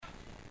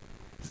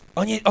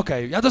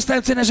Okej, ja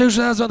dostałem cenę, że już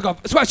znalazłem odgłos.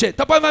 Słuchajcie,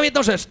 to powiem wam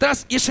jedną rzecz.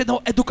 Teraz jeszcze jedną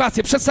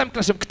edukację przed samym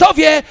klasem. Kto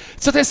wie,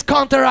 co to jest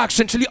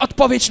counteraction, czyli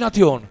odpowiedź na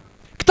tune?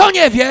 Kto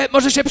nie wie,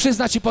 może się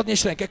przyznać i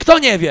podnieść rękę. Kto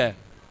nie wie?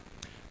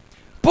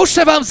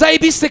 Puszczę wam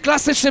zajebisty,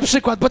 klasyczny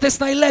przykład, bo to jest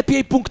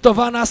najlepiej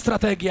punktowana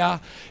strategia.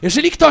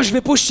 Jeżeli ktoś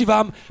wypuści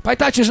wam,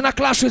 pamiętajcie, że na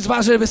Clashu jest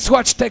ważne, żeby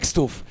słuchać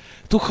tekstów.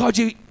 Tu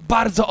chodzi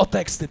bardzo o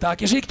teksty,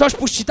 tak? Jeżeli ktoś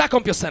puści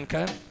taką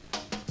piosenkę...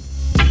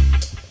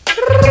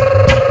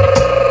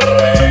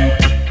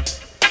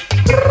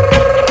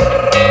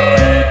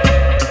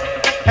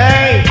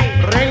 Hey,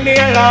 ring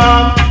the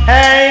alarm,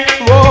 hey,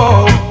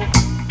 whoa.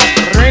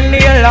 Ring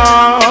the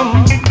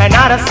alarm,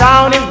 another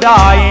sound is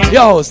dying.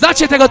 Yo,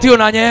 znacie tego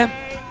tuna, nie?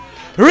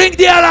 Ring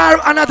the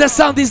alarm, another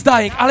sound is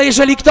dying. Ale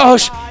jeżeli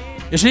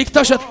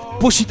ktoś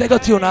odpuści tego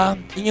tuna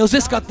i nie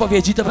uzyska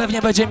odpowiedzi, to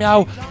pewnie będzie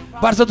miał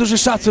bardzo duży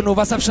szacun u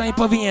was, a przynajmniej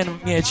powinien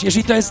mieć,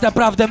 jeżeli to jest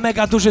naprawdę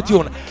mega duży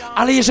tune.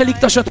 Ale jeżeli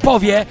ktoś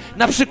odpowie,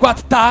 na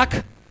przykład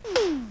tak...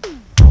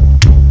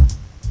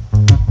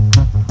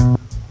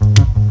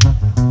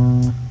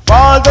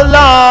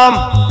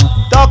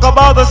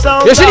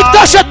 Jeżeli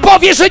ktoś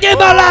odpowie, że nie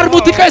ma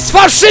alarmu, tylko jest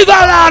fałszywy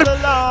alarm,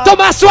 to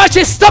ma,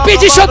 słuchajcie,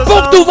 150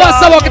 punktów was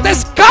załogę. To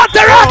jest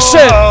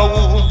counteraction!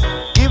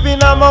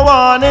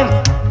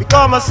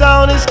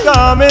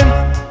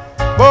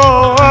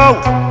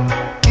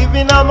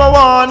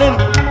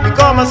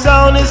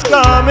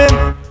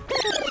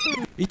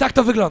 I tak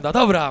to wygląda,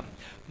 dobra.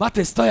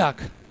 Matys, to jak?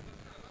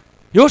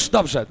 Już?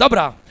 Dobrze,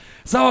 dobra.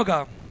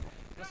 Załoga.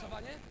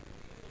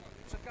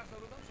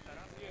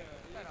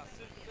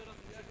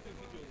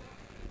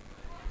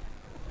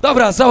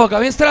 Dobra, załoga,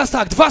 więc teraz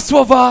tak, 2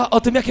 słowa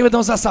o tym, jakie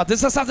będą zasady.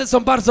 Zasady są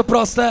bardzo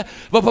proste,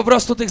 bo po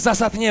prostu tych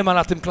zasad nie ma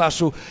na tym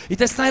Clashu. I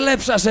to jest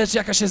najlepsza rzecz,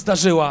 jaka się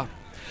zdarzyła.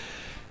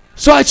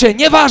 Słuchajcie,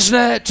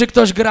 nieważne, czy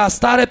ktoś gra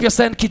stare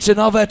piosenki, czy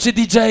nowe, czy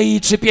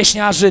DJ-i, czy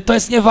pieśniarzy, to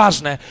jest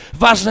nieważne.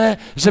 Ważne,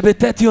 żeby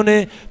te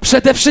tuny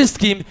przede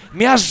wszystkim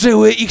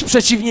miażdżyły ich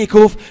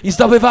przeciwników i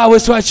zdobywały,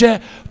 słuchajcie,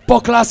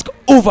 poklask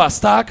u was,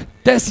 tak?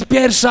 To jest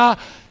pierwsza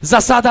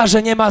zasada,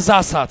 że nie ma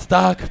zasad,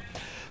 tak?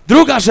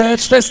 Druga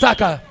rzecz to jest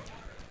taka...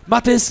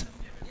 Matys?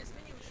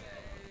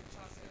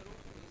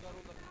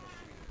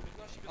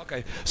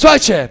 Okej.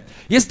 Słuchajcie,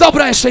 jest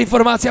dobra jeszcze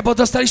informacja, bo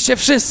dostaliście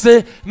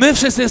wszyscy, my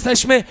wszyscy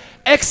jesteśmy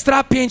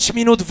ekstra 5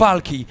 minut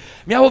walki.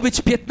 Miało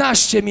być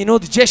 15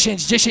 minut,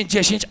 10, 10,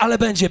 10, ale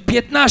będzie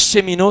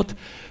 15 minut,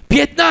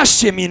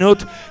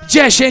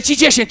 10 i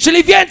 10,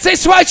 czyli więcej,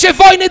 słuchajcie,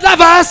 wojny dla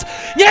was!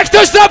 Niech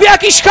ktoś zrobi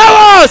jakiś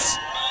chaos!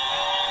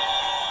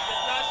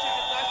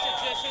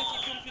 15,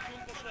 10 i tun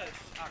po 6.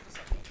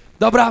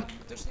 Dobra.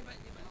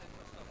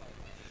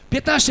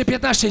 15,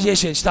 15,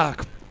 10,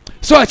 tak.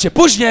 Słuchajcie,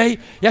 później,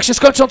 jak się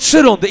skończą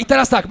 3 rundy, i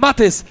teraz tak,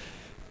 Matys,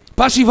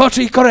 patrz mi w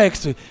oczy i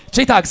korektuj.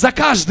 Czyli tak,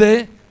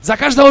 za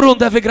każdą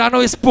rundę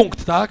wygraną jest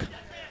punkt, tak?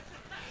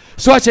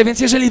 Słuchajcie, więc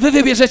jeżeli wy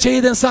wybierzecie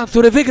jeden sound,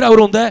 który wygrał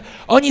rundę,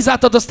 oni za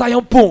to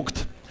dostają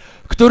punkt,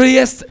 który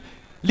jest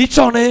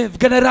liczony w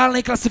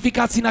generalnej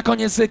klasyfikacji na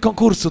koniec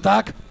konkursu,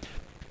 tak?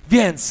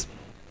 Więc,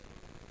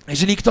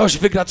 jeżeli ktoś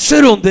wygra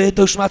 3 rundy,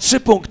 to już ma 3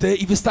 punkty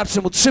i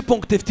wystarczy mu 3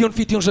 punkty w Tune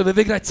Fit Tune, żeby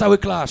wygrać cały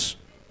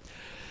Clash.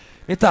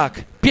 I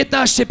tak,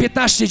 15,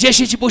 15,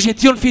 10 i później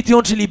Tune Fit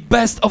Tune, czyli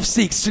Best of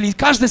 6, czyli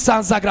każdy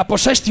sound zagra po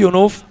 6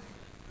 tunów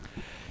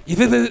i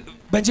wy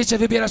będziecie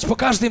wybierać po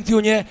każdym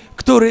tunie,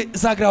 który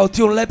zagrał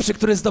tune lepszy,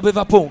 który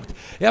zdobywa punkt.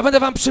 Ja będę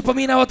wam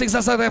przypominał o tych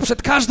zasadach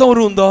przed każdą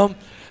rundą,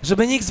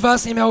 żeby nikt z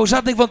was nie miał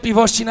żadnych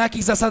wątpliwości, na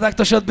jakich zasadach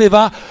to się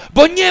odbywa,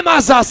 bo nie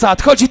ma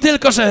zasad, chodzi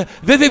tylko, że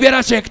wy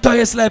wybieracie, kto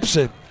jest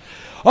lepszy.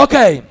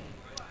 Okej.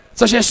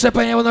 Coś jeszcze,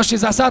 panie, odnośnie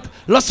zasad?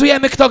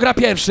 Losujemy, kto gra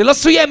pierwszy.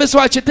 Losujemy,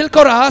 słuchajcie,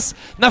 tylko raz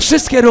na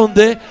wszystkie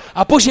rundy,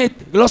 a później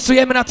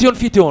losujemy na Tune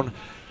Fit Tune.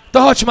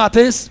 To chodź,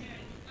 Matys.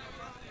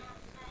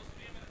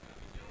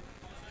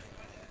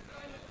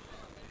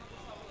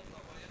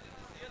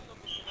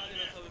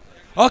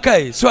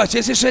 Okej, słuchajcie,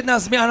 jest jeszcze jedna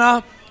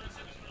zmiana,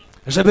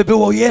 żeby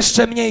było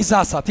jeszcze mniej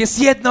zasad. Jest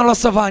jedno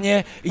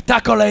losowanie i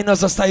ta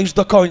kolejność zostaje już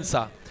do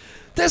końca.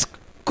 To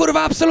jest,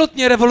 kurwa,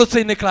 absolutnie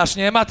rewolucyjny Clash,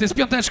 nie? Matys,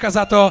 piąteczka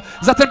za to,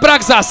 za ten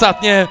brak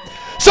zasad, nie?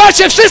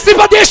 Słuchajcie, wszyscy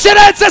podnieście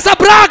ręce za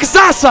brak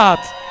zasad!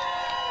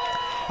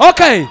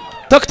 Okej,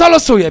 to kto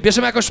losuje?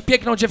 Bierzemy jakąś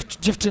piękną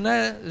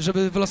dziewczynę,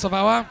 żeby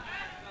wylosowała?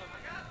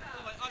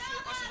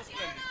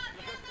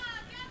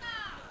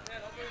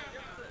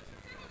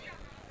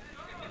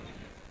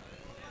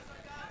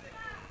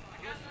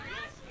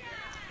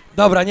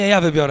 Dobra, nie,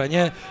 ja wybiorę,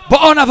 nie?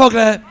 Bo ona w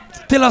ogóle...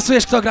 Ty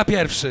losujesz, kto gra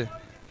pierwszy.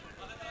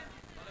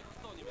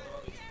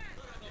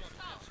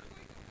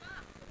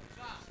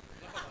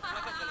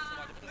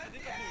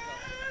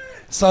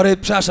 Sorry,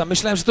 przepraszam,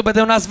 myślałem, że tu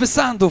będą nazwy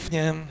sandów,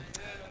 nie?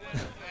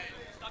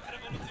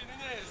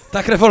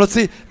 Tak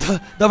rewolucyjny.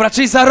 Dobra,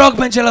 czyli za rok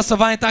będzie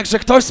losowanie tak, że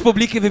ktoś z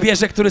publiki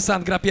wybierze, który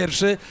sand gra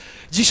pierwszy.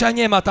 Dzisiaj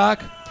nie ma, tak?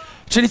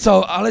 Czyli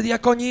co, ale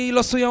jak oni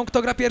losują,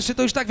 kto gra pierwszy,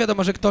 to już tak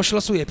wiadomo, że ktoś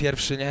losuje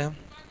pierwszy, nie?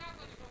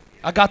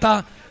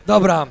 Agata?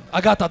 Dobra,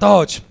 Agata, to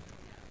chodź.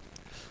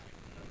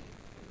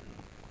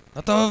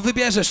 No to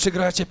wybierzesz, czy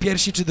gracie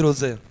pierwsi, czy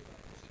drudzy.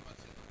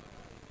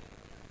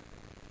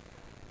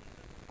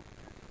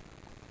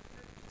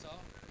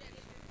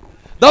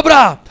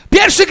 Dobra,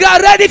 pierwszy gra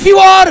Ready for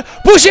War,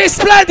 później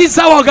Splendid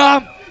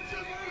załoga.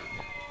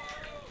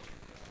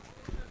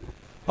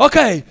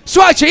 Okej,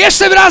 słuchajcie,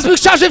 jeszcze raz bym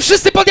chciał, żeby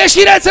wszyscy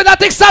podnieśli ręce na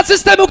tych stan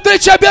systemu, które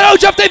dzisiaj biorą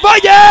udział w tej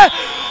wojnie!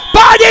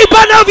 Panie i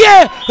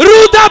panowie,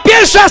 runda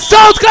pierwsza,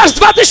 Sound Clash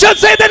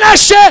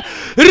 2011,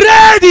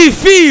 Ready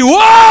for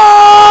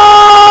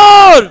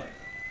War!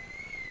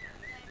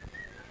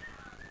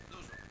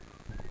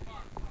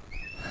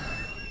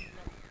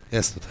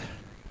 Jest tutaj.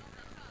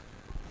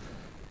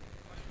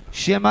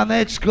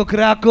 Siemaneczko,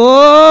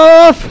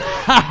 Kraków!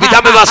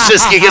 Witamy was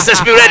wszystkich,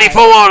 jesteśmy ready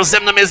for war, ze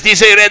mną jest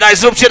DJ Reda i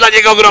zróbcie dla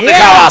niego ogromny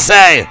hałas,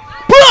 ej!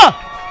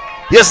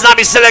 Jest z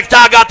nami Selekta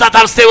Agata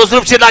tam z tyłu,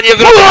 zróbcie dla niej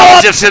ogromny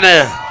hałas,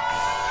 dziewczyny!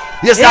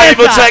 Jest z nami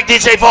człowiek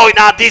DJ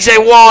Wojna, DJ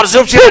War,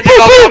 zróbcie dla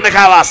niego ogromny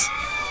hałas!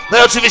 No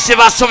i oczywiście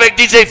wasz człowiek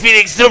DJ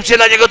Felix, zróbcie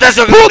dla niego też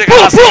ogromny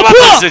hałas, nie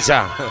ma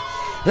życia!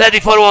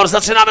 Ready for war,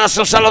 zaczynamy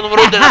naszą szaloną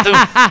rundę na tym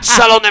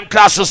szalonym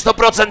clashu,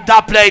 100%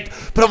 DUBPLATE,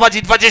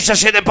 prowadzi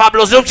 27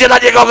 Pablo, zróbcie dla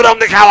niego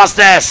ogromny hałas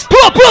też!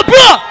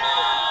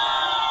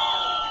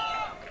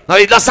 No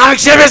i dla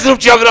samych siebie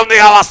zróbcie ogromny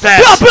hałas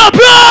też!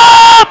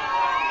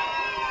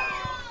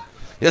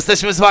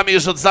 Jesteśmy z wami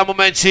już za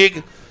momencik.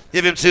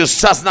 Nie wiem, czy już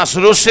czas nasz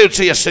ruszył,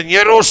 czy jeszcze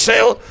nie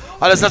ruszył,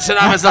 ale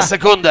zaczynamy za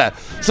sekundę.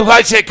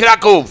 Słuchajcie,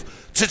 Kraków,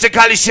 czy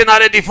czekaliście na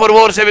Ready for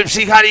War, żeby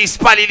przyjechali i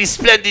spalili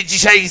Splendid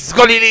dzisiaj i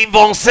zgolili im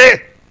wąsy?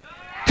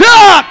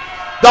 Tak!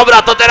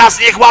 Dobra, to teraz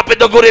niech łapy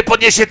do góry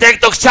podniesie ten,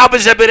 kto chciałby,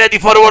 żeby Ready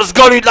for War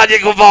zgolił dla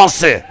niego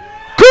wąsy.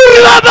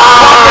 Kurwa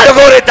łapy do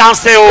góry tam z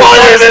tyłu!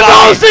 Golimy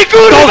wąsy,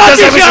 kurwa! Kto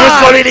chce, żebyśmy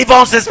zgolili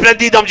wąsy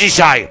Splendidą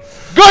dzisiaj?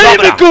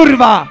 Golimy,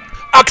 kurwa!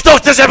 A kto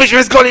chce,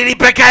 żebyśmy zgolili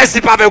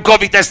PKS-y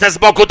Pawełkowi też te z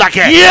boku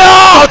takie?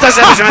 Kto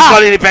chce, żebyśmy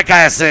zgolili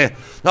PKS-y?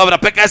 Dobra,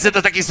 PKS-y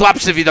to taki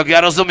słabszy widok,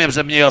 ja rozumiem,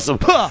 że mniej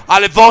osób,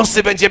 ale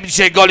wąsy będziemy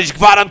dzisiaj golić,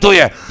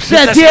 gwarantuję.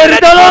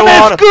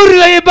 Przepierdolone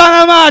kurwa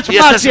jebana mać,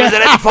 jesteśmy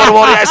ready for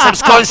war, ja jestem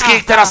z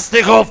Końskich, teraz z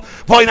Tychów,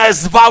 Wojna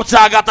jest z Wałca,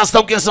 Agata z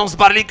Tomkiem są z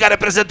Barlinka,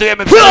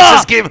 reprezentujemy przede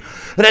wszystkim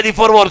ready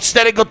for war,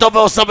 4 gotowe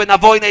osoby na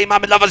wojnę i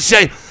mamy dla was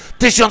dzisiaj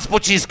 1000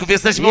 pocisków,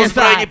 jesteśmy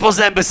uzbrojeni po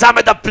zęby,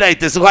 same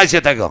DUBPLATE,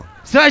 słuchajcie tego.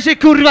 Słuchajcie,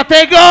 kurwa,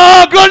 tego!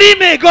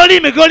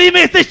 Golimy!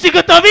 Jesteście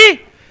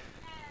gotowi?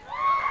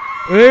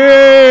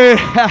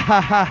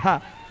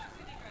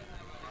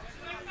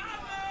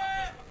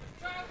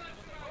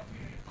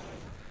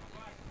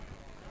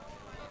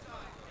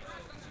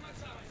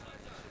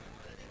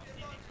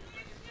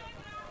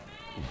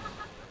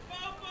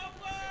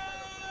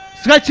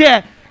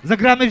 Słuchajcie,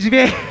 zagramy w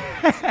dźwięk.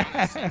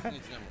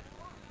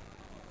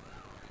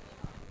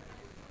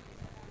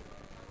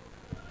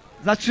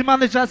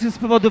 Zatrzymany czas jest z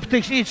powodów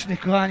technicznych,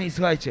 kochani,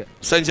 słuchajcie.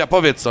 Sędzia,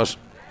 powiedz coś.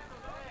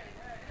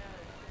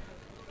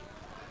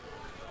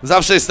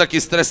 Zawsze jest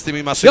taki stres z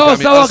tymi maszynkami. Jo,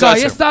 załoga,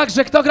 jest tak,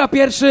 że kto gra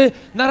pierwszy,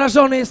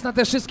 narażony jest na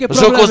te wszystkie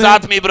problemy. Żuku,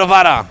 zatmij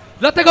browara.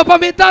 Dlatego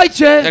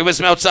pamiętajcie, Jakbyś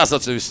miał czas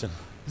oczywiście.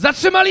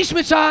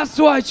 zatrzymaliśmy czas,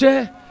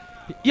 słuchajcie.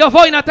 Jo,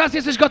 Wojna, teraz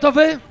jesteś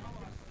gotowy?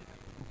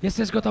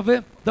 Jesteś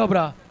gotowy?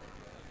 Dobra.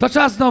 To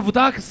czas znowu,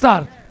 tak?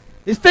 Start.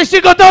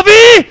 Jesteście gotowi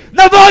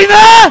na wojnę?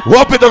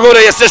 Łopy do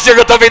góry, jesteście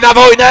gotowi na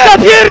wojnę?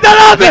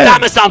 Zapierdalamy!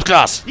 Witamy Sound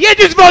Clash!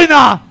 Jedziesz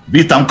wojna!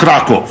 Witam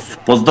Kraków,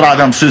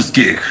 pozdrawiam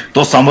wszystkich.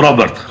 To sam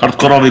Robert,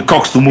 hardkorowy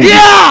koksu mówi.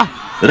 Ja!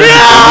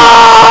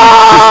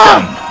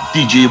 System,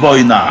 DJ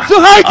Wojna.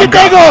 Słuchajcie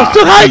Agata, tego,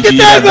 słuchajcie DJ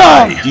tego!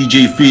 Redaj, DJ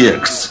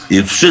Felix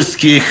i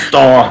wszystkich,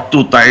 kto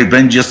tutaj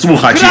będzie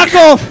słuchać ich.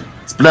 Kraków!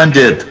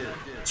 Splendid.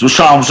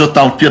 Słyszałem, że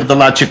tam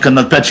wpierdalacie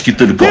kanapeczki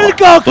tylko.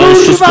 Tylko, to już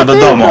kurwa, wszystko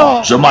wiadomo,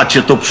 tylko. że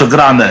macie to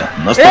przegrane.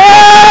 Na 100%.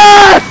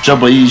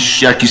 Trzeba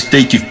iść jakieś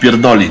stejki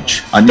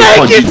wpierdolić, a nie Stejki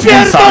chodzić z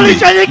wąsami.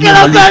 wpierdolić, a nie Nie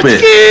ma lipy,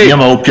 kanapeczki! nie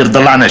ma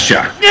upierdalania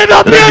się. Nie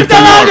ma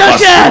upierdalania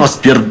się!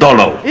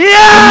 Rozpierdolą.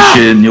 Ja!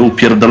 Oni się nie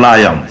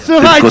upierdalają,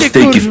 Słuchajcie, tylko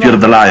stejki kurwa.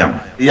 wpierdalają.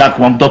 Jak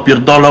mam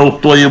dopierdolą,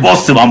 to i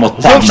włosy mam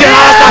odpadną. Zróbcie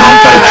raz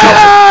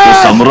na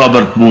To sam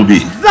Robert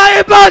mówi.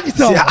 Zajebani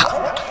są!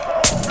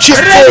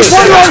 Ready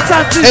for war,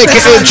 sound system!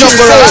 AKA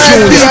Jungle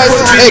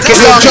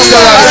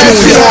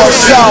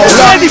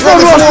Ready for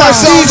war,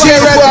 sound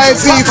DJ Red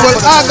people,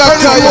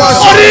 Agata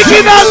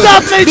Original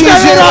DUBPLATE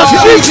teraz,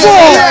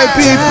 Krzysztof!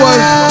 people,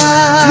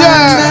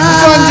 yeah,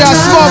 Ganja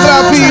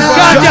Smuggler people,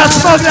 Gania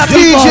Smuggler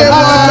DJ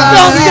people!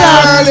 Sound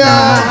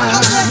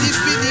Clash!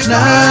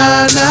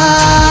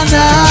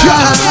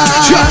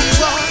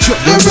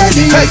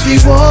 Ready as we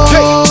war,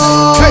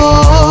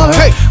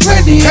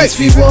 ready as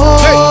we war.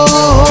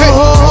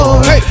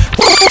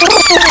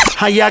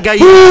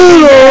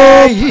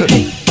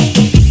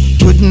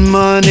 Good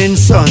morning,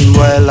 sun.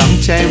 Well, long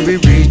time we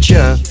reach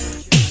ya.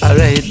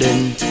 Alright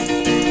then.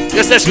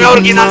 Jesteśmy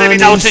oryginalnymi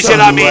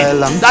nauczycielami.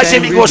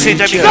 Dajcie mi głośniej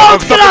te mikrofony.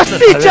 Sound Clash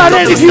teacher,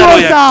 ready for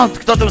war, sound!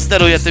 Kto tym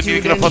steruje tymi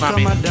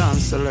mikrofonami?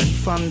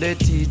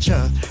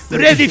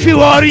 Ready for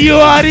war,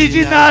 you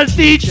original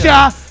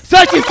teacher!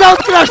 Słuchajcie, Sound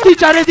Clash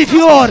teacher, ready for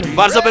war!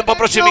 Bardzo bym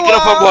poprosił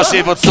mikrofon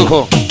głośniej w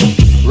odsłuchu.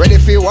 Ready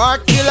for war,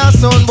 killer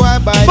sound boy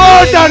by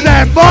Border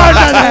them!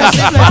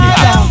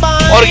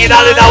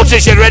 Oryginalny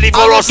nauczyciel, ready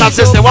for war, sound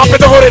system. Łapy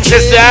do góry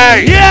wszyscy,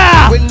 ej!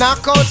 Yeah! we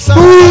knock out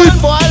some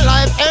sound boy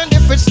life and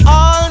it's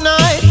all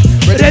night.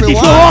 Ready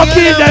for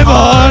walking them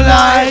all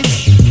night.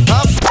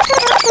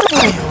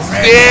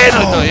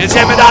 Spienuj to,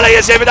 jedziemy dalej,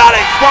 jedziemy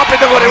dalej. Łapy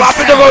do góry,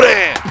 łapy do góry.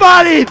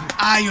 Palić!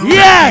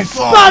 Jest!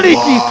 Palić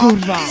ich,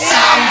 kurwa!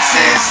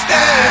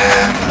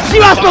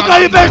 Siła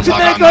spokoju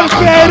mężczyznego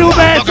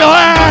kierubę, co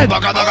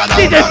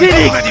DJ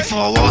Felix!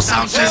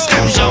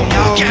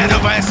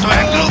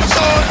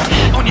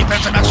 Oni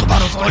pędzą jak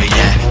Subaru w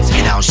Olinie.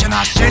 Zwinają się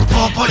na szczyt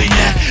po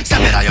Polinie.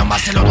 Zabierają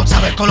masę lodu,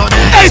 całe kolonie.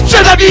 Ej,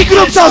 sprzedam ich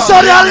grób, co?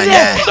 Sorry, ale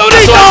nie! Dobra,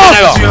 słuchajcie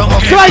tego.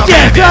 Słuchajcie!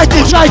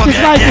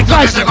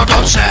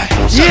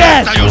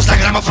 Jest! To już za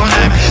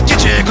gramofonem.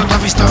 Dzieci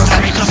gotowi stoją za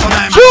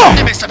mikrofonem.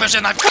 Nie myśl sobie,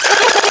 że na...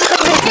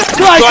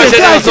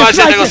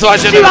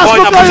 Słuchajcie tego.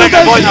 Wojna,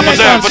 poczekaj.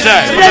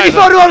 Ready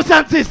for war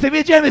sound system,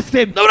 jedziemy z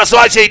tym! Dobra,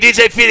 słuchajcie, i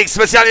DJ Felix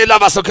specjalnie dla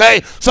was,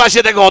 okej?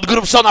 Słuchajcie tego, od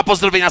Grubsona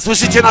pozdrowienia.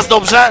 Słyszycie nas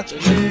dobrze?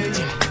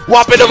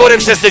 Łapy do góry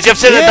wszyscy,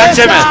 dziewczyny,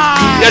 tańczymy.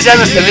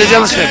 Jedziemy z tym.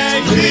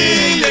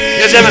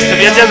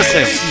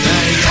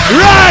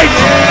 Right!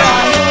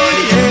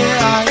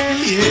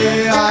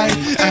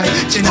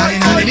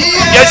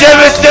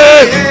 Jedziemy z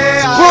tym!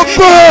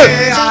 Chłopy!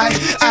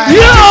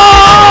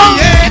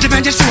 Kiedy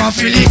będziesz słuchał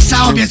Felixa,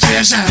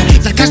 obiecuję, że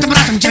za każdym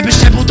razem, gdzie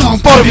byś nie był dom,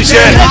 Porwi się!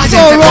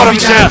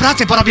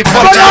 pracę porobię,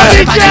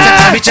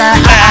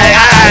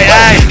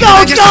 Ej! Kiedy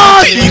będziesz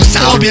słuchał Felixa,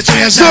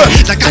 obiecuję, że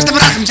za każdym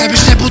razem, gdzie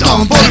byś nie był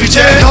dom,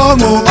 porwicie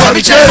domu,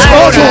 porwicie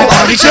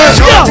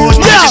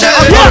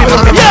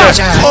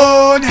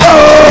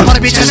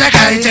porwicie, że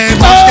hejty,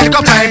 włącz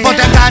tylko play,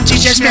 potem tańczy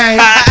się śmiej.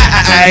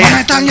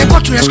 Momentalnie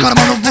poczujesz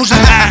hormonów burzę.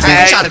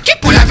 Czarki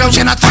pojawią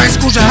się na twojej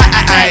skórze.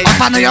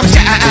 Opanują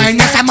cię,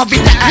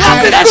 niesamowite.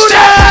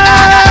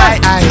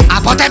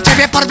 A potem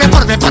ciebie porwie.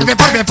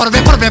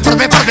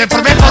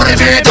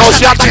 Do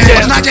świata gdzie?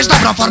 Odnajdziesz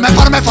dobrą formę.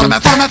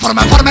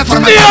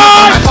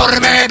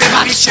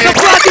 Wybawisz się.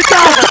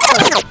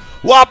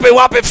 Łapy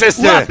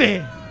wszyscy!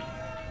 Łapy!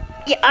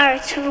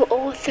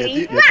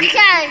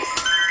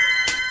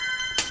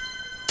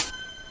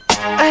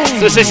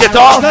 Słyszycie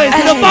to? To jest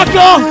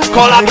Robako!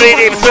 Collab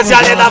Reading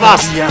specjalnie dla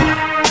was!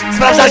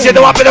 Sprawdzajcie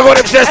te łapy do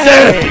góry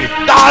wszyscy!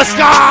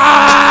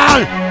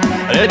 Daskal!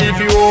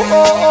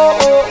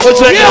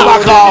 Chodźcie,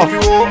 Robako!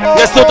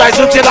 Jest tutaj,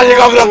 zróbcie dla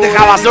niego ogromny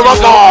hałas,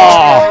 Robako!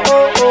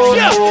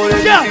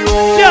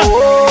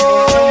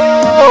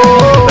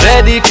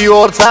 Ready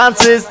for sound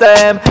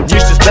system.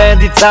 Dziś tu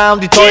Splendid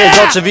sound i to jest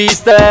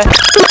oczywiste.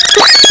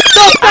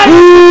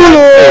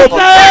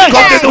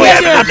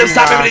 Kontynuujemy na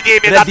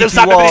tym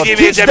samym rytmie,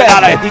 jedziemy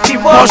dalej.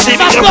 Głośniej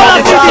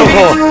mikrofony w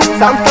odsłuchu.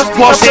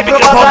 Głośniej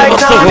mikrofony w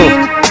odsłuchu.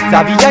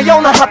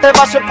 Zawijają na chatę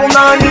wasze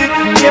punani.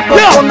 Nie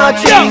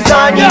pokonacie ich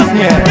za nic,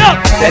 nie.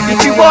 Ready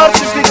for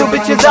przyszli tu by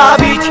cię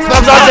zabić.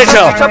 Sprawdzajcie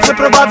się. Trzeba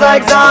przeprowadza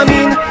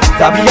egzamin.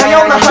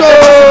 Zawijają na chatę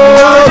wasze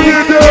punani. Nie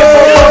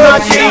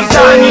pokonacie ich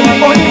za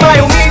nic. Oni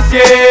mają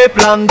misję,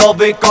 plan do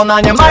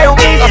wykonania. Mają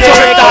misję,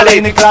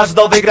 kolejny clash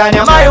do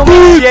wygrania. Mają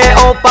misję,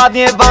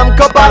 opadnie wam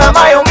kopara.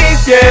 Mają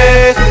misję,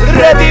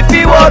 ready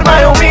for war.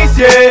 Mają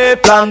misję,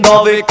 plan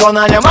do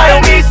wykonania.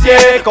 Mają misję,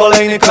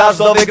 kolejny clash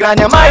do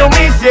wygrania. Mają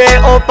misję,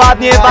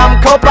 opadnie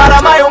wam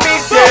kopara. Mają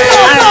misję,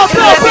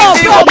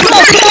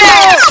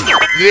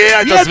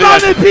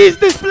 Jebany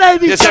pizdy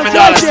Splendid! Jedziemy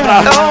dalej,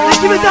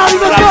 Lecimy dalej,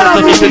 sprawdzę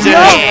co tu się dzieje.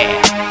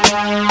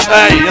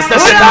 Ej,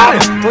 jesteście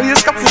tam? To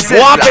jest kapsy.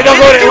 Łapy do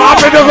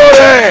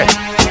góry!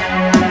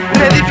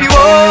 Ready for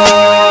war.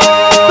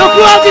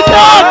 Dokładnie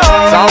tak!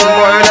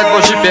 Soundboy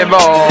ledwo szybie,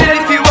 bo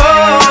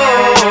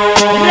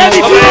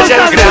Ready for war sound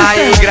gra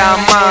system! i gra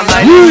ma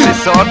najlepszy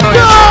sort. To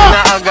jest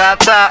na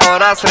Agata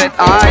oraz Red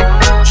Eye.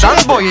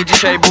 Soundboy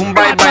dzisiaj boom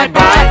bye.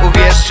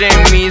 Uwierzcie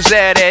mi,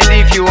 że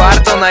Ready for war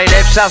to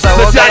najlepsza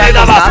załoga, Specjalnie jak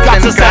dla was, zna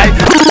ten KCC. kraj.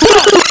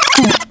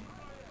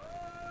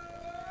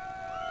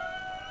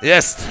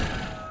 Jest!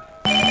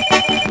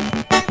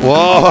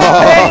 Wow! Ready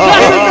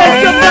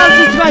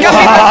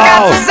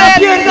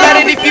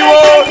for war.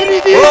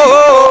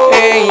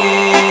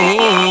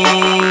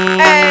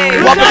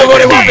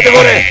 Łapy do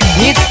góry!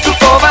 Nic tu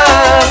po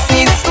was,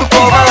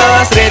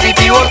 Ready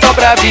for war to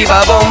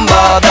prawdziwa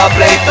bomba.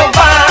 DUBPLATE to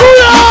was,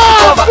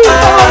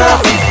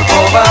 nic tu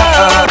po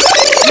was.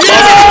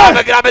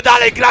 Gramy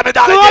dalej,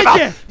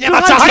 nie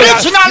ma czasu!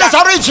 Original is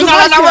original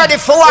and I'm ready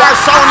for war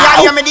sound. You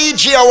hear me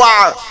DJ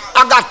war.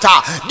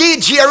 Agata,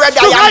 DJ Red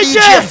Eye and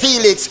DJ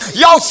Felix.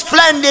 Yo,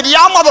 Splendid,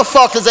 y'all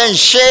motherfuckers ain't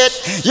shit.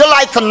 You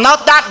like to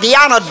nut that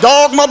Diana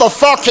dog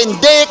motherfucking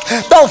dick?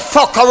 Don't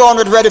fuck around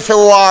with Ready for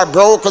War,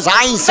 bro, cause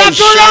I ain't say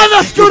shit.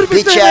 You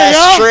bitch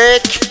ass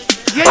trick.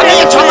 I mean,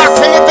 you're trying to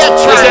kill a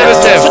veteran.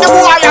 So the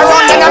boy you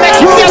run, then I make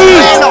you get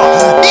playing up.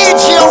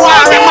 DJ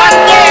War, the man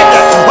dead.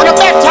 When you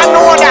better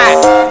know that.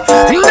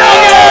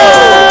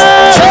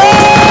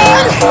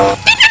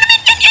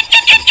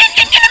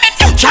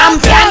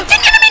 Champion.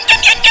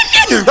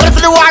 Ready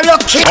for the war, you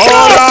kick.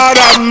 Oh Lord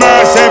have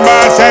mercy.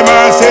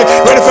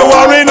 Ready for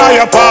war in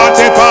your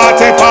party.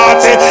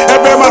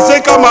 Every man say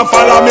come and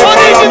follow me. Do it,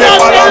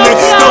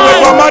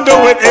 mama, do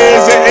it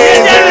easy.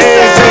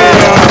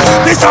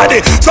 This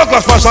Study, so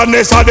class fashion,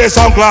 this are the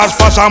some class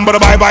fashion,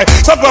 but bye bye.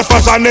 So class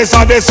fashion, this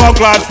are the some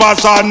class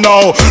fashion,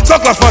 no. So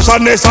class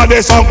fashion, this are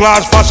the some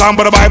class fashion,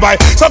 but bye bye.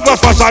 So class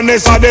fashion,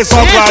 this are the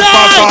some class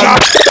fashion.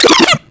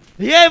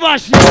 Yeah,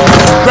 właśnie.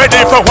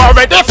 Ready for war,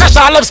 ready for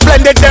all of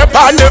splendid up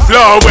on the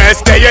floor. We're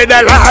staying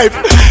alive,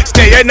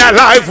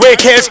 we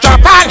can't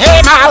stop on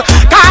him all.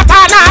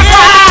 Katana,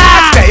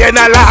 staying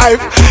alive.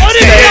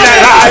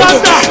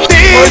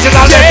 DJ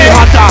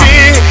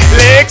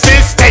Felix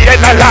is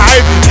staying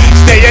alive.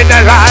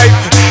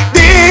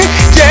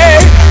 DJ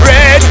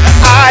Red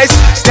Eyes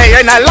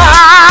staying alive.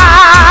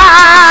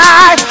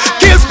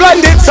 Kill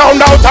Splendid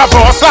sound out of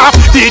us off.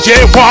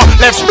 DJ War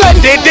left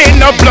Splendid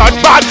in a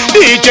bloodbath.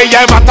 DJ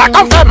Yamata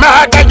come from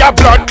murder your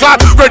blood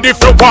clot. Ready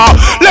for war,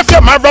 left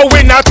your marrow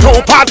in a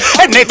two-pot.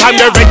 Anytime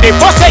you're ready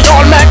for say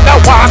all make the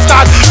war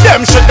start.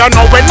 Them shoulda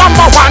know we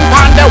number one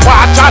on the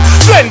water.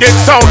 Splendid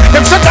sound,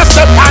 them shoulda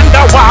step on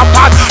the war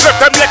pot. Left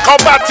them lick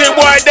up at the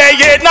word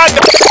they in a...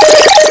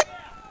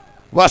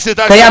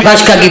 To ja,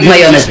 Baśka Git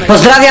Majonez.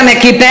 Pozdrawiam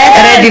ekipę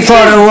Ready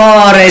for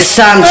War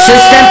Sound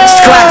System w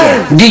składzie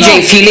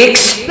DJ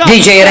Felix,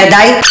 DJ Red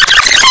Eye.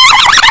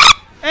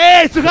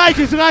 Ej,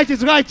 słuchajcie.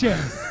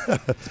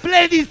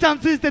 Splendid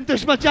Sound System to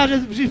szmaciarze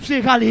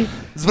przyjechali.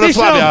 Z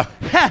Wrocławia.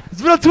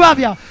 Z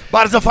Wrocławia.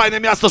 Bardzo fajne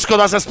miasto,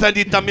 szkoda, że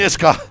Splendid tam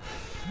mieszka.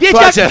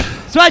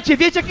 Słuchajcie,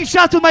 wiecie jaki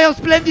szacun mają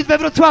Splendid we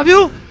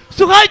Wrocławiu?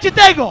 Słuchajcie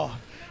tego!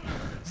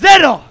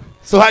 0!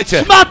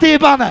 Słuchajcie. Szmaty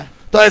jebane!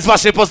 To jest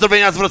właśnie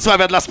pozdrowienia z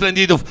Wrocławia dla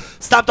Splendidów.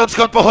 Stamtąd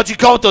skąd pochodzi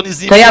Kołton i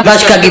z nim... To ja,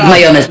 Baśka Git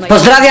Majonez.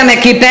 Pozdrawiam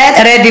ekipę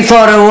Ready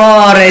for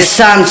War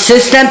Sound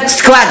System w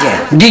składzie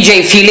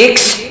DJ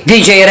Felix,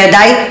 DJ Red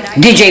Eye,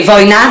 DJ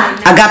Wojna,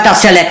 Agata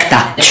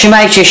Selecta.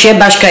 Trzymajcie się,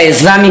 Baśka jest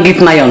z wami,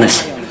 Git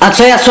Majonez. A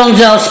co ja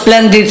sądzę o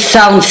Splendid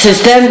Sound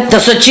System? To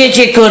są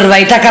ciecie, kurwa,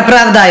 i taka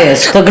prawda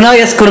jest. To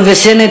gnoje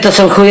skurwysyny, to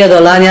są chuje do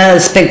lania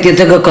z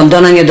pękniętego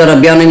kondona,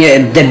 niedorobione,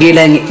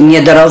 debile,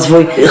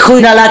 niedorozwój.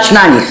 Chuj nalać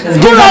na nich. W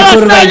dywan,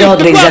 kurwa, i do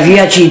odrych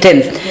zawijać i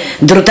tym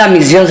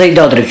drutami związać i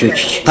do odrych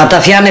rzucić.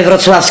 Patafiany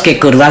wrocławskie,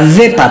 kurwa,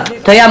 wypad.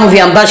 To ja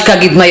mówiłam, Baśka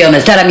Git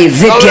Majonez, teraz mi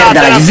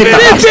wypierdalać,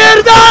 wypad.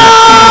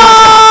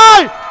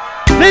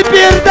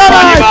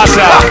 Wypierdalaj!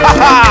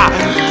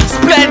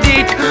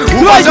 Splendid!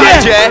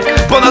 Uważajcie,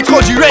 bo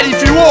nadchodzi Ready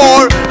for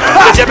War!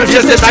 Będziemy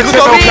wszyscy tak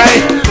gotowi?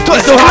 To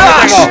jest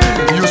Clash!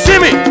 You see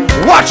me?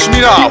 Watch me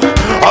now!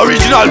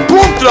 Original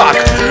boom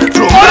track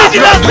from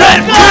Original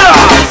Clash!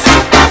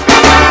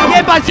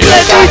 Jebać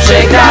Splendid!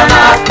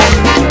 Przegrana!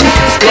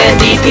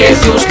 Splendid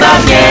jest już na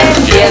mnie!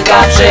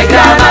 Wielka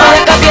przegrana!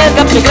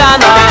 Wielka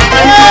przegrana!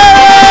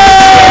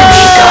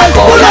 Splendid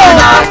na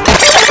kolanach!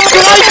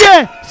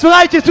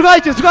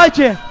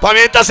 Słuchajcie!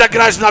 Pamiętasz jak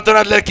grałeś w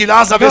Natural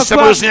Killaz, a wiesz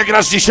czemu już nie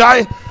grasz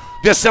dzisiaj?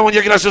 Wiesz czemu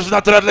nie grasz już w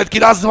Natural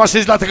Killaz? No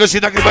właśnie dlatego się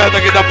nagrywają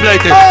takie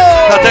DUBPLATE.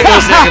 Dlatego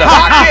już nie gra.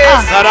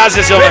 Na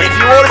razie, ziomek. Ready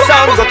for War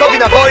Sound, gotowi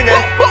na wojnę!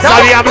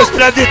 Zawijamy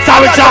Splendid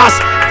cały czas!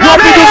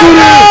 Łapy do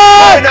góry!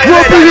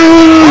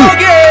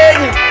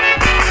 Ogień!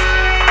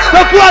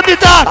 Dokładnie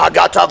tak!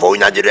 Agata,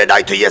 Wojna, Red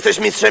Eye, ty jesteś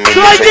mistrzem.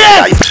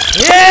 Słuchajcie!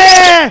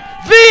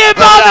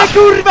 Wyjebane,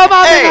 kurwa,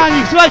 mamy na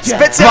nich, słuchajcie!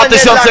 Specjalnie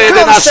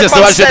 2011,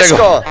 słuchajcie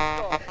tego.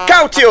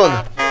 Kautun,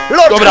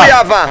 Lord Dobra,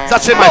 Kujawa,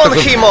 zatrzymaj to. Bon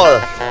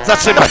Himmel.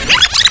 Zatrzymaj.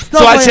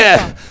 Słuchajcie,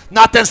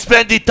 na ten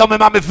Splendid to my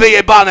mamy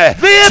wyjebane.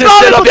 Wyjebane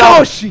wszyscy robią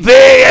gotowości.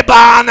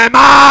 wyjebane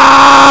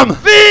mam!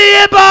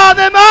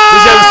 Wyjebane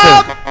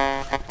mam!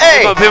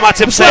 Ej, wy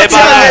macie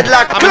przejebane, dla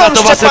a my na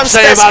to wasze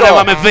przejebane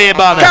mamy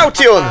wyjebane.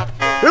 Kautun,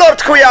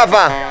 Lord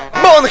Kujawa,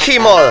 Bon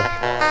Himmel.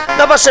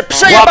 Na wasze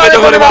przejebane Łapy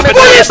do góry, mamy łapy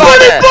do góry.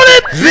 wyjebane.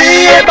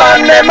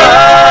 Wyjebane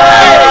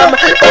mam.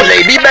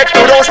 Olej bibę,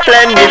 którą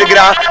Splendid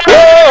gra.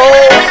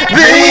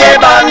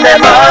 Wyjebane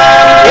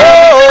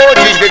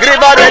mam. Dziś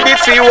wygrywa Ready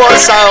for War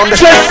Sound.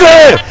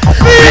 Wszyscy!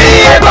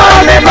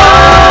 Wyjebane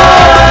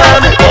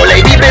mam.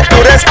 Olej bibę,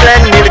 które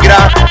Splendid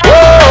gra.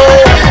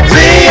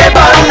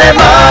 Wyjebane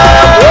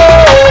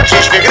mam.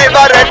 Dziś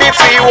wygrywa Ready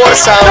for War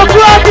Sound.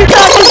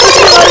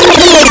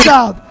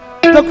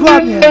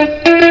 Dokładnie tak!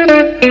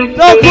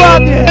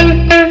 Dokładnie!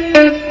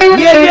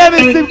 Jedziemy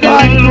z tym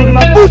kochani,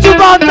 kurwa! Buciu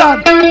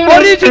Bantan!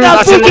 Original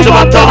Buciu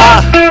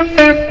Bantana!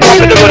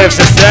 Łapy do góry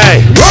wszyscy!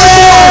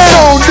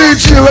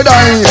 DJ Red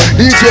Eye,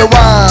 DJ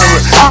Wow,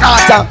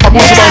 Ata, I'm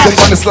moving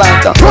on the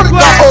slanter.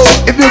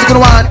 If you're gonna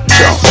want,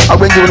 I'll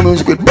bring you the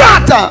music with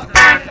Brata.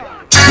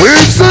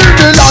 We've seen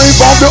the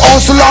life of the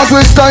hustlers,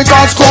 we stay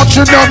on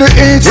scratching on the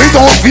heat. We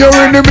don't fear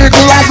in the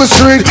middle of the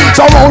street.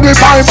 Surrounded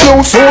by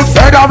blue suit,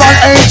 federal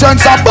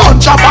agents, a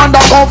bunch of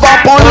undercover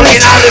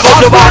police.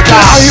 As we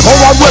drive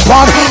our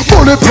weapon,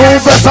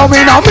 bulletproof vest, I'm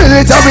in a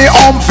military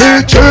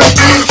outfit.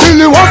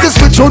 Billy was the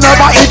switch, you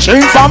never itch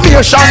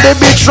information. The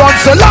big shot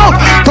sell out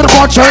to the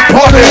contract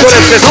police.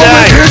 No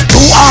make it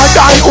too hard,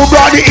 die, who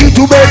brought the heat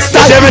to bed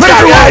style. When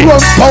you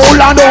run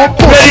Poland, don't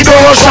pussy,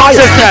 don't shy.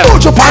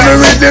 Put your pan the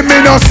rhythm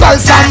in a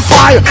salsa and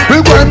fire. We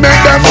will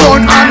make them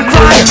run and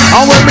cry.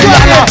 And when we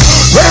yell,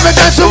 ready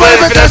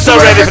for this,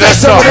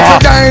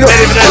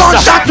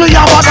 gunshot to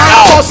your one and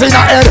a bus in the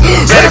head.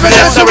 Ready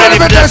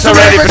for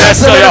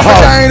this,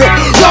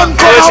 run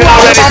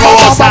Original ready for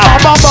war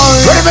sound.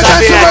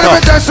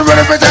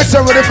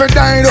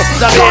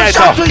 Zabijaj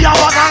to.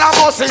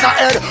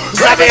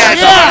 Zabijaj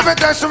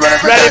to.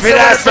 Ready for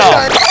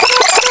that.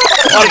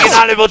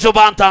 Oryginalny Wodzu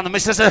Bantan.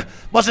 Myślę, że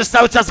możesz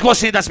cały czas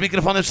głośniej dać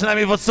mikrofony,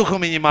 przynajmniej w odsłuchu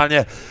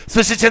minimalnie.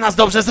 Słyszycie nas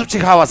dobrze? Zróbcie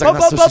hałas, jak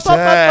nas słyszycie.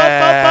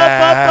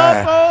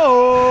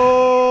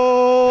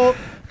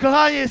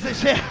 Kochani,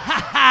 jesteście.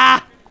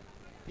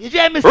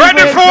 Jedziemy z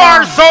Ready for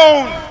war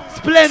zone.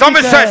 Splendid.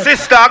 Some say,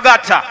 sister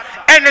Agata,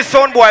 any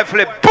sound boy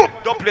flip, boom,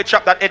 don't play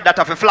chop that head that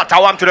off a flat. I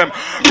want to them.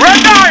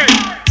 Red eye.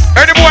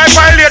 Any boy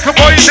violate to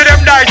go into them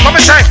dice. Some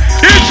say,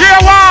 DJ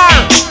Wall.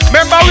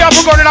 Remember we have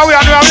a gun in our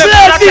hand.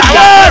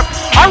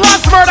 I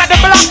want to murder the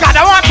black card.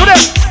 I want to them.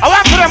 I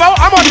want to them.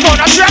 I want to go.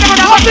 I see them.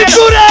 I want to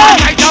them.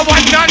 I don't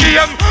want to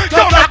them.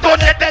 So not go.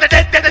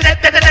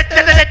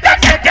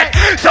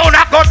 So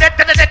not go.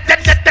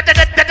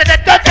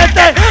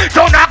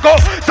 So not go.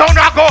 So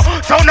not go.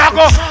 So not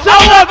go. So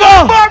not go.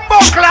 Bumbo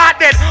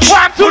cladded.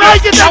 Want to them.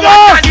 I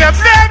want to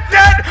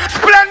them.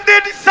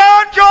 Splendid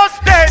sound just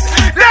dead.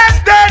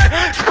 Left dead.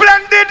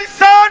 Splendid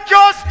sound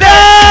just dead.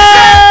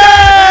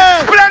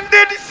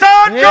 Splendid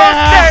sound just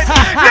dead.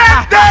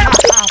 Left dead.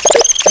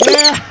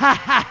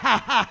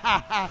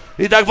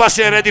 I tak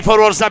właśnie Ready for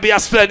War zabija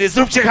Splendid.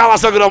 Zróbcie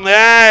hałas ogromny,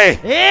 ej!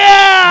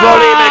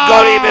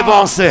 Golimy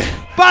wąsy.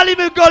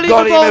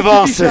 Golimy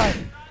wąsy.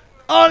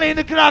 All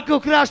in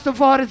Kraków,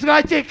 Krzysztofory.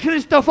 Słuchajcie,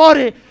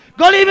 Krzysztofory.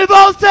 Golimy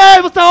wąsy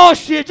w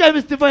całości.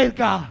 Jedziemy z tym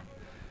wojenka.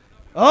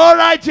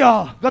 Alright,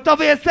 yo.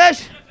 Gotowy jesteś?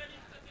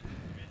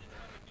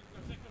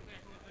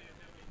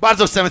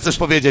 Bardzo chcemy coś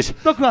powiedzieć.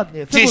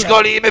 Dokładnie. Dziś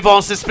golimy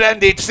wąsy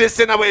Splendid.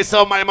 Wszyscy na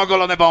łyso mają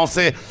ogolone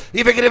wąsy.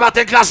 I wygrywa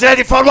ten clash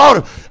Ready for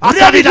War. A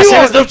sami na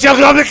siebie zróbcie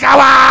ogromny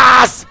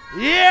hałas!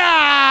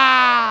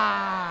 Yeah!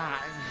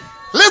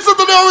 Listen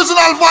to the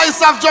original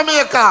voice of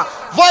Jamaica,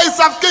 voice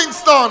of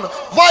Kingston,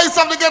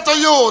 voice of the ghetto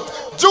youth,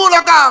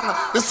 Judah Gang,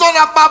 the son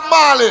of Bob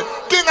Marley,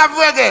 king of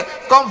reggae.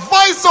 Come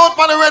voice out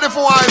for the Ready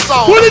for War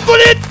sound. Pull it, pull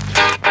it!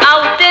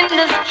 Out in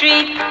the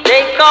street,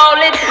 they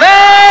call it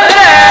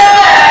murder.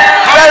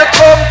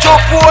 Welcome to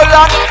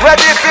Poland,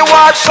 ready for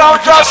war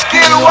sound, just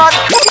kill one.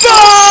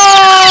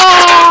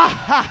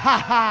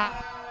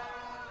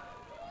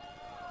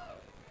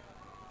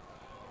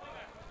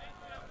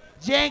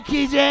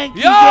 Dzięki.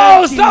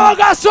 Yo,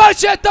 załoga,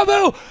 słuchajcie, to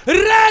był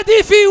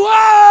Ready for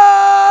War!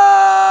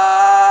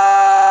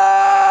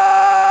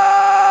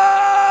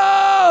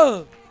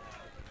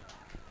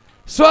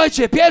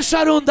 Słuchajcie,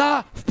 pierwsza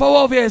runda w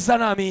połowie jest za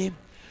nami.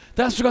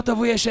 Teraz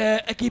przygotowuje się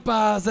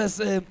ekipa ze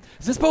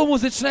zespołu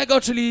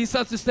muzycznego, czyli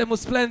sound systemu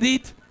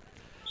Splendid.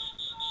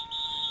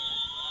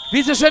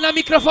 Widzę, że na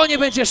mikrofonie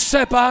będzie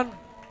Szczepan.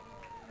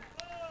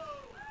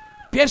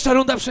 Pierwsza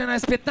runda przynajmniej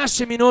jest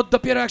 15 minut,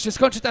 dopiero jak się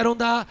skończy ta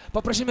runda,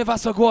 poprosimy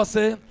was o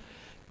głosy.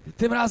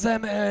 Tym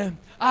razem...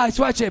 i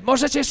słuchajcie,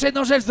 możecie jeszcze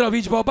jedną rzecz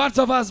zrobić, bo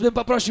bardzo was bym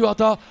poprosił o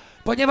to,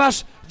 ponieważ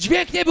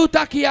dźwięk nie był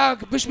taki,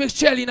 jak byśmy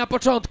chcieli na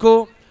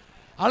początku,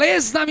 ale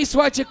jest z nami,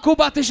 słuchajcie,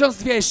 Kuba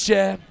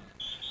 1200.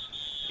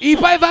 I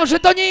powiem wam, że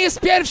to nie jest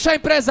pierwsza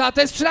impreza,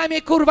 to jest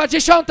przynajmniej, kurwa,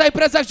 10.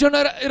 impreza, gdzie on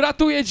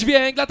ratuje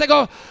dźwięk,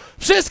 dlatego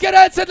wszystkie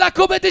ręce dla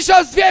Kuby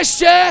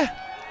 1200!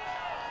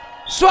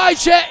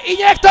 Słuchajcie, i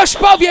niech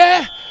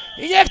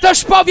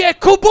ktoś powie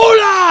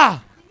Kubula!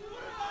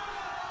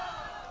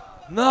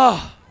 No,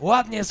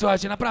 ładnie,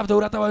 słuchajcie, naprawdę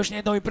uratowała już nie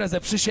jedną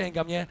imprezę,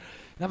 przysięgam, nie?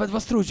 Nawet w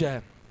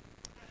Ostrudzie.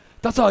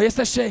 To co,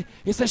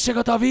 jesteście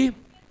gotowi?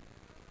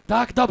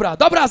 Tak,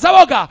 dobra,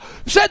 załoga!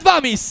 Przed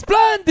wami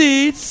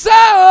Splendid Sound!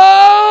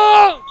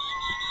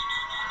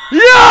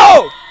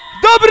 Yo!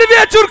 Dobry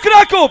wieczór,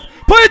 Kraków!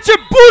 Powiedzcie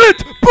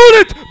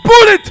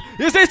bullet!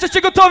 Jeżeli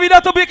jesteście gotowi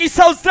na to, by jakiś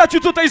sound stracił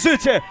tutaj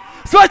życie.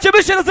 Słuchajcie,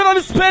 my się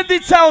nazywamy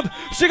Splendid Sound.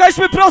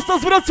 Przyjechaliśmy prosto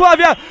z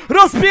Wrocławia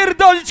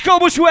rozpierdolić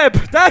komuś łeb,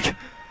 tak?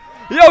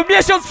 Yo,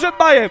 miesiąc przed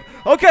majem.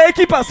 Okej,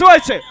 ekipa,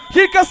 słuchajcie,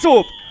 kilka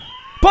słów.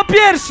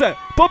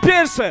 Po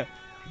pierwsze,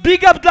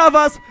 big up dla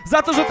was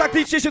za to, że tak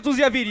licznie się tu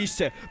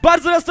zjawiliście.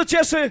 Bardzo nas to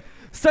cieszy.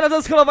 Scena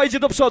dancehallowa idzie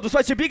do przodu.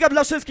 Słuchajcie, big up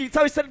dla wszystkich,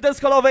 całej sceny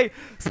dancehallowej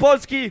z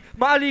Polski.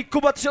 Mali,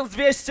 Kuba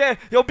 1200.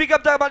 Yo, big up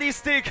dla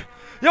Malistic.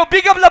 Yo,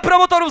 big up dla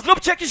promotorów,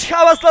 zróbcie jakiś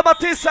hałas dla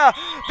Matysa.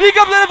 Big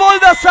up dla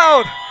Wolna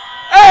Sound.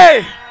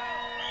 Ej!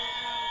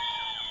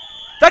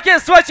 Tak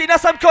jest, słuchajcie, i na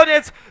sam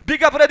koniec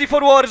big up Ready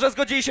for War, że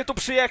zgodzili się tu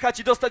przyjechać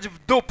i dostać w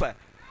dupę.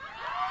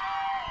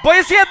 Bo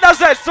jest jedna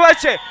rzecz,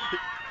 słuchajcie,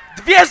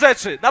 dwie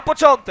rzeczy na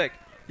początek.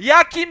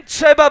 Jakim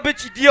trzeba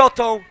być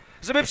idiotą,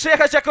 żeby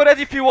przyjechać jako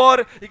Ready for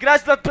War i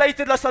grać na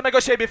plate dla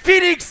samego siebie?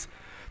 Felix,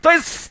 to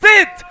jest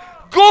wstyd!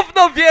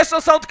 Gówno wiesz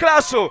o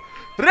Soundclashu!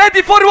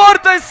 Ready for War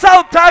to jest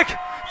sound, tak?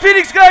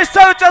 Felix, grałeś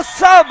cały czas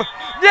sam!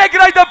 Nie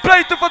graj na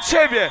plate'ów od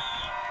siebie!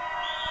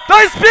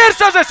 To jest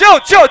pierwsza rzecz!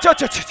 Cio!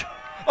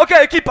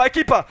 Okej,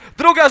 ekipa.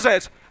 Druga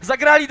rzecz.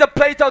 Zagrali na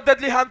plate od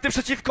Deadly Hunty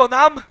przeciwko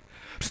nam.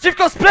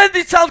 Przeciwko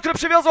Splendid Sound, które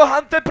przywiozło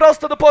Huntę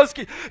prosto do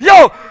Polski.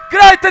 Yo!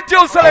 Graj ten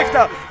tune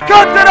selecta!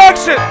 Counter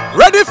action!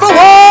 Ready for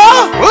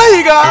war?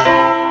 Liga!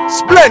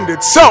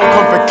 Splendid Sound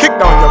come for kick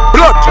down your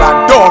blood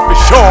clot door for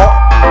sure.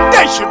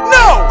 They should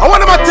know! I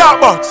want them to talk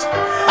about.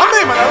 I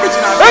mean, man,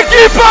 original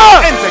Ekipa!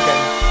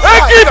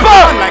 Ekipa!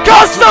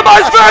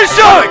 Customize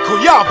version!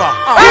 Ekipa!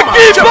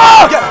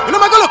 You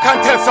know, I'm gonna look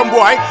and tell some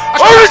boy.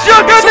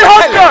 Original Gandhi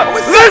Hunter!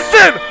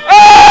 Listen!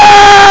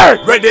 Hey!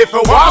 Ready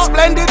for war?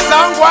 Splendid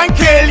song, one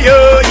kill you.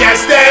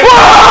 Yes, they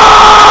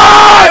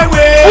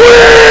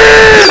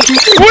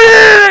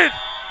Win!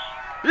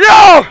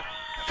 Yo!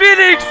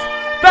 Felix!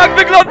 Tak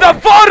wygląda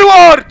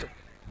forward!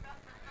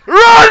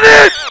 Run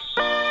it!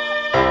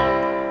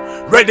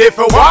 Ready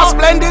for war?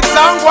 Splendid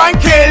song, one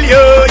kill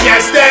you.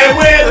 Yes, they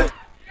will.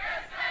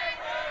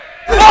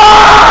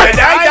 What? Red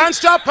eye dance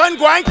stop and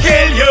go and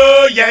kill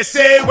you. Yes,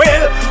 they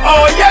will.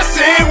 Oh, yes,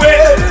 they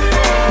will.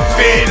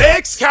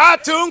 Felix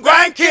Cartoon go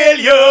and kill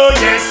you.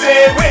 Yes,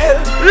 they will.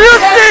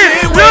 Yes,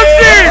 they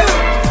will.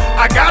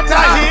 I got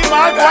a him,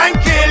 I'll go and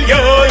kill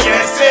you.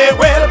 Yes, they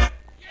will.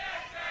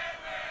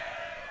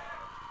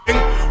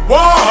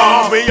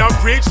 Whoa, we are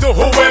preach to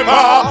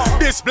whoever.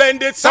 This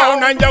splendid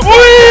sound and your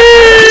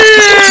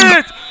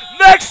Win!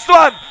 Next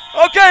one!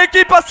 Okej,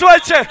 ekipa,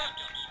 słuchajcie!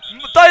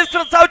 To jest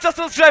cały czas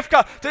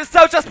rozgrzewka, to jest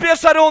cały czas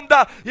pierwsza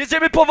runda.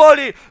 Jedziemy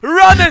powoli.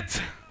 Run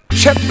it!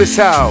 Check this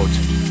out.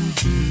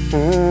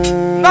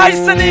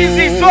 Nice and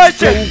easy,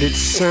 słuchajcie!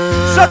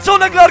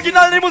 Szacunek dla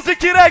oryginalnej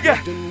muzyki reggae.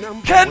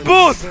 Ken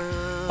Booth!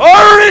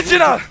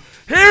 Original!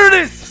 Here it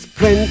is!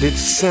 Splendid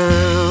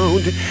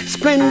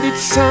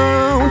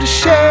sound,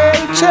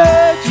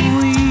 sheltered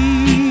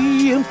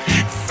we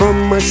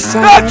from my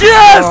sound. Tak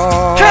jest!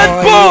 Ken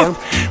Booth!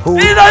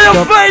 In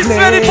your face,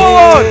 ready for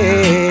war!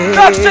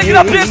 Tak się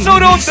gra pierwszą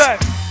rundę!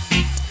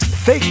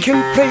 They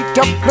can play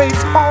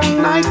dubplates all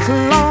night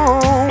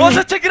long.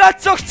 Możecie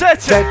grać co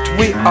chcecie! That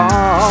we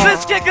are.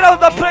 Wszystkie grał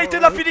na plate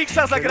dla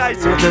Phoenixa,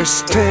 zagrajcie!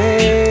 Understand.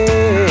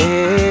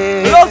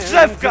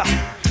 Rozgrzewka!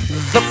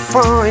 The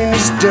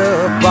finest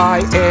dub I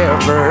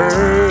ever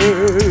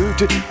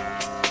heard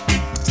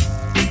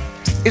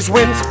is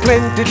when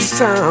splendid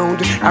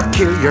sound I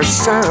kill your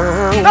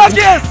sound. Tak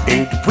jest!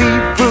 And we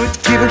would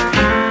give it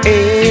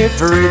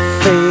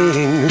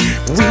everything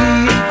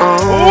we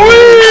own.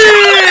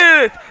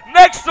 Win!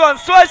 Next one,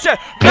 słuchajcie!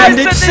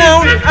 Splendid Nice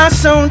sound, and easy! a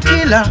sound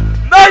killer.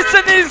 Nice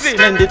and easy!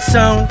 Splendid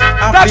sound,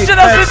 a Tak big się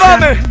bad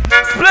nazywamy! sound.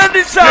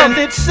 Splendid sound!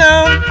 Splendid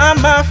sound, a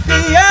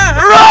mafia.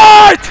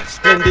 Right!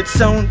 Splendid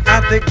sound,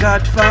 a the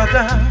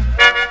Godfather.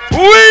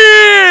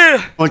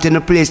 Win! Out in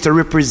a place to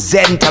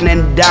represent and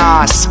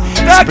endorse.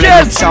 Tak Splendid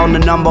jest! sound, the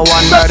number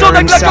one Szacunek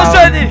murdering dla sound.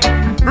 korzeni!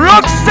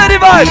 Rocksteady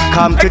vibe!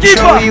 Come to Ekipa!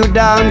 show you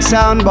down,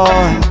 sound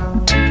boy.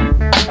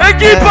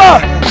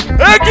 Ekipa!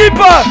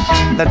 Ekipa!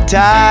 The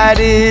tide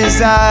is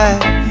high,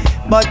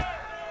 but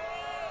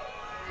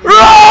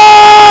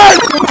Right!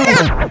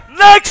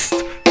 Next!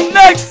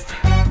 Next!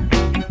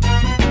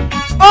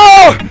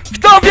 O!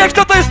 Kto wie,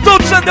 kto to jest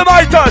Tuts and the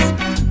Mitas?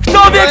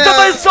 Kto wie, kto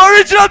to jest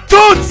Original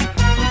Tuts?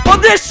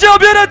 Podnieście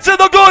obie ręce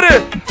do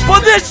góry!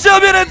 Podnieście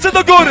obie ręce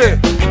do góry!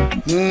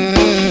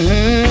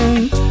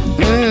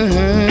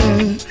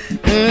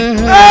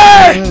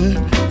 Ej!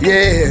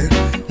 Yeah.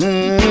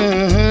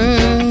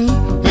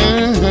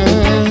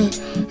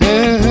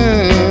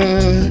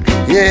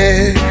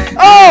 Yeah.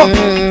 O!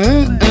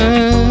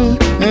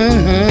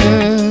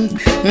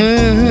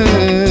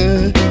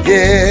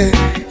 Yeah.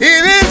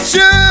 It is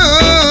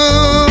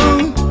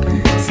true.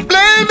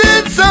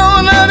 Splendid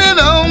sound and the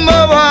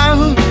number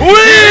one.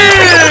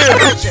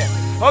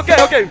 Okej.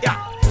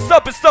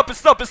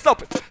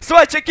 Stopy.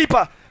 Słuchajcie,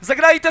 ekipa,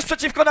 zagrali też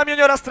przeciwko nam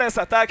Juniora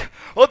Stressa, tak?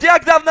 Od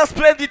jak dawna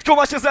Splendid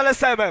kuma się z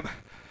LSM-em?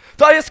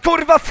 To jest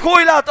kurwa w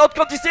chuj lat,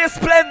 odkąd istnieje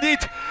Splendid,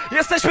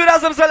 jesteśmy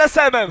razem z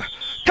LSM-em.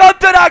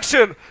 Counter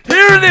action,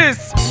 here it is!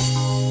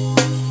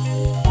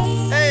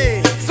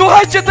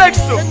 Słuchajcie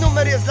tekstu! Ten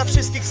numer jest dla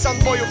wszystkich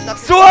soundboyów na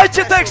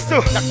Słuchajcie tekstu!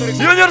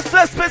 Junior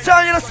Stress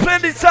specjalnie na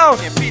Splendid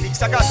Sound!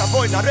 Felix, Agata,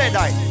 Wojna, Red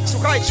Eye.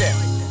 Słuchajcie!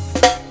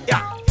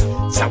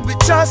 Cały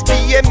czas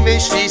bije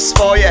myśli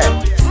swoje.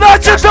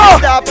 Znacie to!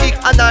 Każdy ich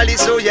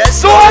analizuje.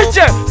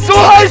 Słuchajcie!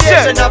 Słuchajcie! Nie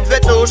wierzę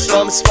nawet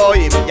uszom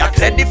swoim. Jak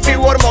Ready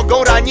for War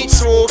mogą ranić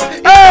słuch.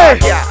 Ej!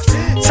 Ja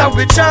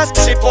cały czas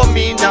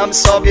przypominam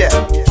sobie.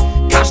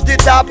 Każdy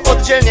dub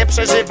oddzielnie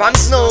przeżywam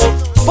znów.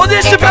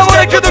 Podnieście prawą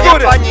rękę do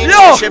góry!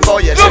 Jo! Się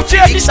boję, róbcie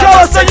jakiś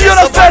hałas na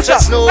Juniora Stressa!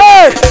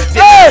 Ej!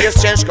 Ej!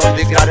 Jest ciężko,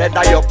 gdy gra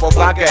Reda i o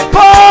powagę.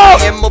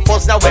 Jemu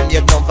poznałem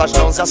jedną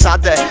ważną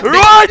zasadę.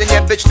 Nigdy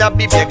nie być na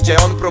bibie, gdzie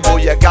on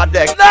próbuje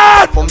gadek.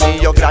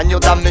 Pomnij o graniu,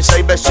 damy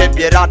sobie bez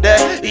ciebie radę.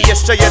 I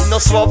jeszcze jedno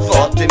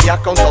słowo o tym,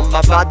 jaką to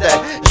ma wadę.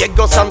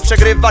 Jego sam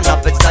przegrywa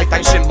nawet z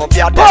najtańszym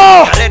obiadem.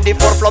 Ready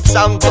for flop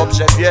sound,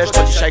 dobrze wiesz,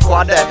 to dzisiaj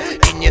kładę.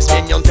 I nie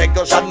zmienią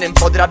tego żadnym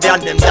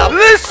podrabianym dub.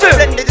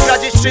 Splendid gra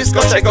dziś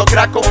wszystko, czego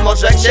Kraków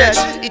może chcieć.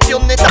 I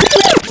tuny tak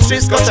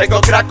wszystko,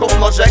 czego Kraków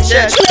może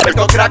chcieć.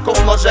 Czego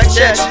Kraków może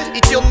chcieć.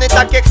 I tuny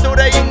takie,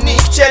 które inni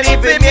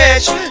chcieliby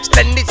mieć.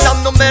 Splendid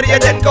sam numer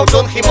jeden,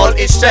 Gołtun, Himol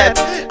i Szczep.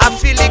 A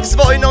Felix z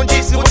Wojną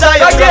dziś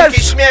zbudzają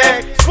gromki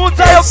śmiech.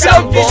 Zbudzają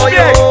gromki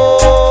śmiech.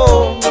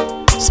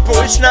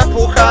 Spójrz na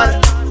puchar.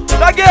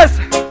 Tak jest!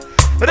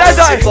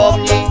 Redaj!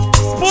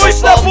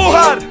 Spójrz na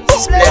puchar!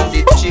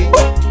 Splendid ci.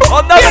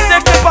 On nawet nie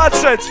chce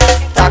patrzeć!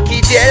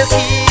 Taki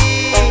wielki.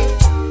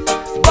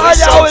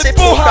 wspaniały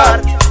puchar!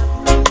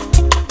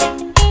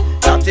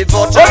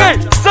 Okej,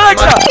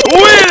 selekcja!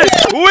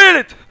 Will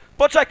it!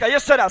 Poczekaj,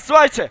 jeszcze raz,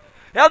 słuchajcie.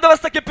 Ja mam do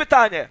was takie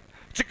pytanie.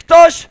 Czy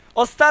ktoś w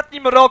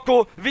ostatnim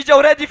roku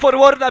widział Ready for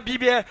War na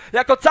Bibie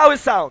jako cały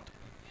sound?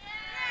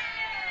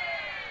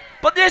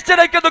 Podnieście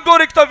rękę do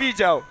góry, kto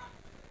widział.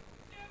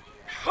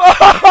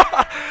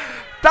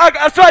 Tak,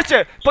 a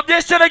słuchajcie,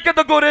 podnieście rękę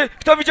do góry,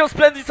 kto widział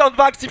Splendid Sound w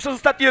akcji przez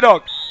ostatni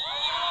rok.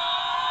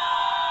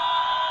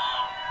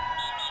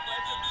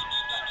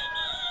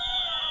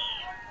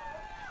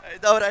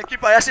 Dobra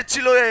ekipa, ja się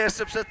chilluję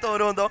jeszcze przed tą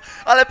rundą,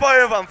 ale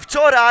powiem wam,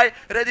 wczoraj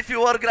Ready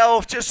for War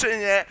grało w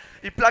Cieszynie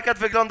i plakat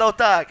wyglądał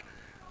tak.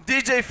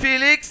 DJ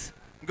Felix,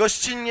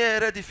 gościnnie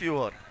Ready for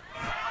War.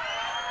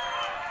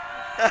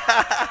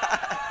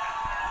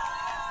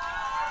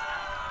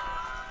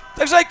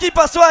 Także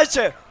ekipa,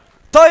 słuchajcie,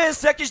 to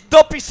jest jakiś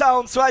dopey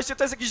sound, słuchajcie,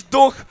 to jest jakiś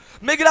duch.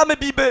 My gramy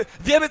biby,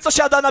 wiemy co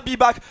siada na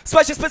bibach.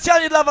 Słuchajcie,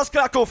 specjalnie dla was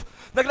Kraków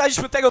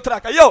nagraliśmy tego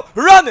tracka. Yo,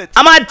 run it!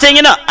 I'm a thing,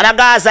 you know, and a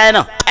Gaza, you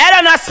know. I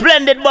don't know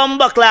Splendid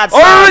Bumbleclad.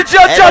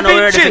 Original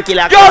Championship!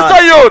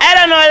 Gaza youth! I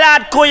don't know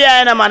Lord Kuya,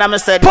 you know, man, I'm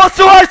saying.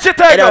 Posłuchajcie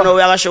tego! I don't know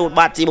we have a shoot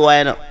Batty boy,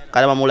 you know.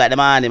 Cause I'm like them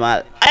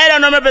animal. I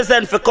don't know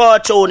represent for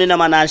Coachone, you know,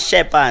 man, and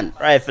Shepan.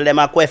 Rifle them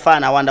a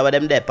Quefan, I wonder where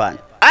them depend.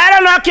 I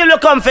don't know kill you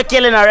come for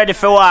killing or Ready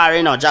for War,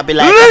 you know, Jabby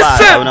like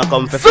listen! the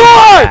come for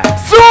Sword!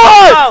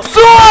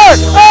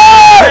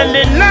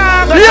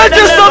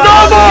 Jedziesz do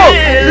domu!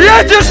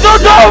 Jedziesz do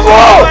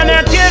domu!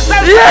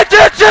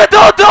 Jedziecie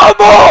do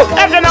domu!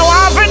 If you know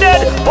what for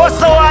dead, what's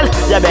the wall?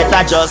 You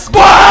better just go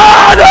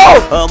on!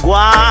 Go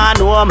on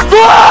home.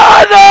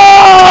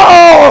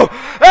 Guano!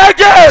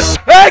 Again!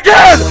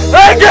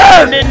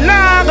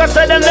 Go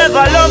say them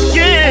never love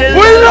kill.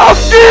 We love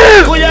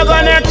kill! Who you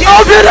gonna kill?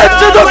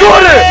 Obielecie do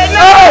góry!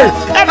 Hey!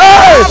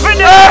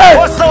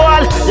 What's the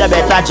wall? You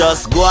better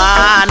just go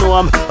on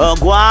home.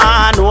 Go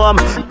on home.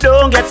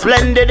 Don't get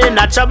Splendid in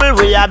a trouble.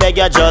 We a beg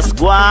you just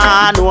go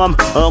on home.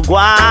 Go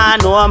on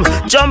home.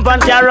 Jump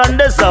and can run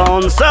the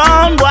zone.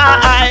 Sound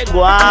boy,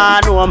 go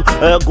on home.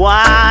 Go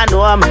on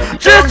home.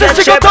 Don't get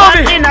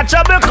Shepan in a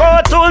trouble.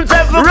 Cartoons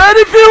everywhere.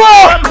 Ready for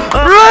war!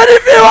 Ready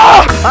for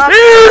war!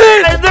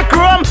 Here is the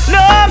chrome.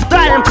 Enough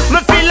time. Me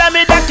feel like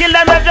me that kill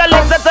them if you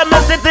look at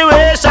my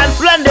situation.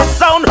 Splendid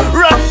sound.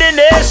 Run the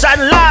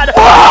nation, lad.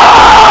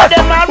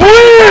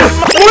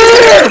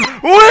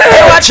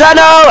 Hey, watch out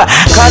now,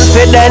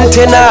 confident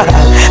in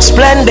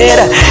Splendid,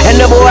 and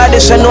the boy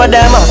this and know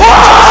them.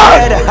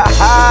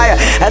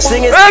 I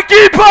sing it.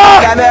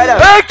 Equipa!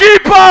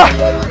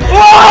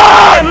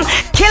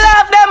 Kill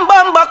off them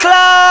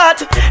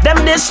bumbleclot,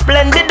 them this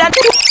Splendid and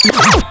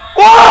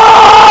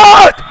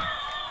what?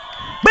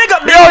 Big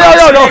up the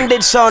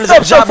Splendid sound, the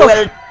job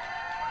well.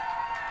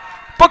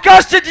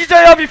 Pokażcie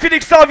DJ-owi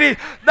Felixowi,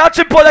 na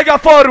czym polega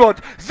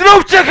forward.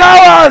 Zróbcie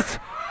hałas!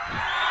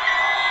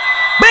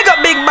 Big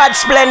up big bad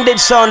Splendid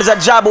sound, is a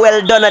job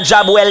well done, a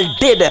job well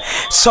did.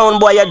 Sound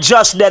boy, you're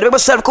just dead. We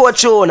must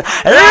self-coachune.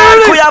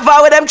 Lord, we have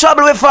with them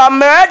trouble with a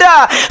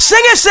murder.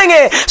 Sing it,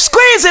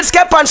 squeeze it,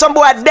 skip on some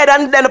boy dead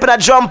and then up in a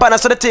jump and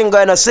so the thing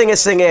going on. Sing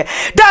it.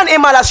 Dan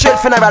him a straight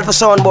funeral for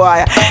sound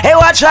boy. Hey,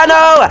 watch out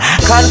now,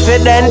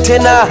 confident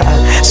in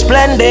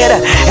Splendid,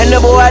 and the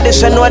boy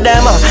this and know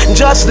them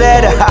just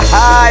dead.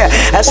 I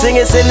sing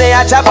it,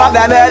 I chop up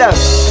them head.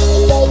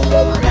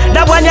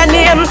 That one your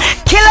name,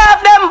 kill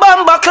off them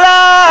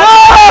bumbleclot.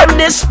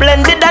 This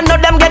Splendid, I know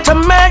them get to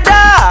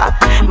murder.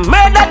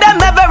 Murder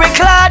them every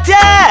clot,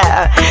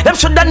 yeah. Them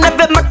shoulda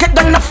never make it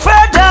gonna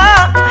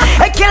further.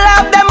 Hey, kill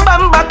off them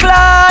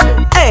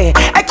bumbleclot. Hey,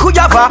 I could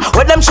have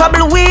with them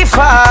trouble we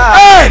fall.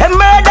 Hey,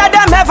 murder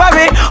them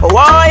every,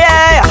 oh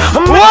yeah.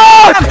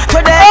 What?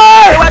 Today,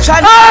 hey, watch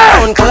out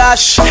sound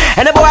clash.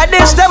 And the boy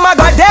this them a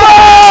go dead.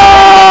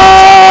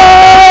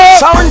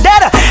 Sound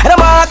dead. And the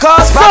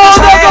Marcos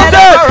Sound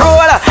dead.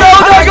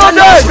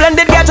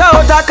 Splendid get out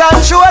of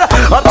control.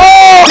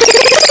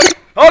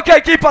 Okej,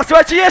 ekipa,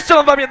 słuchajcie, jeszcze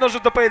mam wam jedną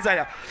rzecz do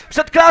powiedzenia.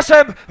 Przed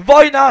Clashem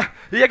Wojna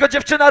i jego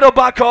dziewczyna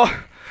Robako.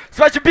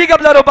 Słuchajcie, big up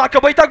dla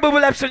Robako, bo i tak byłby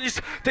lepszy niż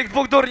tych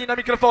dwóch durni na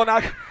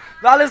mikrofonach.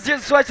 No ale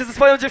słuchajcie, ze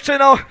swoją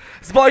dziewczyną,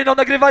 z Wojną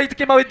nagrywali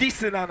takie małe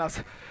disy na nas.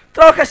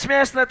 Trochę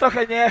śmieszne,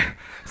 trochę nie.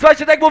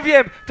 Słuchajcie, tak jak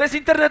mówiłem, to jest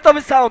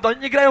internetowy sound, oni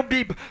nie grają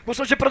bib,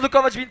 muszą się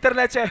produkować w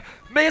internecie.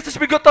 My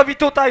jesteśmy gotowi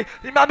tutaj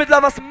i mamy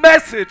dla was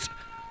message.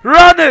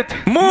 Run it!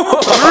 Move!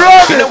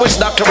 Run it! You know it's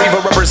Dr.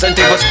 Weaver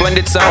representing for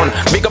Splendid Sound.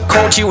 Big up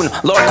Coachune,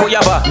 Lord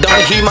Kuyava,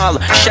 Don Himal,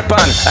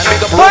 Shepan, and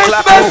big up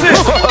Clap.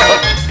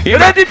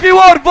 Ready for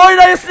War,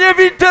 wojna jest nie w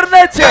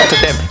internecie!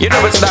 You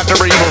know it's Dr.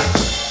 Weaver.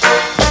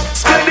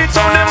 Splendid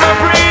Sound in my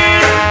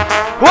breed.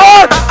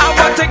 What? I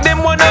want take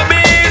them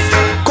wannabes.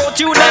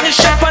 Coachune and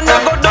Shepan, I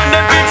go down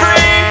them for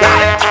free.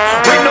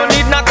 We no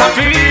need no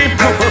coffee.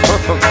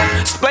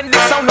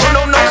 Splendid Sound,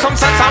 no, some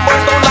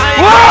boys don't like.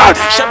 What?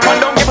 Shepan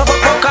don't give a fuck.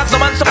 No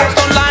man supposed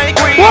to like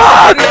we.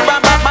 What? The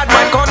bad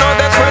man corner,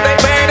 that's where they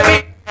pay to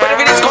be. But if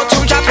it is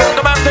cartoon shots, we'll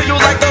come after you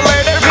like the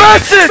later.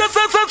 Message!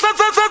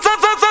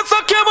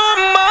 Come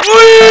on, man.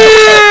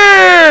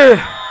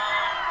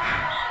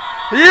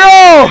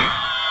 Yo!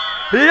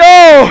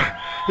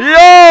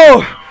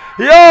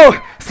 Yo!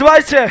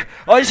 Słuchajcie,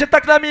 oni się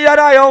tak nami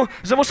jarają,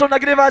 że muszą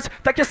nagrywać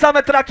takie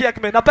same traki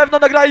jak my. Na pewno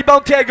nagrali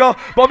Bounty'ego,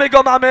 bo my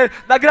go mamy.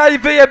 Nagrali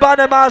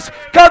Wyjebane Masz,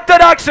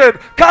 Counter Action,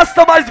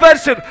 Customized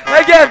Version.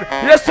 Again,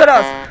 jeszcze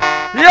raz.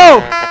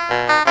 Yo!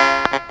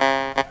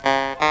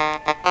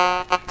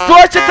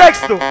 Słuchajcie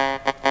tekstu!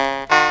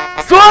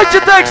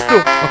 Słuchajcie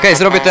tekstu! Okej,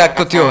 zrobię to jak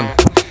Kotune.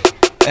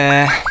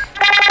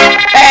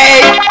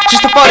 Ej,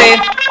 Krzysztofory!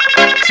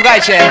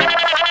 Słuchajcie,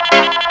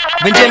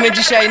 będziemy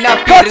dzisiaj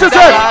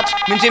napierdalać,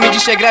 będziemy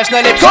dzisiaj grać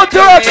najlepsze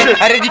tymy,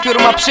 a Ready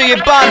for ma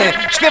przejebany,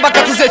 śpiewa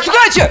KTZ,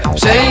 słuchajcie!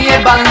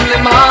 Przejebany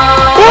ma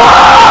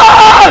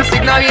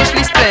sygnał,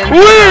 jeśli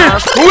Splendid.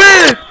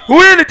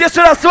 Will,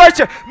 jeszcze raz,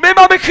 słuchajcie, my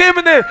mamy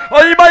hymny,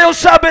 oni mają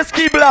szabę z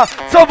kibla,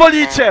 co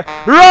wolicie?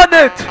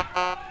 Run it!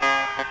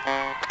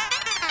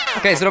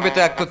 Okej, zrobię to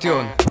jak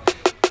Kotune.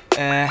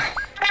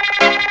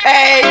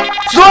 Ej!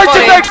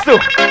 Słuchajcie tekstu!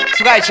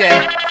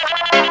 Słuchajcie,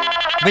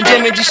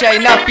 będziemy dzisiaj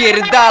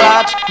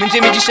napierdalać,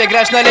 będziemy dzisiaj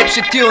grać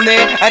najlepsze tuny,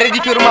 a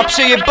Ready for ma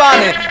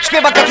przejebany,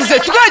 śpiewa KTZ,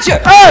 słuchajcie!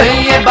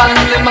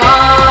 Przejebany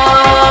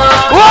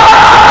masz,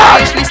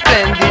 jeśli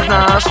Splendid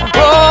znasz,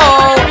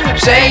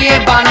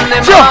 przejebany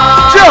masz,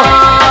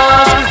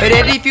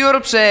 Ready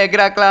for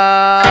przegra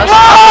klasz,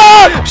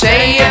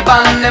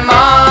 przejebany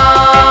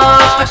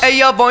masz,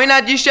 ejo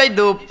wojna dzisiaj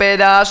dupę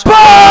dasz,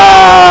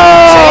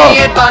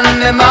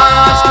 przejebany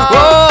masz,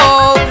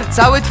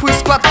 cały twój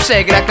skład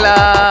przegra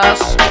klasz.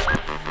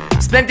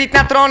 Splendid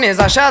na tronie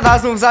zasiada,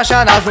 znów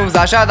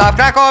zasiada w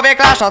Krakowie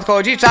klasz.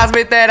 Nadchodzi czas,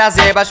 by teraz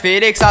jebać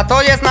Felixa,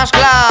 to jest nasz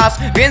klasz.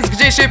 Więc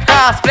gdzie się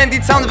pcha,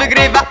 Splendid Sound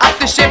wygrywa, a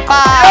ty się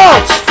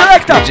patrz.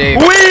 Selecta!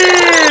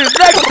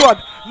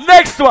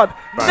 Next one!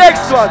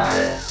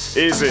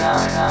 Easy.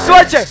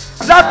 Słuchajcie,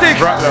 dla tych,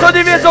 co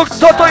nie wiedzą,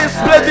 kto to jest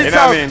Splendid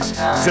Sound,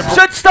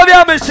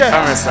 przedstawiamy się!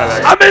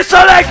 A my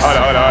Select!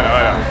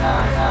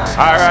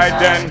 Alright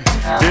then,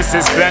 this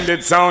is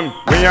Splendid Sound.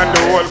 We and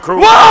the whole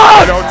crew.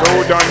 What? Without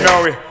who don't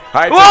know it.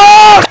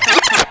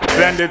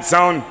 Splendid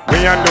Sound.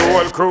 We and the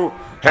whole crew.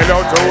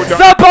 Hello to who don't.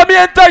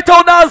 Zapamiętaj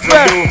tą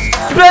nazwę!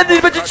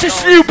 Splendid będzie ci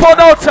śnił po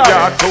nocach!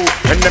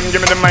 And them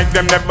give me the mic,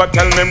 them never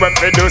tell me what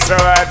to do, so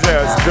I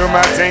just do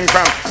my thing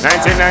from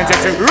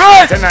 1992.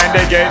 Right! Tonight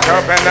they get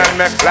up and then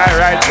me fly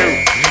right through.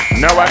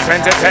 Now at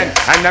 2010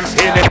 and I'm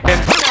feeling it.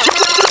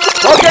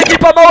 Okej,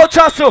 ekipa, mało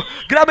czasu,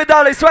 gramy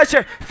dalej.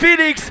 Słuchajcie,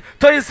 Felix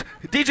to jest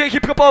DJ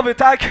hip-hopowy,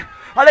 tak?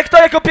 Ale kto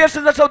jako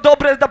pierwszy zaczął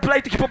dobre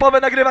plate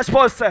hip-hopowe nagrywać w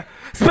Polsce?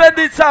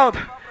 Splendid Sound!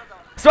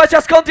 Słuchajcie,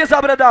 a skąd jest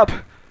Abradab?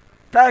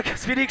 Tak,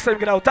 z Felixem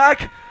grał, tak?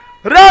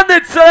 Run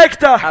it,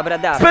 Selecta!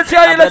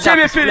 Specjalnie dla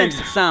ciebie, Felix!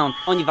 Sound.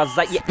 Oni was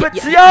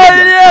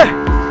specjalnie!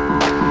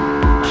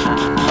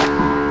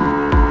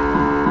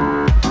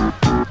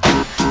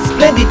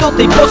 Splendid o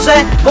tej porze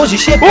wozi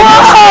się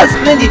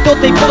Splendid o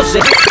tej porze.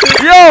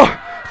 Yo!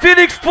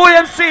 Felix, twój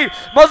MC!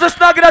 Możesz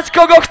nagrać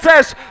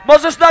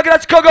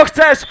kogo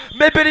chcesz!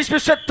 My byliśmy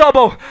przed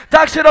tobą!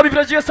 Tak się robi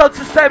prawdziwe sound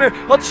systemy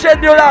od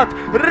 7 lat!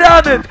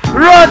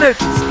 Run it!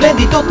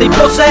 Splendid o tej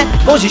porze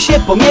wozi się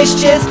po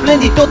mieście.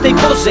 Splendid o tej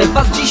porze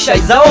was dzisiaj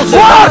zaorze.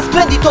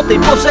 Splendid o tej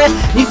porze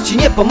nic ci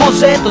nie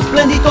pomoże. To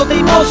Splendid o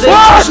tej porze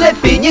coś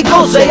lepiej, nie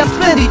gorzej. Ja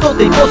Splendid o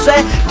tej porze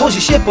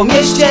wozi się po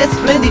mieście.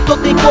 Splendid o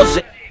tej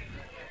porze.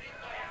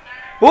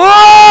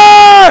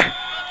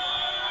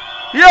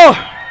 Yo!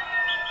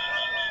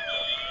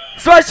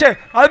 Słuchajcie,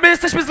 ale my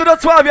jesteśmy z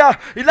Wrocławia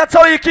i dla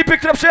całej ekipy,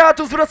 która przyjechała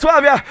tu z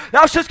Wrocławia,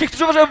 dla wszystkich,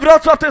 którzy uważają,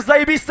 Wrocław to jest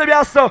zajebiste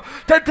miasto,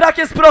 ten track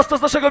jest prosto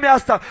z naszego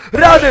miasta.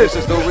 Rady!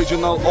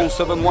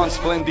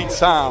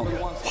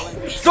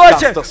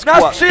 Słuchajcie,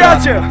 nasz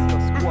przyjaciel,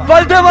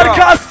 Waldemar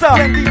Kasta!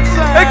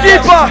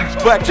 Ekipa!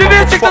 Czy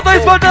wiecie, kto to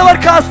jest Waldemar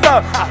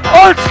Kasta?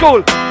 Old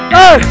school!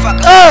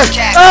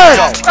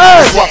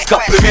 Sławka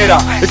premiera,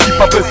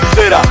 ekipa bez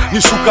lidera,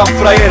 nie szukam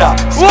frajera.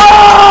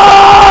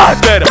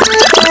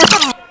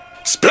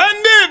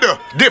 Splendid!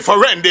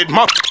 Differended,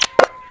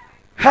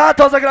 Ha,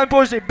 to zagram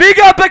później. Big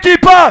up,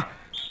 ekipa!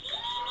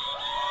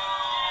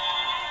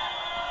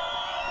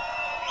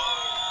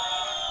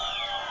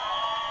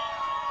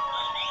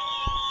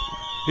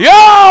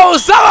 Yo!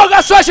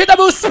 Załoga, słuchajcie, to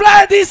był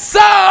Splendid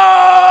Sound!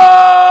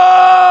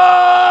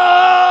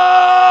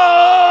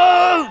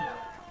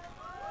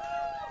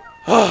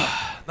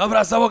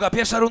 Dobra, załoga,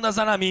 pierwsza runda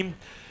za nami.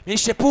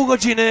 Mieliście pół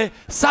godziny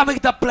samych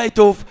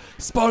dubplate'ów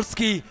z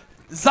Polski,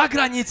 z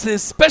zagranicy,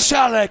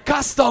 specjale,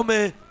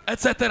 customy,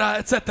 etc.,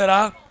 etc.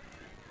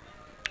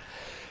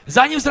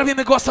 Zanim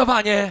zrobimy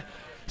głosowanie,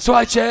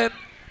 słuchajcie,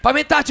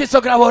 pamiętacie,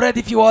 co grało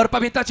Ready for War,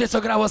 pamiętacie,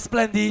 co grało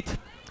Splendid,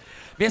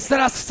 więc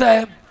teraz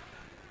chcę,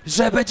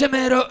 że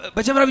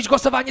będziemy robić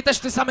głosowanie też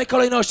w tej samej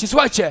kolejności.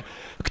 Słuchajcie,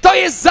 kto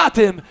jest za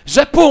tym,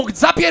 że punkt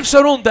za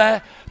pierwszą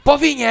rundę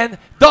powinien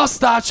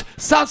dostać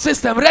sound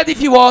system Ready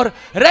for War?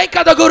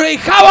 Ręka do góry i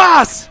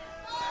hałas!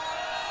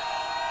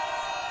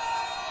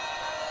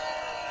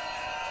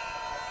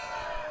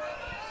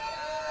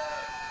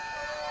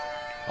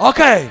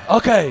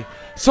 Okej.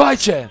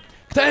 Słuchajcie,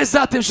 kto jest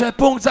za tym, że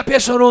punkt za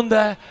pierwszą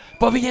rundę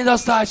powinien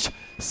dostać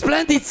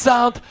Splendid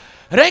Sound?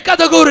 Ręka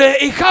do góry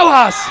i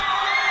hałas!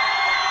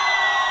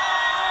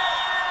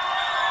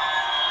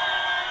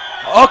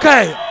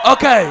 Okej.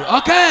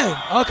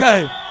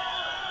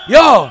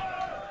 Jo!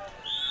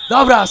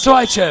 Dobra,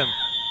 słuchajcie.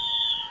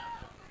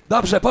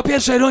 Dobrze, po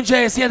pierwszej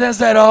rundzie jest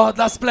 1-0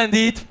 dla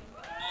Splendid.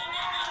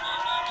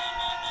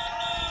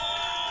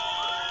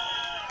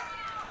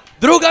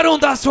 Druga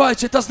runda,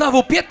 słuchajcie, to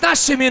znowu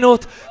 15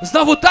 minut,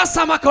 znowu ta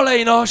sama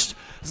kolejność,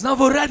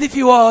 znowu Ready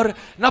for War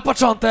na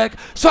początek.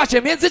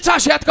 Słuchajcie, w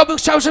międzyczasie ja tylko bym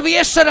chciał, żeby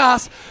jeszcze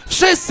raz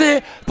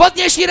wszyscy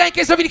podnieśli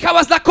rękę i zrobili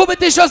hałas dla Kuby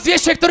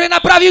 1200, który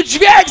naprawił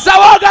dźwięk,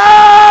 załoga!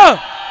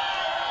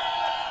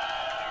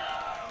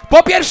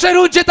 Po pierwszej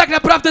rundzie tak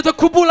naprawdę to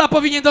Kubula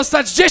powinien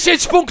dostać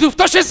 10 punktów.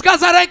 Kto się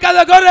zgadza? Ręka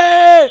do góry!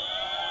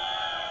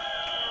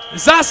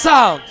 Za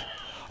sound.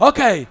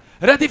 Okej,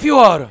 Ready for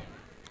War.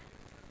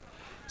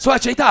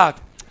 Słuchajcie, i tak,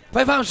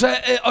 powiem wam,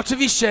 że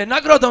oczywiście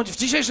nagrodą w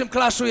dzisiejszym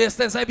Clashu jest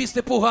ten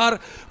zajebisty puchar,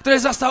 który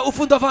został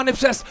ufundowany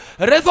przez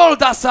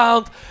Revolda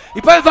Sound.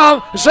 I powiem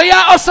wam, że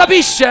ja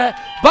osobiście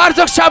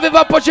bardzo chciałbym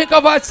wam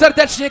podziękować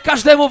serdecznie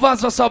każdemu was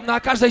z osobna,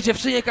 każdej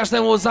dziewczynie,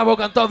 każdemu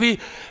załogantowi,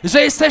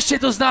 że jesteście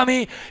tu z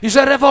nami i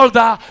że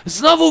Revolda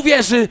znowu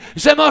wierzy,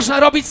 że można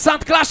robić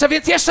Sound Clashe,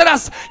 więc jeszcze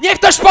raz niech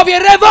ktoś powie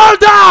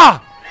Revolda!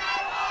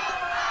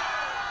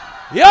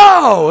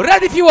 Yo!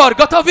 Ready for War,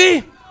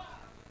 gotowi?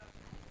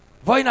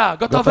 Wojna,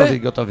 gotowy?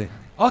 Gotowi.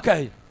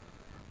 Okej.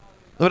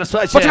 Dobra,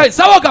 słuchajcie. Poczekaj,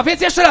 załoga,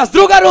 więc jeszcze raz,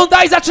 druga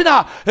runda i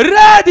zaczyna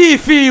Ready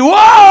for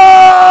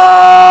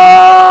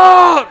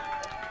War!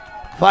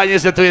 Fajnie,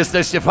 że tu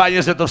jesteście,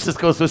 fajnie, że to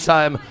wszystko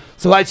usłyszałem.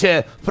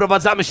 Słuchajcie,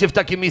 wprowadzamy się w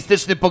taki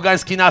mistyczny,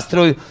 pogański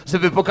nastrój,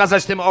 żeby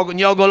pokazać tym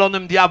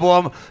nieogolonym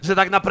diabłom, że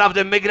tak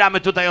naprawdę my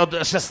gramy tutaj od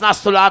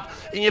 16 lat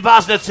i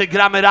nieważne, czy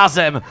gramy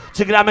razem,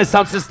 czy gramy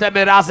sound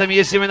systemy razem,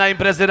 jeździmy na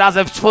imprezy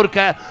razem w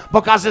czwórkę,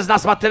 bo każdy z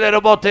nas ma tyle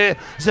roboty,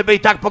 żeby i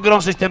tak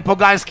pogrążyć ten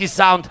pogański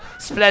sound,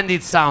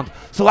 Splendid Sound.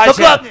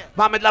 Słuchajcie,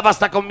 mamy dla was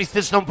taką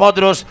mistyczną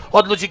podróż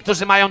od ludzi,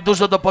 którzy mają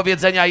dużo do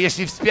powiedzenia.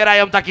 Jeśli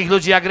wspierają takich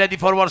ludzi jak Ready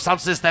for War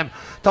Sound System,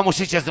 to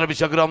musicie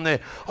zrobić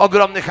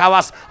ogromny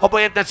hałas.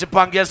 Obojętne, czy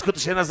po angielsku to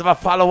się nazywa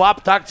follow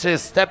up, tak? Czy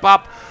step up?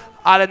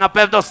 Ale na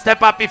pewno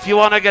step up if you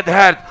wanna get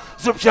hurt.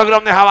 Zróbcie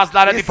ogromny hałas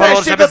dla Ready for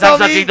War, żeby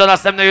zabrać ich do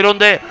następnej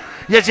rundy.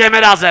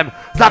 Jedziemy razem.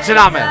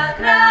 Zaczynamy.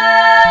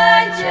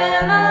 Zagrajcie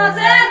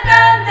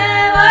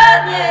muzykanty,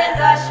 ładnie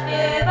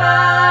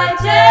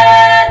zaśpiewajcie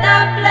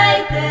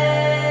DUBPLATE.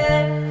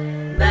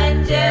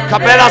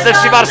 Kapela ze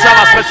wsi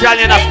Warszawa,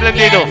 specjalnie na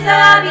Splendidów.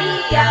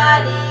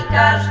 Zabijali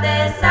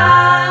każdy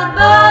sound,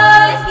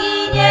 boy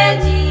zginie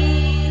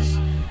dziś.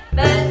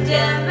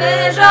 Będziemy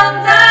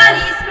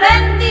wyrządzali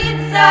Splendid,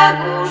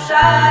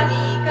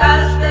 zagłuszali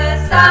każdy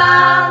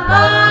sound,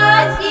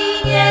 boy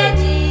zginie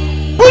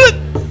dziś.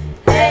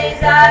 Hej,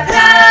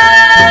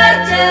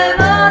 zagrajcie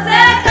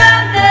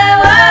muzykanty,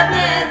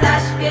 ładnie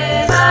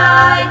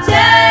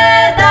zaśpiewajcie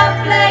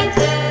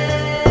DUBPLATE.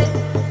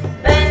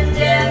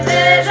 Będziemy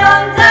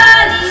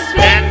wyrządzali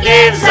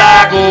Splendid,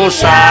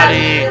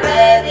 zagłuszali.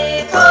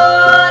 Ready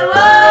for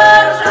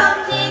War,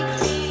 rządnik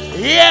krwi.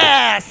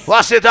 Yes!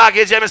 Właśnie tak,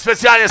 jedziemy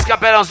specjalnie z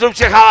kapelą.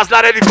 Zróbcie hałas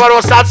dla Ready for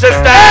War Sound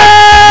System!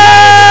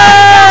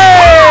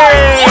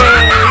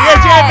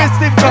 Jedziemy z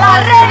tym,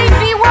 kochani! Ready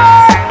for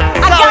War!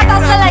 Agata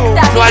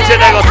Selecta! Słuchajcie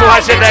tego,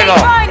 słuchajcie tego!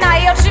 Wojna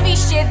i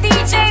oczywiście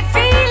DJ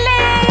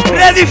Feeling!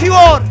 Ready for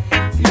War!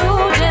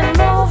 Ludzie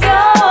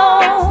mówią,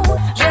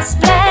 że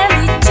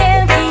Splendid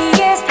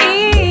cienki jest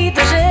i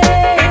drży.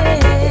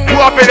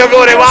 Łapy do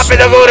góry, łapy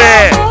do góry!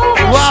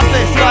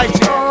 Łapy, słuchajcie!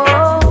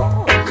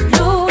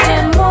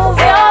 Ludzie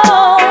mówią,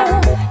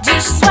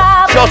 dziś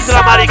słaby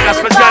Siostra Marika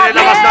specjalnie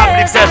dla was na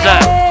amplifierze.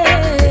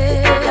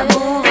 Ja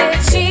mówię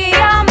ci,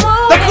 ja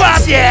mówię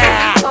Dokładnie!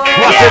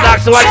 Właśnie tak,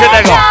 słuchajcie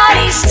tego!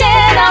 Czekaliście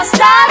na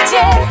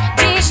starcie,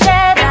 dziś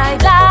nie daj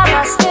dla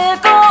was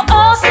tylko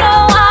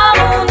ostrą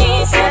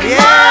amunicję.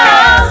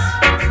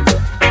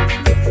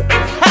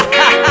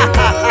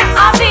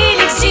 A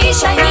Felix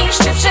dzisiaj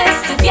niszczy,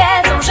 wszyscy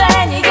wiedzą,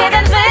 że nie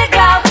jeden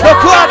wygrał.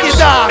 Dokładnie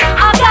tak!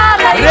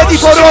 Ready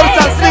for War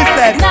Sound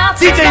System!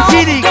 DJ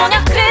Felix,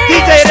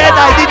 DJ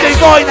Redaj, DJ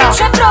Wojna,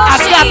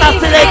 Agata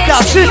Selecta,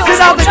 wszyscy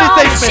razem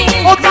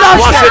jesteśmy! Od zawsze!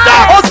 Właśnie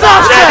tak! Od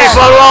zawsze! Ready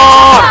for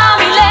War!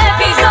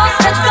 Lepiej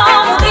zostać w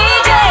domu,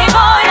 DJ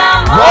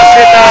Wojna.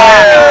 Właśnie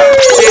tak!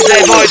 DJ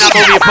Wojna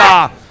mówi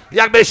pa!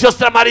 Jakby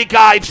siostra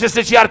Marika i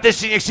wszyscy ci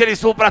artyści nie chcieli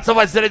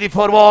współpracować z Ready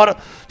for War,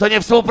 to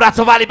nie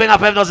współpracowaliby na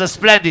pewno ze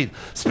Splendid.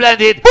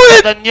 Splendid to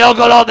ten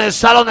nieogolony,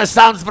 szalony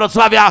sound z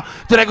Wrocławia,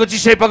 którego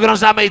dzisiaj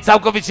pogrążamy i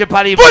całkowicie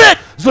palimy.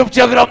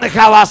 Zróbcie ogromny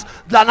hałas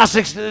dla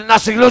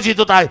naszych ludzi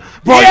tutaj.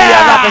 Wojny i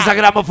Agatę za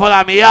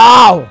gramofonami.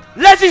 Yo!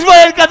 Lecisz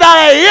Wojenka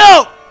dalej,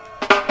 yo!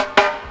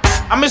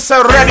 I'm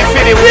so ready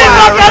for the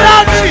war.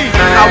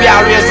 Now we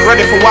always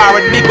ready for war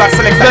with big bad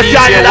selector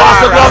DJ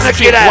war.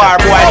 Street war,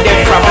 boy,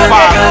 dead from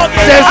far.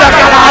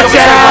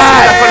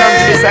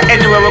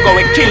 Anywhere we go,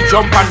 we kill,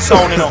 jump and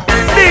sound, you know.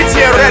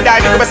 DJ Red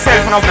Eye, look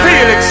myself and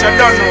Felix, you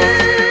don't know.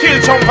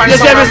 Kill, jump and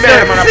sound, and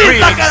better man,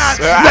 Felix.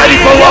 Ready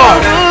for war.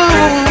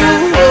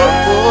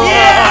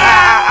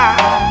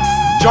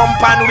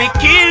 Jump and we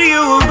kill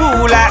you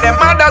like the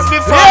mothers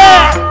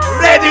before.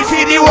 Ready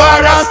for the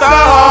war to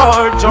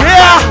start. Jump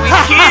and we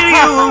kill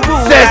you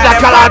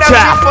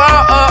kalancze!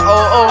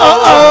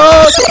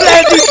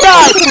 Splendid,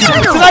 tak!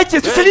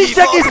 Słuchajcie,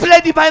 słyszeliście jakie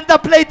Splendid mają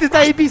DUBPLATE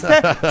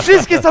zajebiste?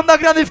 Wszystkie są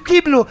nagrane w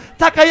kiblu.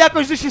 Taka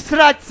jakość, że się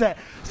srać chce.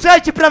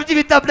 Słuchajcie,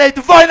 prawdziwy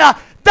DUBPLATE, wojna,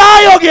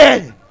 daj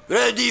ogień!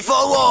 Ready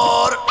for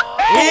war!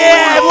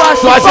 Nie, właśnie,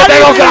 Słuchajcie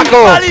tego,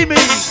 Kraków! palimy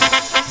ich!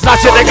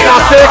 Znacie ten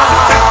klasyk?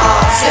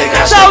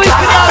 Cały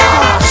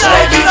Kraków!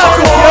 Ready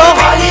for war!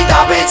 Pali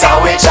daby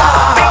cały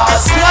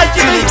czas!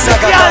 Słuchajcie,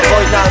 Zagata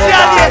wojna,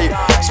 redaj!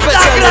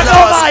 Specjalnie dla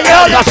was!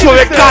 Dla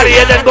człowiek kary,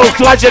 jeden był,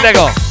 słuchajcie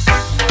tego!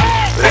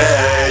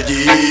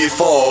 Ready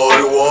for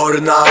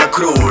war na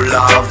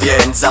króla,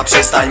 więc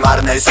zaprzestań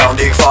marne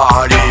soundy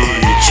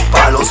chwalić.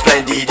 Palą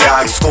Splendid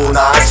jak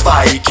skuna z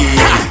fajki.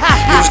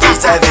 Już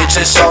widzę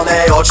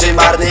wyczyszczone oczy,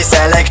 marny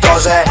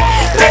selektorze.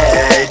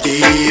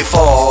 Ready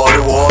for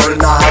war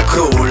na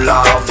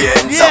króla,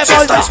 więc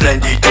zaprzestań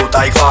Splendid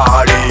tutaj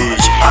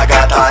chwalić.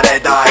 Agata,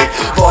 redaj,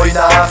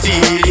 wojna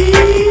Felix.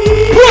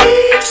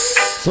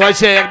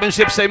 Słuchajcie, jakbym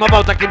się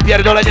przejmował takim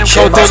pierdoleniem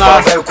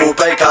kołtuna...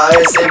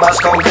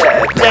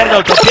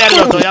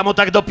 Pierdol to, ja mu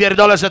tak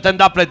dopierdolę, że ten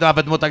DUBPLATE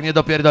nawet mu tak nie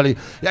dopierdoli.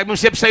 Jakbym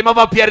się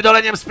przejmował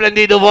pierdoleniem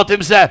Splendidów o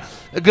tym, że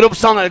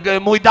Grubson,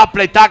 mój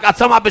DUBPLATE, tak? A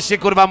co ma być się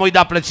kurwa mój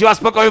DUBPLATE? Siła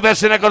spokoju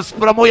Version Records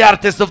promuje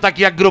artystów takich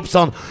jak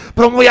Grubson,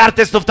 promuje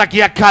artystów takich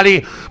jak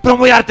Kali,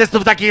 promuje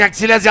artystów takich jak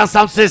Silesian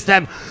Sound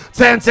System,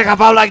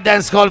 CNCHV Like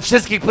Dancehall,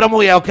 wszystkich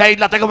promuje, okej?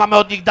 Dlatego mamy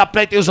od nich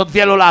DUBPLATE już od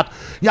wielu lat.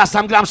 Ja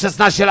sam gram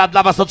 16 lat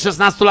dla was, od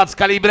 16 lat z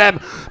Kalibrem.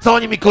 Co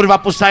oni mi kurwa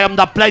puszczają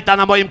DUBPLATE'a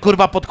na moim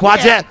kurwa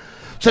podkładzie?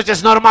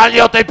 Przecież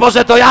normalnie o tej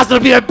porze to ja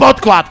zrobiłem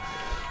podkład!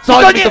 Co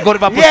oni mi tu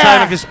kurwa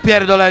puszczają? Jakieś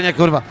pierdolenie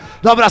kurwa.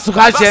 Dobra,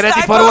 słuchajcie,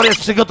 Ready for War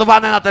jest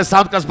przygotowany na ten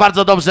soundcast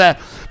bardzo dobrze.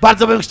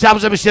 Bardzo bym chciał,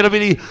 żebyście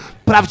robili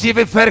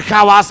prawdziwy fair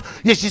hałas.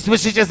 Jeśli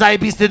słyszycie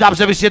zajebisty dub,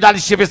 żebyście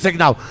dali z siebie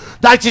sygnał.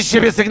 Dajcie z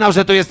siebie sygnał,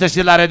 że tu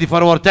jesteście dla Ready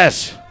for War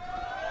też.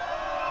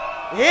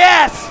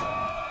 Yes!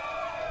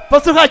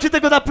 Posłuchajcie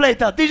tego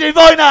DUBPLATE'a. DJ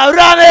Wojna,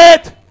 run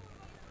it!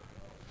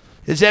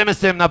 Jedziemy z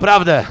tym,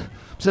 naprawdę.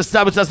 Przez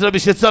cały czas robi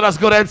się coraz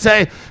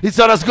goręcej i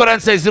coraz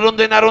goręcej. Z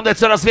rundy na rundę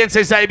coraz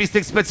więcej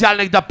zajebistych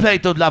specjalnych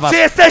DUBPLATE'ów dla was. Czy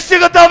jesteście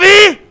gotowi?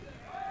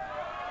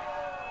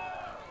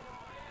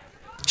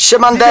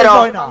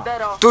 Siemandero,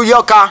 tu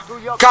Joka,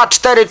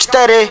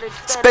 K44,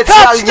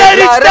 specjalnie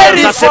dla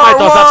Ready for Zatrzymaj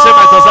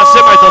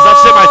to,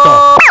 zatrzymaj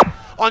to.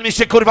 On mi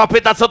się kurwa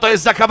pyta, co to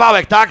jest za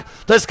kawałek, tak?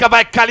 To jest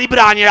kawałek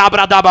Kalibra, a nie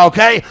Abradaba,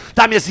 okej?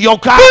 Tam jest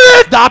Joka,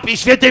 dub i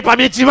świętej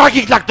pamięci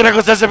magik, dla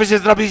którego chcę, żebyście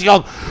zrobili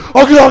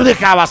ogromny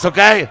hałas,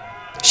 okej?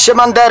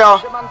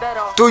 Siemandero,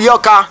 tu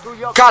Joka,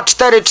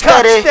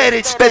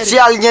 K44,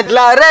 specjalnie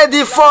dla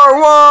Ready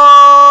for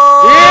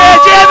War!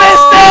 Jedziemy z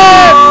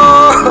tym!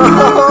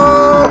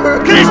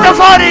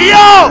 Krzysztofory,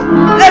 yo!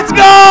 Let's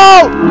go!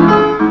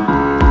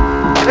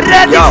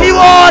 Ready for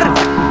War!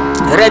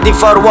 Ready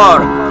for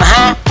War,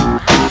 aha.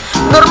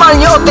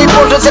 Normalnie o tej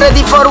porze z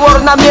Ready for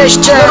War na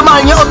mieście.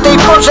 Normalnie o tej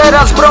porze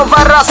raz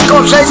browar, raz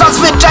korzeń.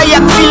 Zazwyczaj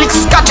jak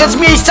Felix skacze z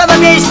miejsca na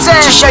miejsce.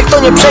 Dzisiaj kto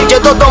nie przejdzie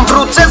do dom,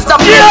 wrócę z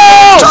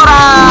DUBPLATE.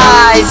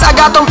 Wczoraj z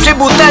Agatą przy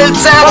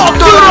butelce, pod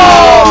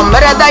którą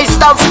Redaj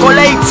stał w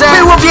kolejce.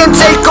 Było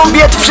więcej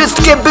kobiet,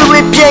 wszystkie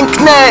były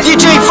piękne.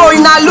 DJ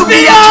Wojna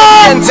lubi jak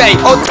jest więcej.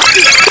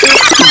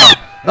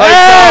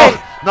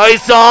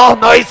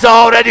 No i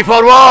co? Ready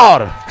for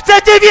War!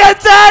 Chcecie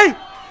więcej?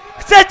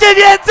 Chcecie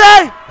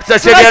więcej?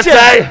 Chcecie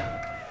więcej?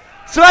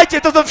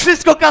 Słuchajcie, to są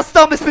wszystko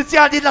customy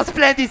specjalnie dla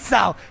Splendid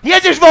Sound.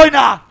 Jedziesz,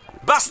 Wojna!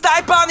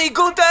 Bastaj pan i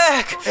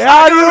Gutek!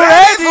 Are you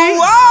ready?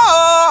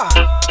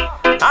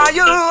 Are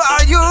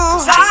you?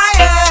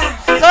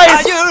 To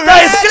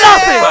jest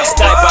klasy!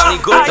 Bastaj pan i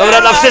Gutek!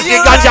 Dobra, dla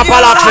wszystkich gandzia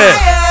palaczy!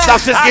 Dla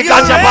wszystkich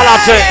gandzia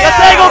palaczy!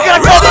 Dlatego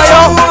Krakowa,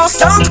 yo!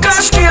 Sound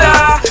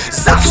klaszkira,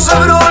 zawsze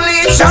w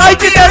roli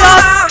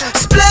czempiona.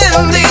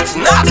 Splendid,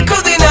 not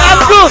good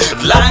enough.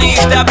 Dla nich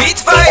ta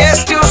bitwa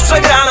jest już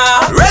przegrana.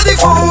 Ready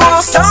for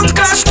war, sound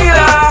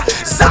klaszkira,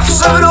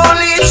 zawsze w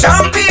roli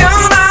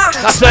czempiona.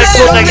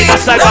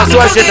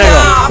 Słuchajcie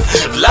tego!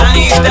 Dla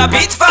nich ta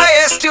bitwa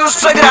jest już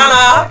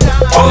przegrana.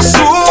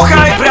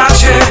 Posłuchaj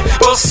bracie,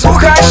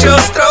 posłuchaj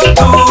siostro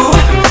tu.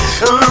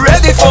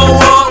 Ready for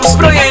war,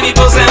 uzbrojeni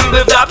po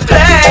zęby w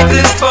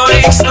DUBPLATE z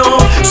twoich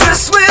snów. Czy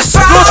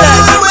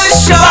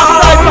słyszałeś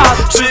o?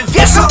 Czy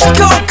wiesz od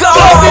kogo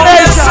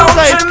one są?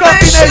 Czy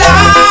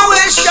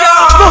myślałeś o?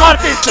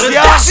 Że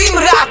dasz im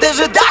radę,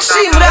 że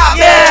dasz im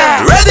radę.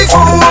 Ready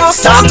for war,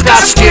 sound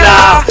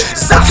kaszkira,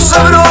 zawsze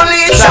w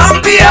roli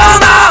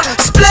czempiona.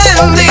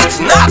 Splendid,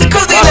 not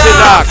good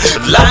enough.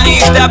 Dla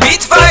nich ta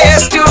bitwa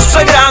jest już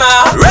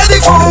przegrana.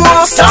 Ready for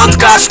war, sound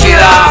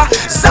kaszkira,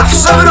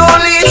 zawsze w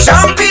roli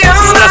czempiona.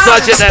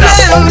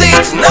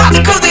 Splendid,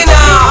 not good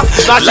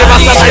enough. Dla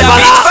nich ta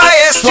bitwa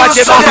jest już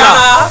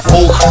przegrana.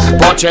 Buch,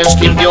 po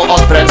ciężkim dniu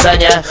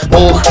odprężenie.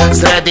 Buch,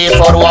 z Ready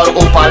for War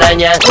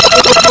upalenie.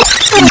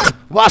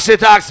 Właśnie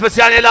tak,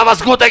 specjalnie dla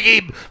was Gutek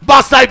i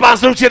Bastaj pan,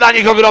 zróbcie dla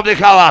nich ogromny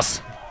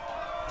hałas.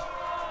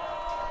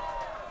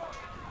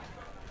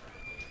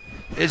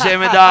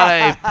 Jedziemy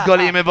dalej,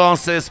 golimy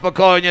wąsy,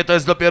 spokojnie, to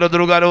jest dopiero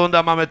druga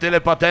runda, mamy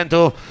tyle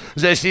patentów,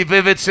 że jeśli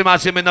wy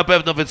wytrzymacie, my na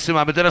pewno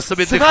wytrzymamy. Teraz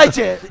sobie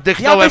Słuchajcie,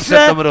 dychnąłem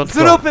przed tą rundką.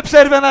 Zróbmy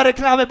przerwę na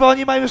reklamę, bo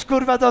oni mają już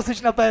kurwa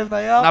dosyć na pewno,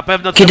 ja? Na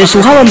pewno. Kiedy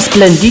słuchałam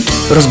Splendid,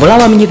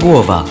 rozbolała mnie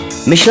głowa.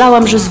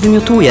 Myślałam, że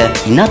zwymiotuję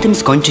i na tym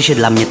skończy się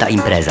dla mnie ta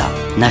impreza.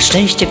 Na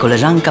szczęście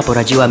koleżanka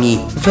poradziła mi: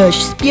 weź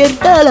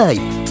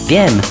spierdalaj.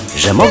 Wiem,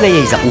 że mogę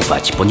jej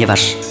zaufać,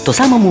 ponieważ to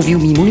samo mówił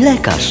mi mój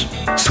lekarz.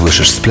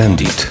 Słyszysz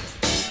Splendid?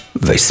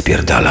 Weź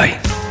spierdalaj.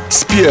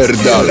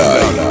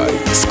 Spierdalaj.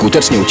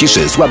 Skutecznie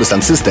uciszy słaby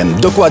sound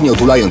system, dokładnie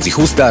otulając ich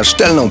usta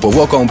szczelną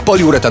powłoką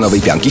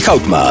poliuretanowej pianki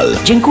Hautmal.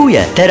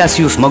 Dziękuję, teraz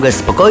już mogę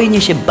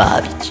spokojnie się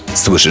bawić.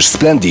 Słyszysz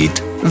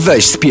Splendid?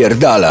 Weź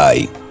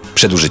spierdalaj.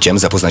 Przed użyciem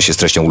zapoznaj się z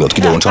treścią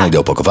ulotki dołączonej do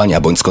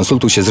opakowania, bądź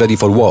skonsultuj się z Ready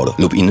for War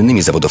lub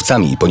innymi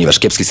zawodowcami, ponieważ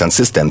kiepski sound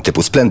system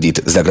typu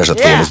Splendid zagraża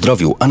twojemu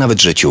zdrowiu, a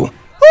nawet życiu.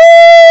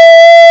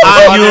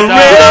 Are you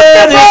ready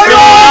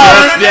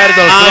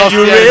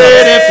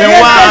for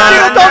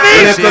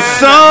If the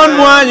sound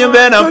boy, you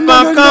better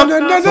fuck up.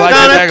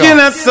 Gotta kill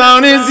that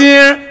sound is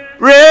here.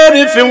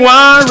 Ready for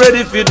war,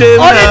 ready for them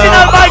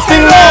now.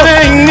 Sing a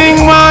ding ding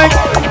mic.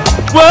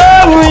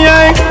 Whoa,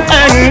 yeah,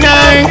 dang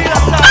dang.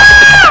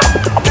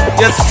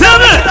 Yes,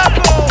 seven.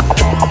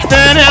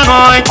 Steady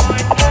boy.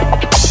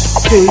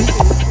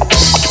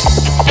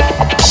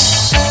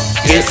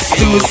 It's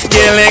too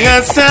skilling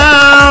a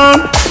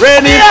sound.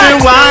 Ready for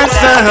war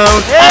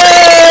sound.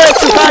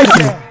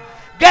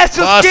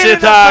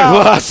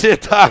 Właśnie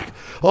tak,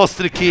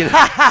 ostry kill.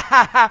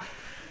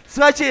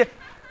 Słuchajcie,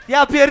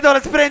 ja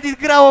pierdolę, Splendid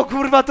grało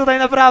kurwa tutaj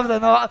naprawdę,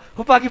 no.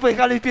 Chłopaki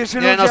pojechali w pierwszy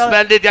Nie ludzie, no,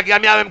 Splendid, jak ja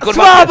miałem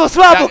kurwa...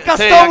 Słabo,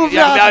 customów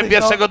jak miałem żadnych,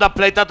 pierwszego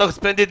DUBPLATE'a, to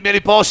Splendid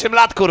mieli po 8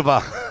 lat,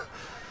 kurwa.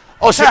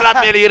 8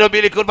 lat mieli i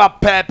robili kurwa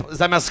pep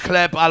zamiast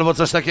chleb albo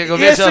coś takiego,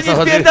 wiecie jeszcze o co nie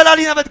chodzi?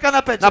 spierdalali nawet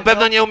kanapeczek. Na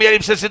pewno nie umieli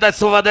przeczytać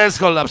słowa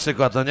dancehall na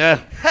przykład, no nie?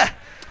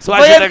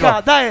 Słuchajcie Wojenka,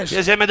 tego, dajesz.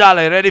 jedziemy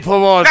dalej, ready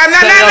for war, 4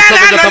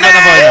 osoby gotowe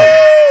na wojnę.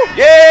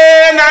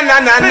 Yeah, na na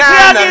na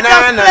na na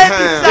na na.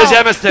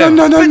 Jedziemy z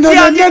tym.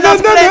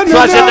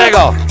 Słuchajcie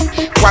tego.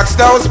 Watch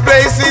those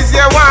places you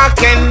walk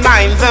and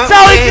mind the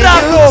Cały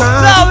Kraków,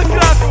 cały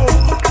Kraków.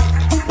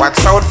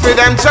 Watch out for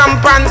them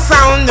jump and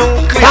sound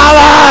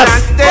nuclear.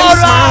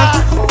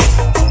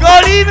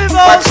 Golimy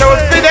wąsy. Watch out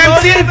for them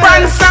tip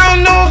and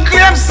sound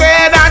nuclear.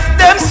 Say that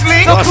them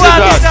slick.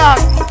 Dokładnie tak.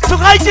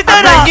 Słuchajcie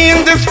teraz.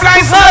 Bring the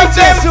splice of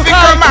them.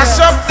 Fickle mash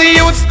up the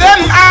youths.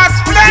 Them are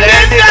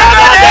splendid.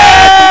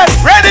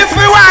 Ready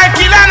for war,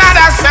 kill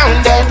another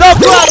sound.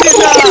 Dokładnie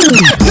tak.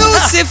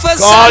 Lucifer,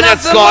 son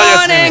of the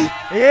morning,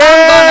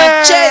 I'm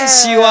gonna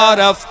chase you out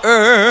of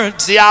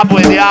earth.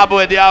 Diabły.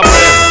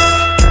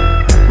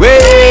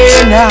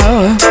 Way now.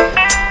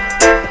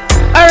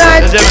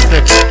 Alright. Jedziemy z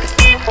tym.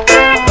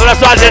 Dobra,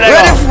 słuchajcie tego.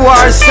 Ready for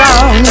war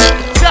sound.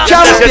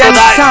 Champion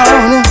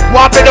sound.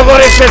 Łapy do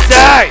góry wszyscy.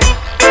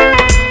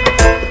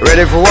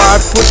 Ready for war,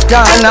 put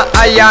on a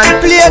iron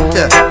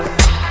plate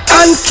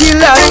and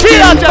kill a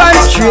jump and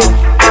straight.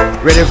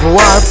 Ready for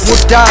war,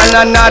 put on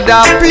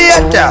another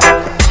plate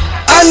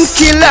and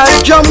kill a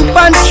jump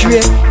and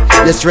straight.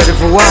 Yes, ready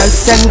for war,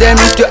 send them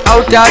to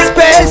outer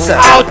space.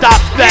 Outer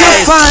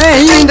space. To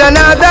find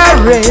another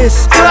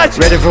race.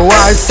 Ready for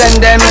war,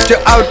 send them to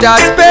outer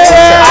space.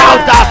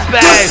 Outer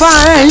space. To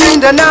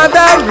find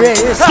another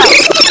race.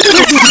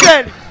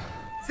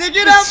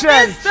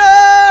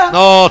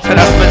 No,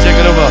 teraz będzie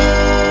grubo.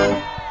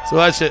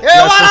 Słuchajcie,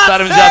 ja jestem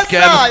starym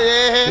dziadkiem.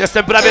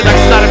 Jestem prawie tak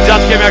starym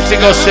dziadkiem jak ci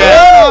goście.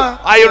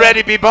 Are you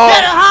ready, people?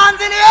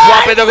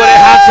 Łapy do góry,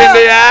 hands in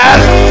the air.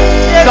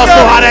 Kto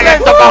słucha reggae,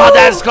 kto kocha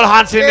dancehall,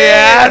 hands in the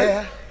air.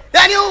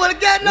 Then you will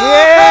get no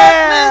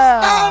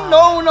hurt,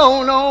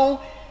 no.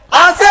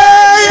 I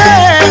say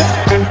yeah,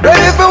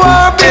 ready for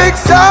one big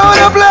sound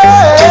to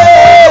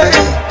play.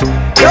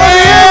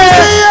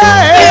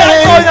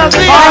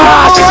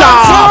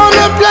 Sound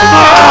to play.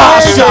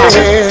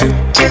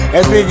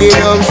 As we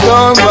get up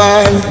strong,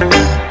 man.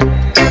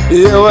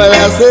 Hear what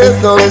I say,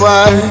 strong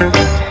man.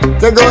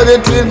 Take out the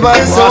tip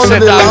and sound of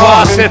the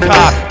Lord.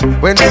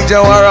 When DJ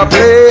War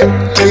play,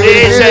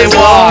 DJ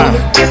War.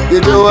 You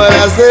do what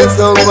I say,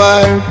 strong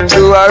man.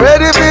 You are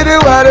ready for the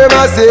what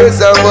I say,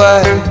 strong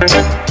man.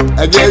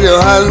 I get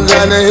your hands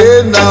on the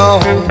head now.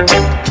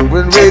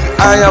 When with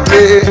I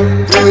play,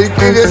 you will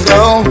kill the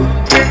sound.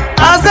 I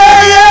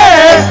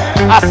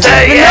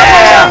say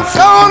yeah.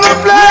 Sound to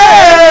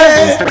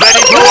play.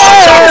 Ready for war,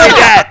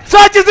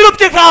 Słuchajcie,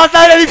 zróbcie hałas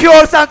na Ready for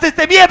War sound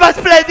system. Jeba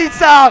Splendid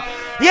sound.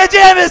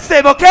 Jedziemy z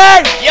tym,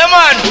 okej? Yeah,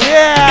 man.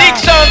 Yeah. Big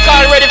sound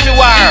called Ready for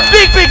War.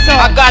 Big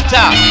sound.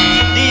 Agata,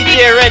 DJ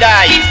Red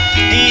Eye,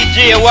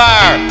 DJ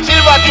War,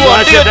 Silver Tone,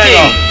 Słuchajcie Beauty. tego.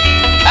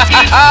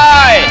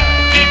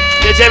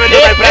 Jedziemy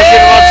do najprędzej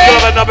w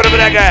klubem dobrym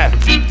reggae.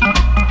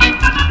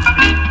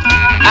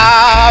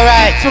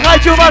 Alright.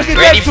 Słuchajcie uważnie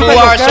Ready tekstu for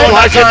tego, war, okej?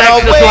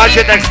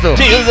 Słuchajcie tekstu.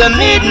 Till the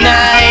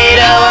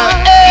midnight hour.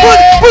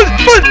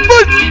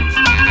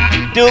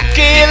 To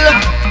kill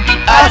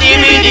a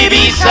DBDB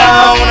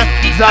sound.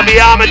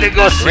 Zabijamy tych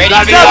gości, Ready for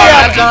war,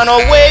 zabijamy. gonna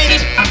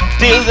wait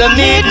till the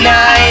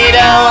midnight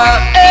hour.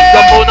 Do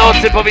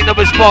północy powinno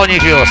być po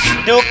nich już.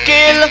 To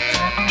kill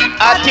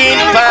a tin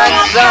pan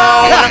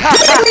sound.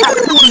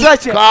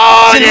 Słuchajcie,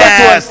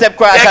 koniec! Step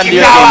crash and Jaki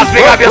hałas,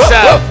 pick up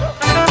yourself!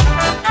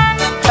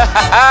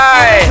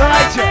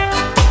 słuchajcie.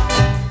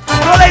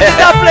 Kolejny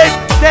dubplate,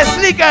 The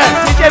Slickers,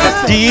 jedziemy z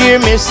tym. Dear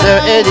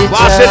Mr. Editor,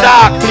 Wash it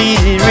up.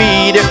 please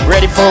read,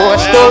 ready for a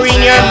story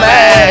in your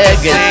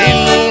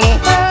magazine.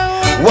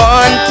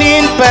 One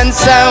tin pan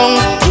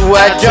sound to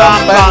a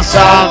jump and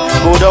sound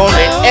could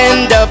only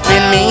end up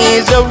in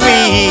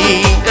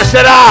misery.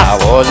 I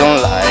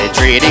wasn't like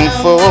treating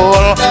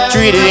fool,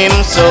 treated him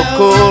so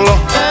cool,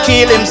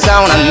 killed him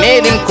sound and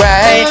made him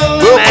cry,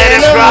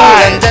 broken a rule,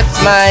 and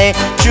that's my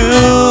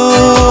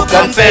true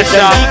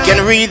confession. He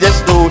can read the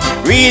story,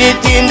 read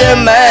it in the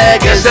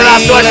magazine.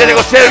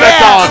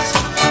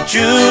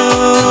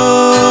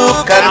 True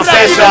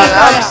confession,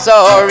 I'm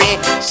sorry,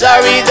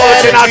 sorry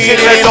that I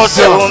treated him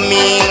so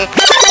mean.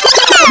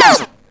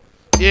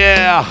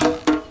 Yeah!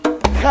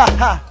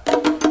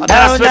 A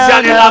teraz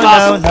specjalnie dla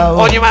was,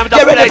 oni mają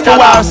dubplate'a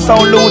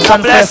na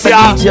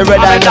Blesja,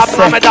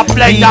 mamy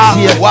dubplate'a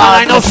na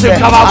najnowszym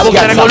kawałku,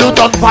 którego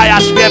Luton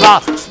Faja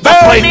śpiewa na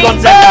swoich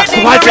koncertach.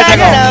 Słuchajcie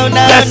tego,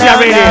 Blesja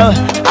really.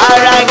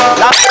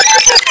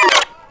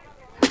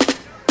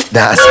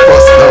 That's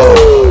what's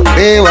up.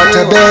 Hey, what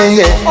a bang.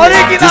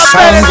 This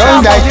song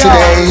gon' die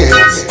today.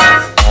 Yes.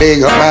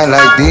 Big up man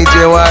like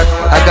DJ War.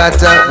 I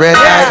got a red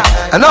eye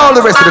and all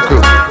the rest of the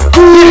crew.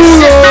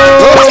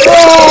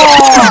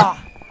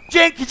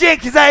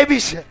 Dzięki,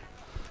 zajebiście.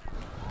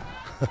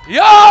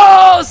 Jo,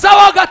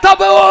 załoga to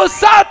był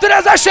sam, który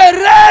nazywa się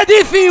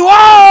Ready for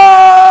War!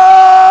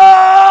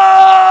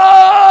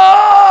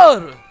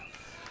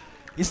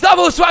 I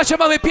znowu, słuchajcie,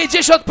 mamy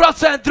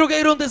 50%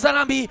 drugiej rundy za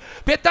nami,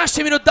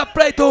 15 minut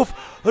dubplate'ów,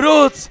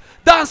 roots,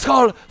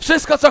 dancehall,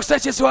 wszystko co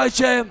chcecie,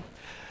 słuchajcie.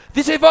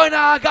 DJ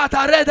Wojna,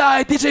 Agata, Red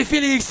Eye, DJ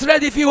Felix,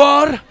 Ready for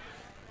War.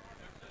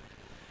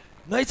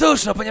 No i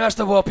cóż, no ponieważ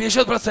to było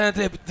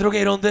 50%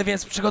 drugiej rundy,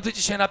 więc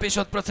przygotujcie się na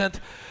 50%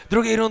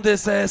 drugiej rundy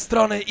ze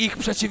strony ich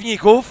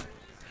przeciwników.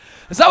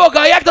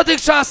 Załoga, jak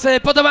dotychczas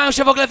podobają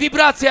się w ogóle w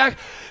wibracjach?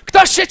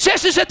 Ktoś się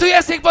cieszy, że tu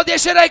jest, niech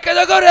podniesie rękę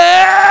do góry!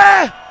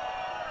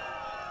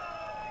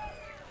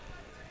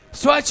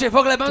 Słuchajcie, w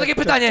ogóle mam takie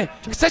pytanie.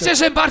 Chcecie,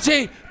 żebym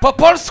bardziej po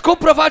polsku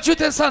prowadził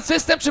ten sound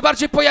system, czy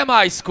bardziej po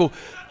jamańsku?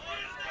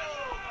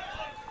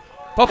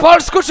 Po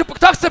polsku, czy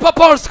kto chce po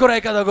polsku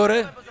rękę do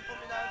góry?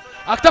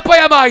 A kto po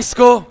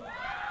jamańsku?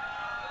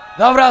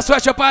 Dobra,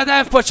 słuchajcie,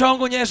 opowiadałem w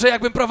pociągu, nie, że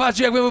jakbym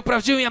był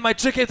prawdziwym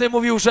Jamajczykiem, to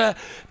mówił, że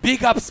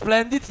big up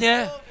Splendid,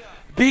 nie?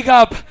 Big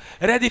up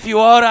Ready for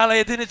War, ale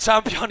jedyny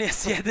champion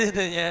jest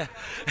jedyny, nie?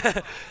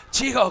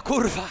 Cicho,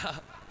 kurwa.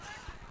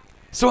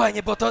 Słuchaj,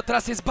 nie, bo to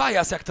teraz jest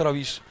bias, jak to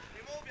robisz.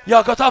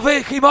 Jo,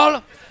 gotowy,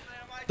 Himol?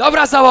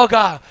 Dobra,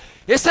 załoga.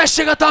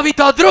 Jesteście gotowi,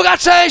 to druga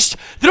część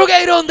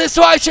drugiej rundy,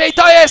 słuchajcie, i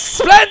to jest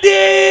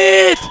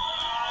Splendid!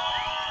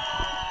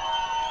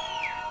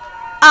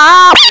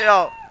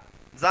 Jo,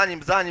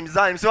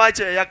 zanim,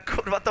 słuchajcie, jak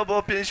kurwa to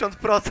było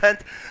 50%,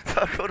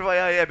 to kurwa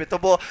ja jebie, to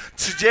było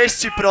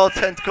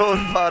 30%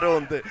 kurwa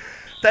rundy.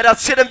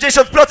 Teraz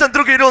 70%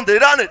 drugiej rundy,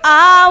 rany!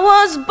 I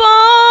was born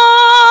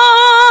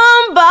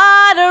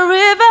by the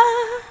river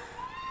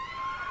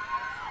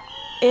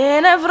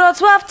in a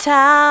Wrocław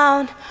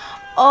town.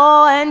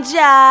 Oh, and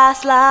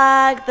just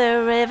like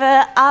the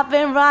river, I've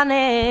been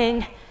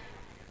running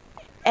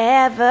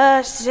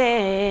ever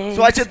since.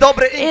 Słuchajcie,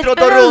 dobre intro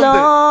do rundy.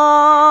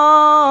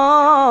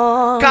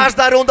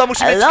 Każda runda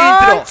musi mieć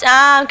intro.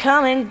 Time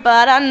coming,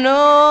 but I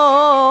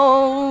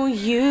know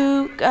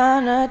you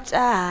gonna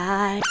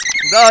die.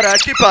 Dobra,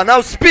 ekipa,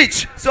 now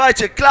speech.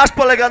 Słuchajcie, clash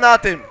polega na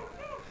tym.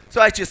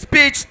 Słuchajcie,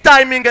 speech,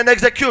 timing and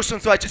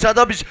execution, słuchajcie, trzeba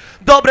robić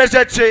dobre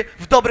rzeczy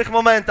w dobrych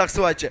momentach,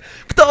 słuchajcie.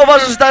 Kto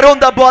uważa, że ta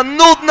runda była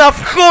nudna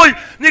w chuj,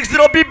 niech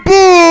zrobi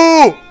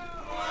buu!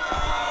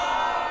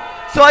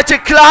 Słuchajcie,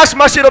 clash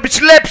ma się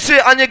robić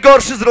lepszy, a nie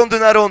gorszy z rundy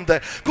na rundę.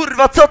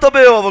 Kurwa, co to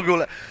było w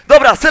ogóle?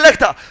 Dobra,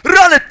 selekta,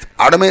 run it!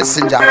 Out of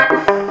messenger.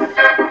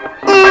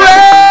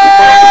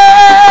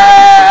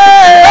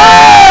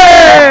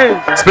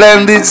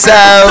 Splendid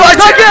sound,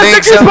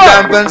 make some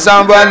jump and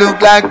someone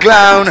look like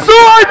clown.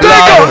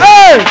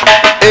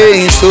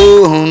 Hey,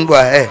 soon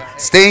boy,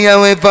 stay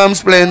away from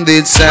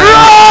splendid sound.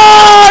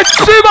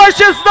 Trzymaj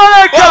się z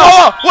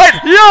daleka! Wait!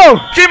 Yo!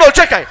 Kimo,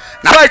 czekaj!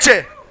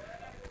 Słuchajcie!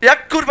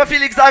 Jak kurwa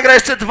Felix zagra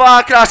jeszcze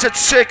 2 klasze,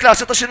 3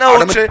 klasze, to się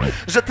nauczy,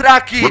 że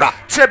traki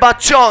trzeba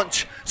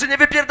ciąć. Że nie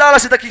wypierdala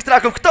się takich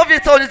traków. Kto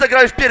wie, co oni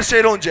zagrali w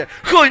pierwszej rundzie?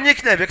 Chuj,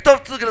 nikt nie wie. Kto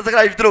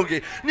zagrali w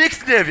drugiej?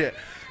 Nikt nie wie.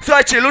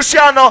 Słuchajcie,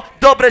 Luciano,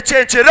 dobre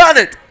cięcie,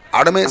 run it!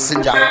 Out of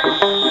messenger.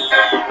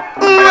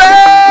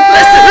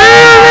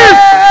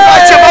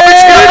 Słuchajcie, ma być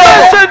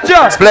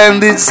wiadomo!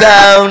 Splendid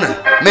sound,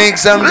 make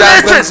some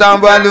jump and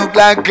someone look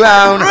like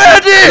clown.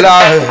 Ready!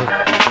 Lord.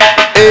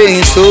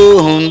 Hey,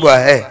 soon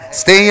boy,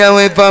 stay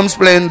away from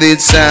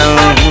splendid sound.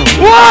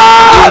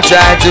 Don't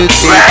try to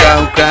take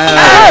our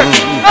crown.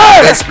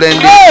 That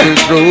splendid will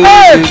throw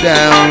you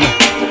down.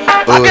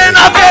 Again!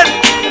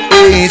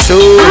 Hey, very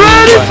soon.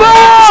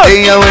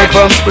 Stay away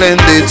from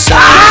Splendid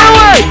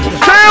sound.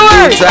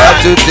 You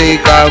try to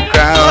take our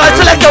crown.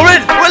 Selektor,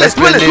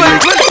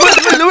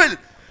 Will!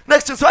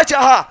 Next, słuchajcie,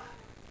 aha!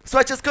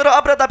 Słuchajcie, skoro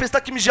Abradab jest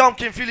takim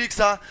ziomkiem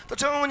Felixa, to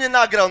czemu mu nie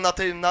nagrał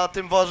na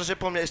tym woże się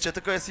po mieście,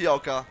 tylko jest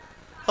Joka?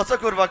 O co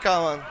kurwa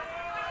kaman?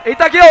 I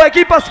tak ją,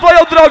 ekipa swoją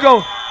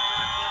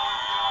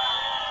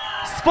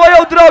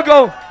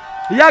drogą!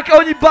 Jak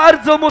oni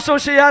bardzo muszą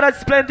się jarać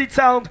Splendid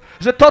Sound,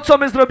 że to co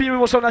my zrobimy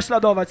muszą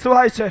naśladować.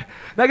 Słuchajcie,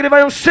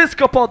 nagrywają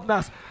wszystko pod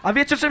nas. A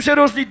wiecie czym się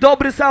różni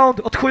dobry sound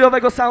od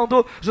chujowego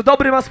soundu? Że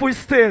dobry ma swój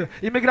styl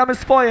i my gramy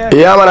swoje.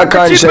 Yeah man, a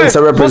conscience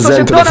I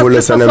represent to the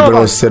fullest and them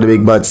pronounce to the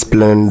big bad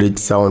Splendid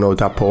Sound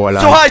out of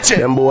Poland. Słuchajcie!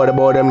 Them boy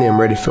about them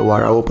name ready for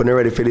war. I hope they're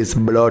ready for this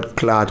blood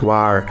clot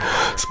war.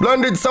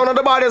 Splendid Sound of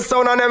the baddest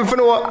sound and them for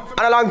know.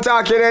 And a long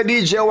talking there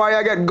DJ why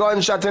you get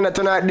gunshot in it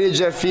tonight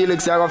DJ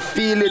Felix, you gonna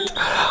feel it.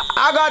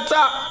 I got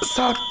to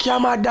suck your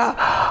mother.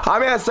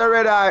 I'm here say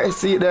red eye,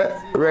 see the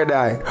red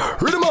eye.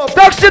 Rhythm up.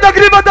 Tak się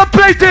nagrywa na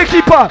plate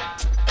ekipa!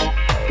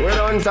 We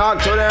don't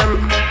talk to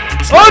them.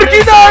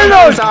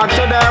 Oryginalność! Talk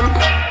to them.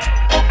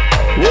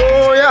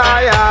 Oh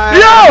yeah.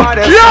 Yo!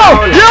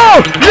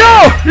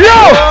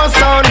 Oh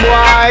sound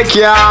boy,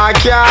 kia.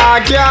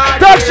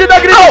 Tak się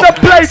nagrywa na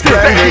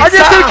plate, a nie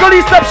tylko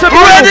lista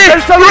przebojów. Ready!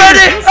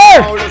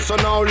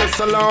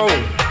 Listen now.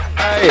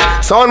 Hey,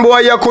 son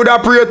boy, you coulda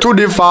pray to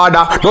the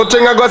Father.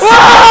 Nothing I got.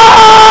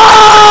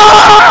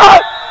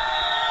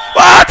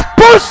 What?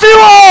 Push the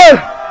wall!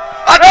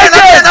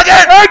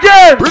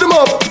 Again! Rhythm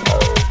up.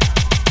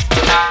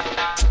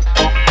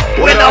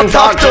 We don't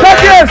talk to Tak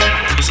them! jest!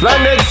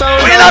 Splendid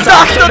Sound. We don't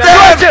talk to them!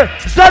 Słuchajcie,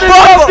 żaden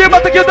sound nie ma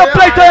takiego na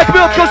plate'a jak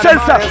my od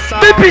Koszensa.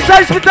 My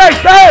pisaliśmy tekst,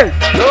 ej!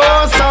 No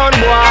sound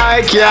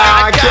boy, kia.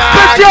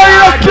 Specjalnie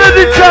na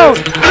Splendid Sound!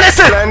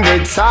 Listen!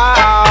 Splendid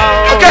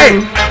Sound.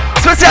 Okay!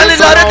 Specjalnie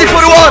dla Ready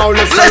for War!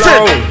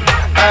 Listen!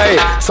 Hey,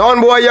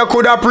 son boy, you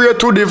coulda pray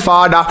to the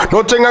Father.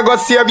 Nothing I got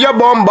save your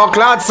bumper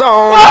clot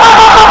sound.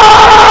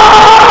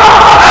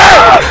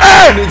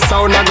 Hey!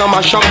 Sound I gonna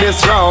mash up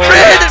this round.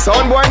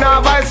 Son boy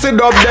now vice it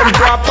up them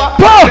proper.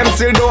 Them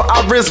still don't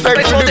have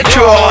respect for the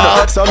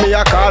crowd. So me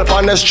a call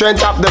upon the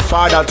strength of the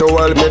Father to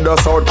help me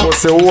dust out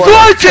pussy war.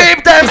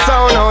 Keep them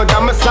sound out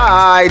of my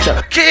sight.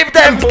 Keep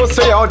them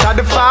pussy out of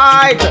the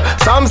fight.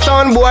 Some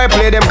son boy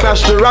play them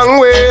clash the wrong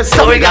way.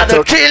 So we got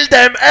to kill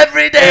them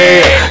every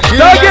day.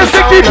 Tak jest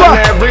ekipa!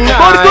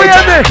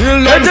 Mordujemy!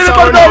 Będziemy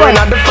mordować!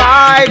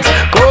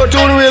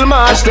 Cartoon will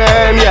mash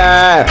them,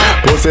 yeah.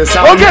 Pussy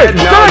sound Okay,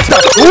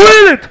 select!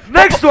 Will it!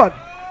 Next one!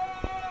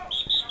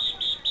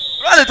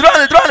 Run it!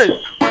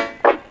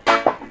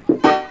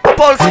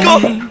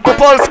 Po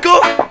polsku!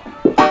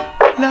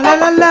 La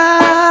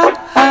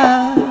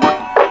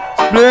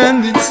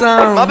Splendid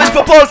Sound. Ma być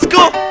po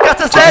polsku?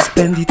 KCZ?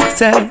 Splendid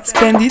chce.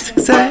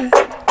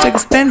 Czego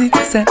Splendid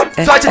chce?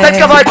 Słuchajcie, ten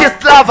kawałek jest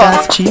dla was!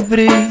 Dać ci w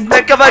ryj.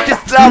 Ten kawałek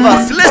jest dla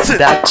was! Listen!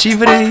 Dać ci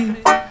w ryj.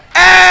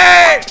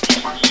 Ej!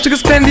 Czego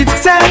Splendid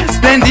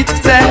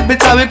chce, by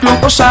cały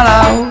klub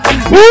oszalał.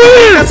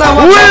 Will!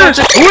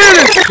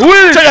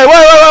 Czekaj,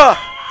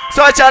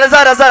 Słuchajcie, ale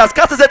zaraz,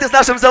 KCZ jest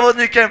naszym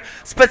zawodnikiem.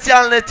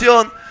 Specjalny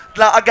tune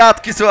dla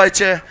Agatki,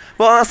 słuchajcie.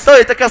 Bo ona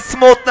stoi taka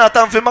smutna,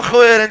 tam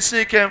wymachuje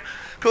ręcznikiem.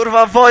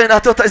 Kurwa, wojna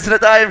tutaj z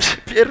Redajem się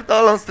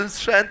pierdolą z tym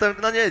sprzętem,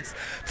 no nic.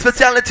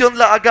 Specjalny tune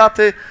dla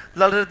Agaty,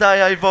 dla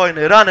Redaja i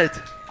wojny. Run it!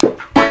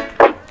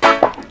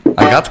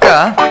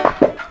 Agatka?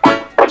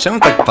 Czemu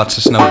tak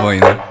patrzysz na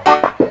wojnę?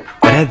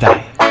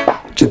 Redaj,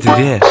 czy ty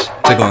wiesz,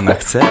 czego ona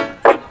chce?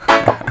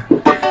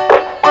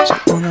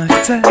 Czego ona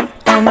chce?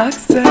 Czego ona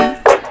chce?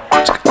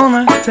 Czego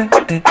ona chce?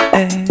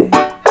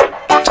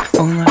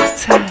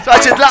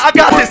 Słuchajcie, dla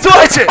Agaty,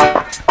 słuchajcie!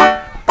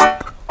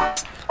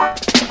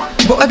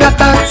 Bo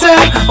Agata chce,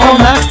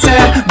 ona chce,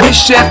 byś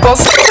się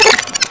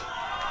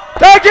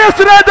Tak jest,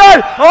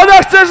 Redaj!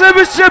 Ona chce,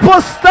 żebyś się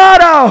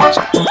postarał!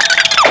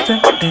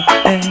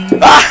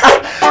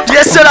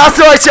 Jeszcze raz,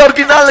 słuchajcie,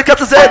 oryginalny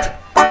KTZ!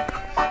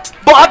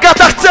 Bo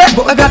Agata chce,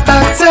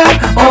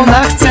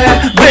 ona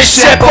chce, byś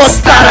się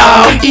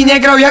postarał i nie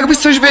grał jakbyś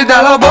coś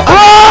wydalał, bo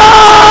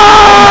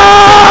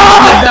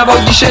nie dawał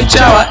dzisiaj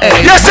ciała,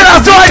 ej. Jeszcze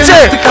raz,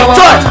 słuchajcie!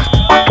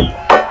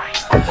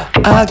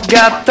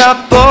 Agata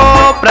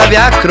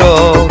poprawia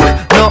krok,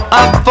 no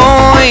a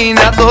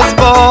wojna to z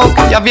bok.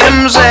 Ja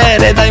wiem, że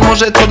Redaj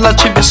może to dla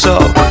ciebie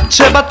szok.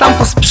 Trzeba tam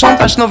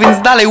posprzątać, no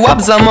więc dalej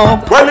łap za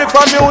mop. Well, if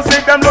I'm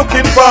music I'm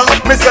looking for,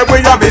 me say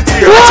we have it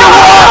here.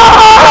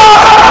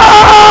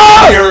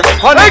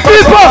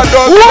 Equipa!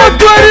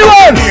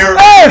 121!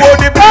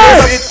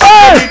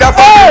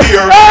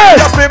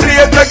 Just me play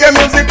reggae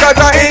music as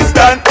an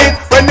instant hit.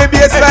 When the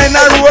bassline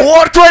a roll,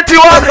 War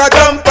 21! a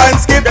jump and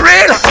skip.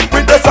 Real!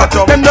 With the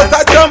jump, them just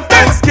a jump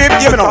and skip.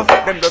 You know,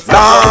 them just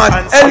Lord,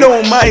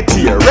 hello my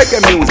dear,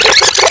 reggae music.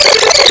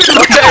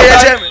 Okej,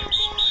 jedziemy!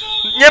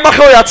 Nie ma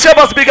chuja,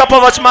 trzeba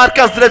zbigapować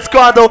Marka z Dread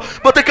Squadu,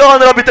 bo tylko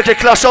on robi takie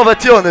klaszowe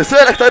tuny.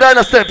 Selektor,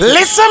 następny.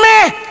 Listen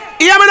me!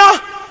 Hear me now?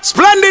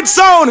 Splendid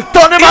sound!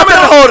 Tony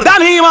Matterhorn!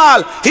 Dan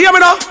Himal! Hear me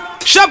now?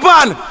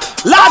 Chopin!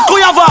 Lord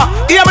Kuyava,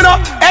 hear me now.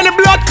 Any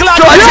blood clot,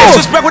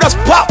 disrespect, we just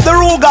pop the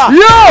Ruger.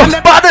 Yo, and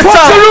the bad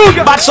sound.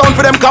 Bad sound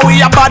for them, cause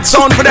we a bad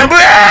sound for them.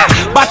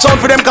 Bad sound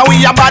for them, cause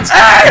we a bad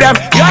sound for them.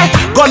 Yeah,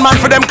 gunman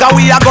for them, cause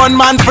we a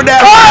gunman for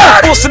them.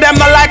 Most of them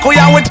not like we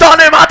are, we done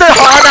them at the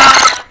corner.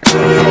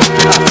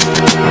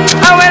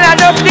 And when I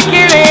do the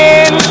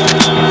killing,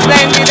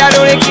 Splendid I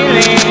do the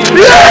killing.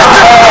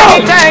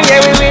 Anytime,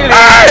 yeah, we will.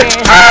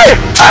 Hey,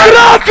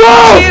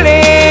 Kraków!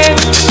 Killing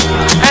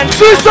and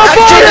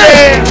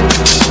Krzysztofory!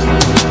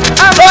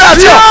 I'm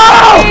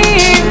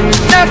killing.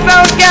 The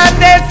sound got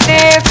this.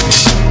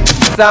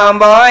 Some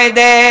boy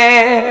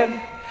dead.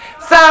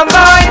 Some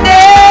boy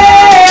dead.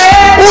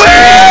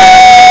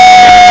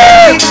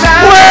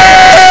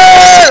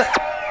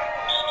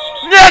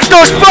 Niech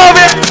ktoś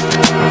powie!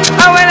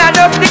 And when I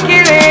do the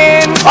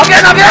killing,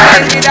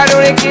 Splendid I do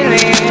the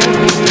killing.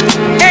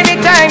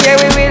 Anytime, yeah,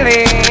 we will.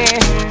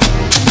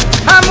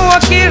 I'm more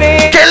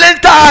killing. Killing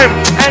time!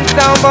 And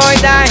some boy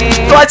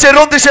dying. Słuchajcie,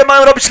 rundy się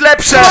mają robić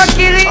lepsze,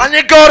 a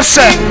nie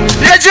gorsze.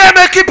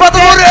 Jedziemy, ekipa do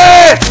góry!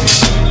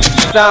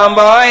 Some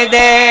boy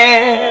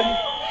dead.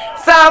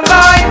 Some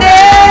boy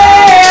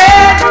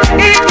dead.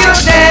 If you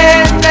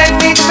dance,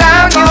 let me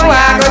sound you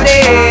are go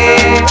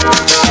dead.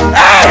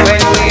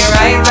 When we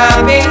rise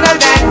up in the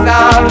dance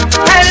hall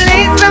and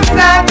leave some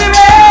sound to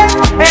rest.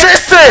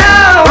 Wszyscy!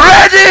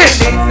 Ready!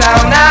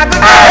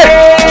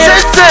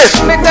 Wszyscy!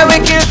 Mr. We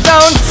kill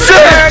sound,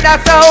 murder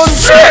sound.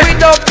 We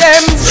dub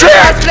them,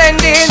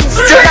 Splendid,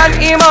 and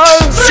emo.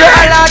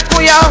 A lot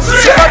kuya,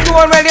 but you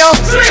on radio.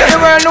 You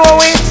were know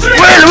we.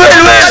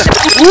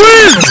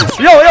 Will!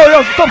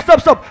 Jo,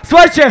 stop.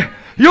 Słuchajcie,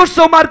 już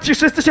są martwi,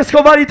 wszyscy się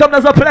schowali tam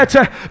na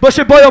zaplecze, bo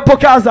się boją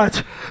pokazać.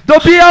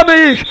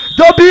 Dobijamy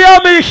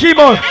ich,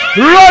 Himon!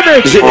 Run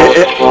it!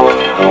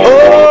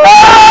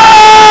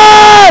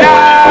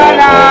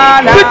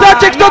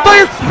 Pytacie, kto to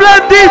jest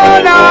Splendid?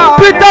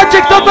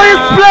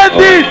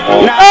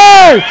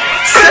 Ej!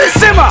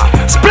 Sima,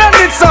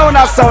 Splendid sound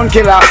a sound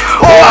killer.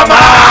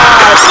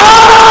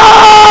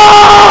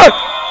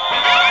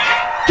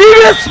 Kim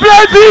jest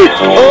Splendid?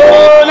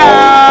 Oh na.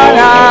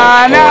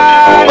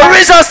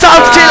 Original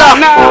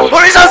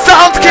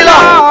sound killer!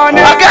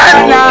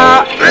 Again!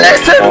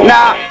 Listen!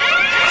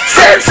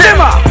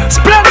 Sima,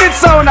 Splendid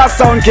sound a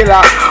sound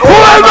killer. Who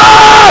am I?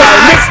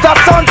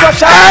 Mr. Sound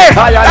Crusher.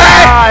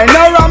 Hey!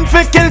 No rum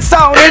fi kill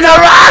sound In a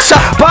Russia!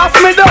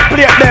 Pass me the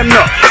plate them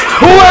no.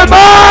 Who am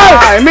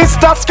I?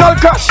 Mr. Skull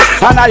Crush.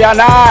 And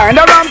I.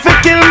 No rum fi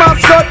kill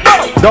mascot.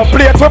 Don't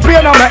play to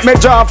play no make me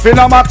jump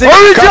cinematic.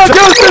 Original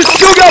Justice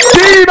Sugar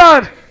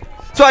Demon!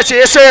 Słuchajcie,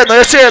 jeszcze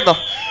jedno.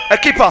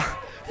 Ekipa,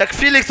 jak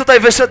Felix tutaj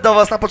wyszedł do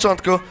was na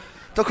początku,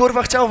 to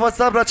kurwa chciał was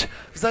zabrać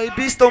w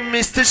zajebistą,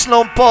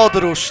 mistyczną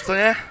podróż, co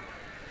nie?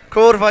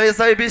 Kurwa, jest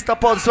zajebista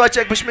podróż. Słuchajcie,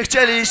 jakbyśmy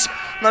chcieli iść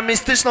na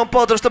mistyczną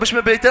podróż, to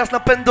byśmy byli teraz na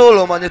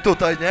Pendulum, a nie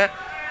tutaj, nie?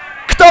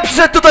 Kto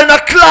przyszedł tutaj na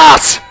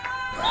Clash?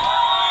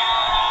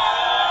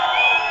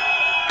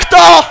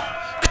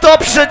 Kto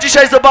przyszedł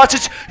dzisiaj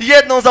zobaczyć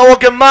jedną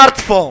załogę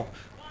martwą?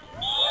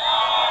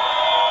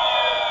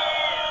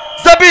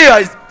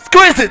 Zabijaj!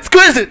 Squeeze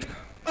it!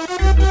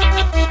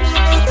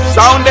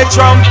 Sound the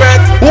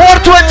trumpet. War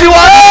 21!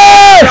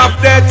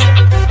 Hey!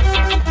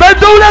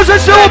 Będą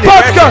leżeć na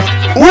łopatkach!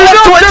 War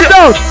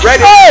 21!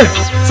 Ready?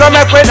 So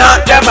make we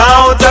knock them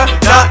out.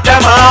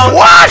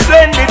 What?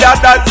 Splendid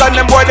that's on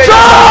them boy they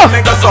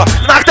So!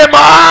 Knock them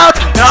out!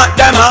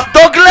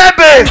 Do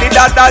gleby! Splendid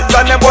that's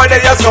on them boy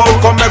they just go.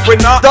 Come make we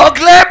knock. Do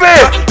gleby!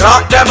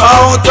 Knock them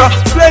out.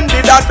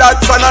 Splendid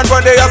that's on them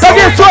boy they just go. Tak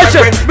jest, słuchajcie!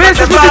 My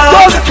jesteśmy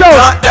dyspozycją!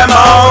 Knock them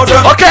out.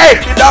 Okej!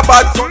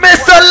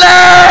 Mr.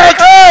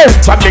 Lex!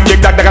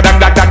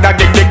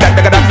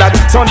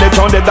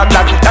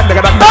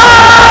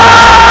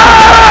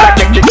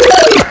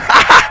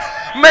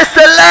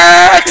 Mr.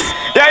 Lex!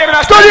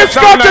 Kto nie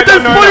skacze,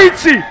 ten z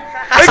policji!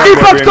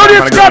 Ekipa, kto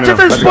nie skacze,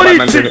 ten z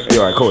policji!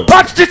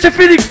 Patrzcie, czy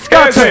Felix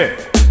skacze!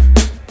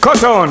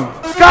 Cotton!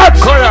 Skacz!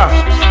 Koya!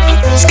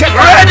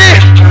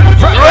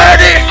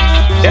 Ready!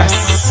 Yes!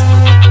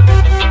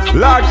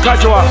 Lord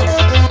Kajwa!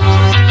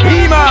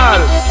 Imal!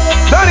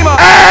 Danimal!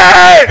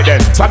 Hey!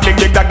 Swap dig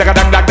dig dag dag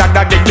dag dag dag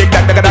dag dig dig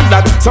dag dag dag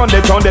dag. Sound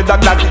dag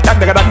dag dag dag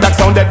dag dag dag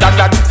sound dag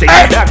dag. Sing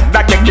dag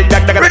dag dig dig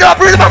dag dag. Read up!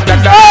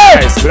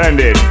 Hey!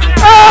 Splendid!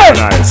 Hey!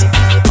 Nice!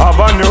 Have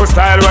a new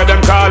style where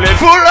them call it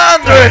Full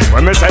 100!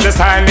 When me say the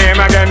style name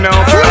again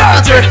now Full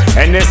 100!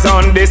 And the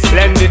sound this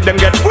splendid, them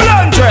get full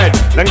 100.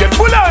 Them get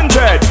full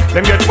 100.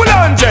 Them get full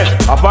 100.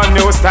 Have a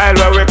new style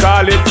where we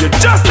call it you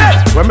just dead.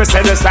 When me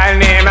say the style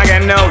name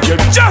again now, you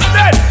just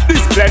dead.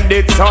 This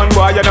splendid sound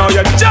boy, you know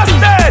you just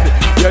dead.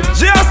 You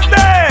just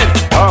dead.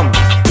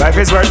 Life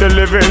is worth the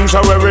living,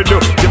 so where we do,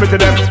 give it to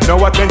them. Know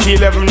what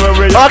 2011 where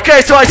we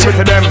Okej, słuchajcie. give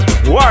it to them.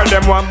 War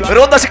them one blood.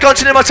 Runda się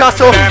kończy, nie ma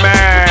czasu.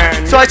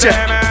 Słuchajcie.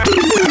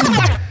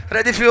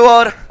 Ready for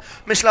War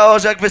myślało,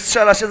 że jak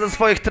wystrzela się ze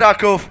swoich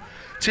tracków,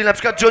 czyli na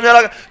przykład Juniora...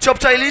 Czy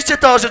obczailiście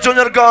to, że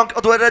Junior Gong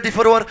od Ready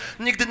for War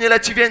nigdy nie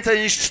leci więcej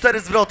niż 4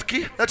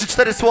 zwrotki? Znaczy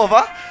 4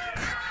 słowa?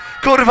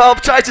 Kurwa,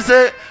 obczajcie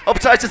sobie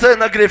Obczajcie sobie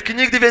nagrywki,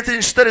 nigdy więcej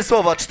niż 4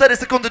 słowa. 4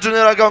 sekundy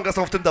Juniora Gonga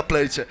są w tym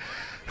DUBPLATE.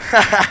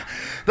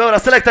 Dobra,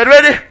 Selector,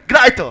 ready?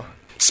 Graj to!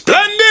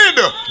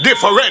 Splendid!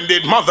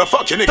 Different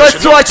motherfucking To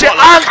jest, słuchajcie,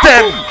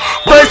 anthem!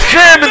 To jest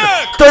hymn!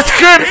 To jest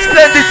hymn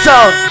Splendid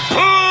Sound!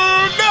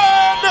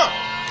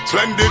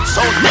 Splendid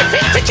sound. Me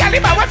fit the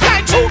caliber we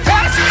fly too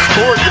fast.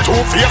 Boy, you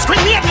too fierce,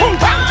 grenade, boom,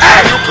 bang.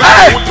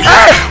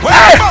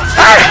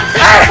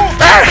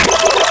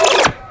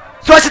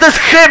 Słuchajcie, to jest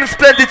hymn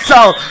Splendid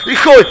Sound! I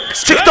chuj,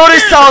 czy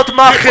któryś sound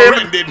ma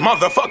hymn?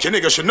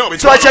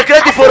 Słuchajcie, jak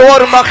Ready for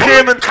War ma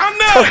hymn,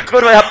 to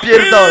kurwa ja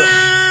pierdolę.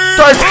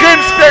 To jest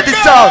hymn Splendid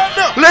Sound!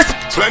 Listen!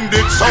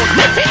 Splendid sound.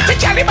 Me fit the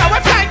caliber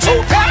we fly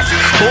too fast.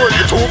 Boy,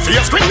 you too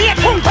fierce,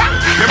 grenade, boom, bang.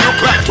 Them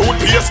look like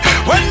toothpaste.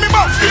 When me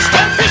buff this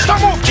ten fish to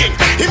move king,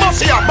 he must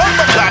see a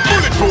bumper clad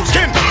bulletproof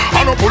skin.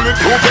 On a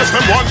bulletproof vest,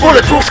 them one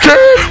bulletproof skin.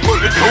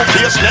 Bulletproof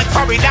face, neck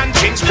for it and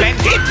chin.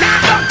 Splendid,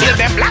 nah, until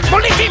them black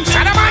bullet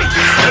inside of mine.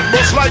 Head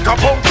bust like a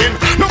pumpkin.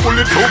 No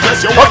bulletproof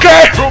vest, you want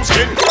bulletproof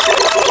skin.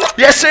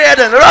 Jeszcze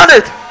jeden, run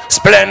it!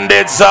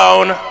 Splendid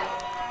sound.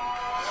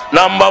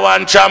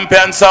 #1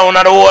 champion sound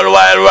of the whole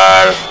wide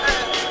world.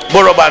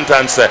 Burro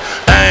Bantan say,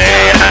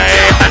 ay, ay,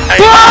 ay,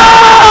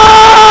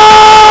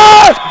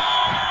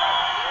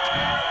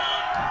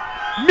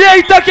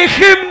 Miej takie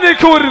hymny,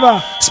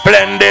 kurwa!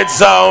 Splendid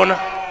sound.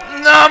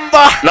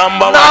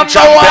 #1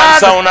 champion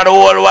sound of the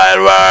whole wide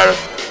world.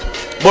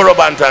 Burro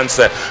Bantan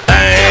say,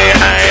 ay,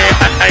 ay,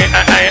 ay,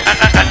 ay,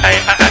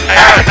 ay,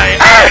 ay,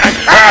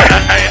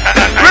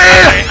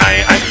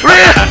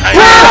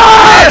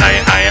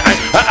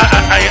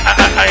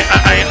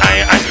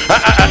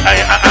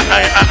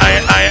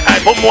 ay,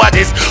 boom, what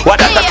is? What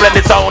that a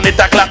splendid sound? It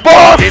a clap.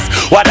 What is?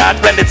 What that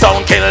splendid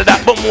sound? Kill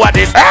that. Boom, what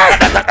is? What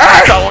that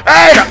a sound?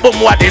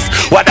 Boom, what is?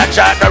 What that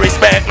shot? No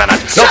respect, no not.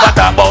 No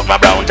matter about my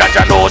brown judge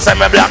and no say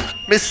me black.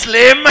 Me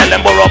slim. Tell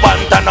them Burro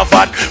Bantan no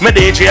fat. Me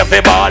DJ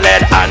fi ball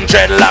head and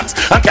dreadlocks.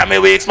 And carry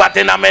weak spot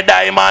in a me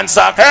diamond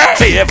sock.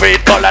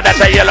 Favorite color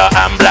that a yellow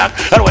and black.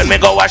 And when me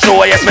go a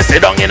show, yes me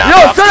sit down in a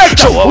box.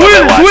 Show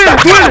Will.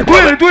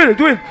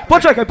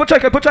 Poczekaj.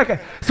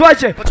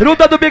 Słuchajcie,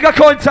 runda dobiega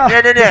końca.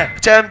 Nie.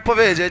 Chciałem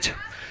powiedzieć,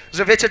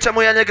 że wiecie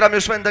czemu ja nie gram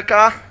już w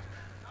NDK?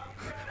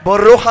 Bo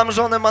rucham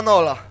żonę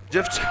Manola.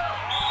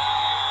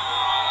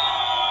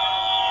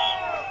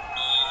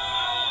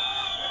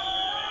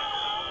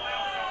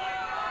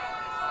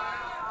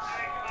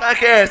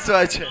 Tak jest,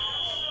 słuchajcie.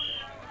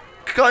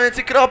 Koniec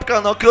i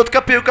kropka, no.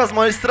 Krótka piłka z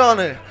mojej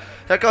strony.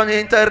 Jak oni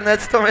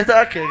internet, to my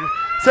takie.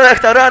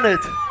 Selector, run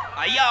it.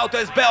 A ja, to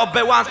jest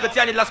BOB1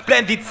 specjalnie dla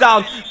Splendid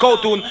Sound,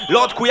 Kotun,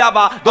 Lot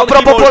Kujawa, A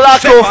propos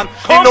Polaków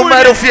i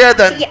numerów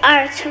 1.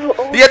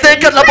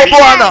 Jedynka dla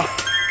Bobołana.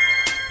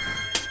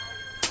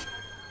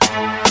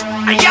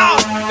 A ja,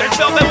 to jest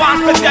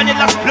BOB1 specjalnie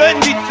dla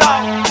Splendid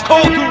Sound,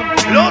 Kotun,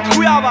 Lot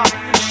Kujawa,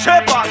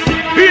 Szczepan,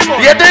 Imo.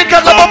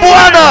 Jedynka dla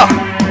Bobołana.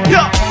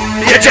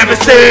 Jedziemy z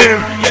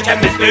tym!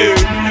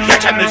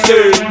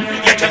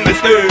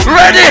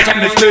 Ready!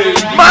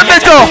 Mamy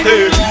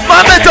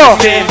to!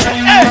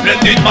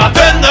 Splendid ma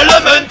ten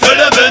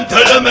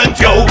element,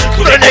 yo,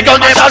 którego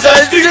nie ma ze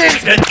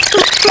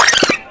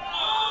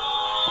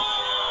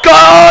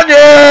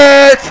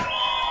Koniec!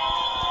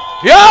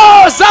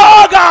 Jo,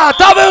 załoga!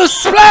 To był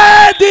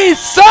Splendid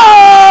Sound!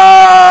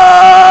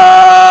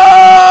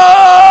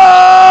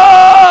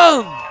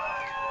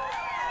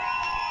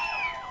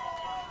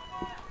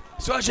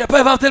 Słuchajcie,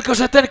 powiem wam tylko,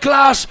 że ten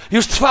clash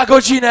już trwa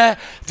godzinę,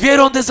 2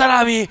 rundy za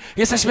nami,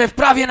 jesteśmy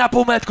prawie na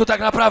półmetku tak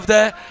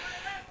naprawdę.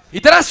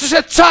 I teraz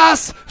przyszedł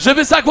czas,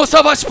 żeby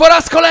zagłosować po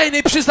raz kolejny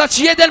i przyznać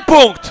 1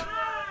 punkt.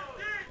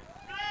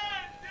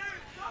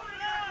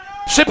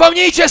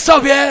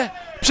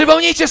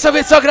 Przypomnijcie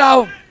sobie co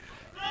grał.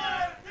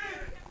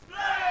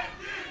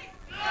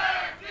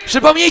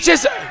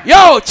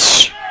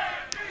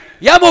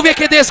 Ja mówię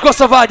kiedy jest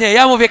głosowanie,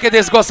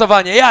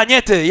 ja,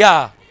 nie ty,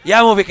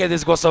 ja mówię kiedy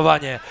jest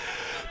głosowanie.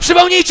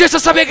 Przypomnijcie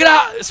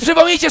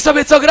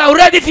sobie co grał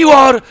Ready for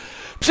War.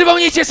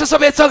 Przypomnijcie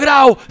sobie co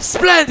grał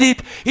Splendid.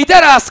 I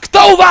teraz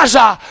kto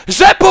uważa,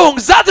 że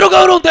punkt za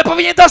drugą rundę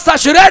powinien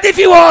dostać Ready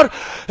for War?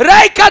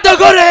 Ręka do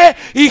góry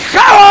i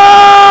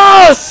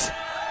chaos!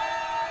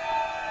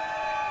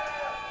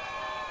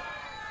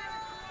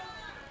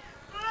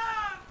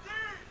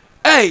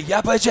 Ej,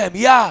 ja powiedziałem,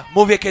 ja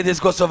mówię kiedy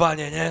jest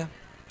głosowanie, nie?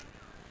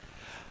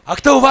 A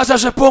kto uważa,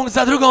 że punkt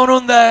za drugą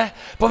rundę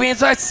powinien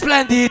zostać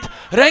Splendid?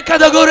 Ręka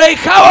do góry i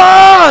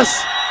chaos!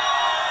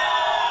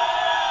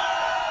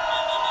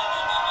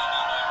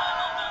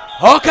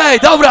 Okej,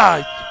 dobra,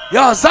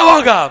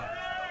 załoga!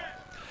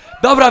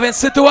 Dobra, więc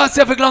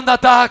sytuacja wygląda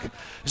tak,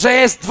 że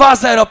jest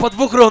 2-0 po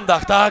 2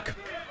 rundach, tak?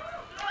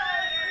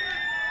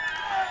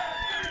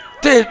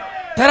 Ty,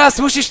 teraz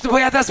musisz, bo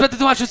ja teraz będę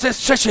tłumaczył, co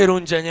jest w 3.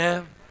 rundzie,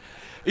 nie?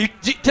 I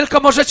tylko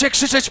możecie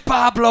krzyczeć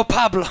Pablo,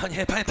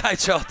 nie?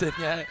 Pamiętajcie o tym,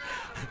 nie?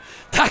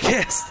 Tak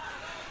jest.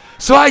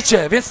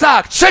 Słuchajcie, więc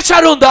tak, 3.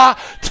 runda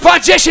trwa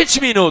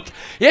 10 minut.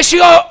 Jeśli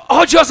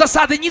chodzi o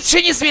zasady, nic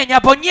się nie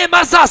zmienia, bo nie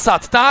ma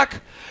zasad, tak?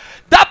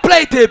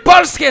 DUBPLATE,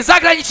 polskie,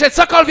 zagraniczne,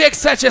 cokolwiek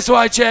chcecie,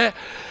 słuchajcie.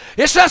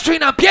 Jeszcze raz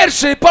przypominam,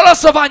 pierwszy po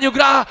losowaniu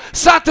gra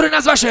skład, który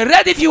nazywa się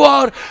Ready for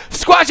War. W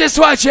składzie,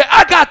 słuchajcie,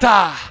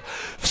 Agata.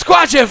 W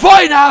składzie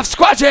Wojna, w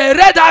składzie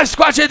Red Eye, w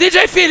składzie DJ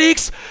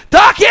Felix.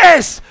 Tak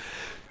jest!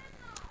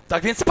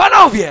 Tak więc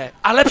panowie,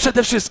 ale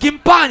przede wszystkim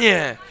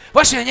panie.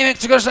 Właśnie, nie wiem,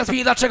 czy ktoś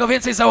mi dlaczego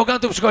więcej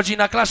załogantów przychodzi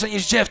na klaszę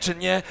niż dziewczyn,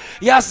 nie?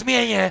 Ja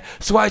zmienię,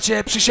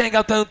 słuchajcie,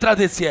 przysięgam tę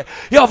tradycję.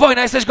 Jo,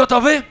 Wojna, jesteś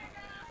gotowy?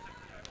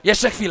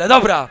 Jeszcze chwilę,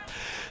 dobra.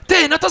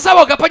 Ty, no to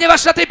załoga,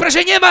 ponieważ na tej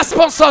imprezie nie ma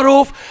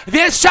sponsorów,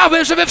 więc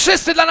chciałbym, żeby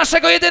wszyscy dla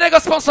naszego jedynego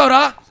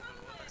sponsora...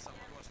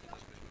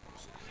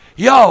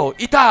 Jo,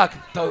 i tak,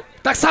 to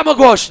tak samo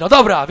głośno,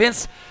 dobra,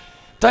 więc...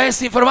 To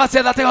jest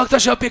informacja dla tego, kto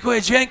się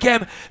opiekuje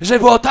dźwiękiem, żeby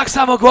było tak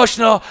samo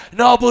głośno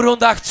na obu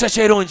rundach w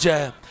trzeciej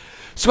rundzie.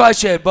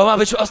 Słuchajcie, bo ma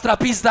być ostra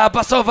pizda,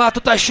 basowa,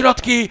 tutaj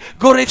środki,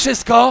 góry,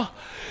 wszystko.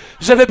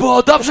 Żeby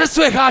było dobrze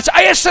słychać,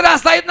 a jeszcze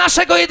raz dla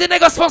naszego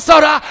jedynego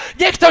sponsora,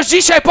 niech ktoś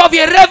dzisiaj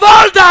powie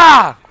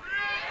Rewolda!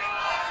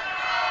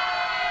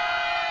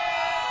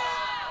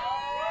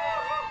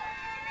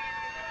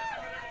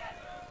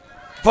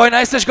 Wojna,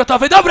 jesteś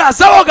gotowy? Dobra,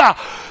 załoga!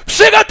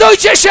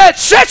 Przygotujcie się!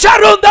 Trzecia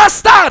runda,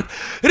 start!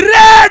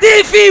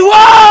 Ready for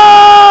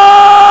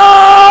War!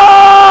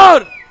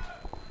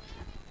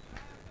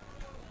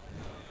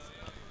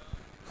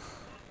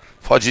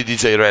 Wchodzi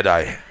DJ Red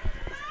Eye.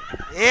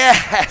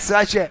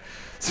 Słuchajcie,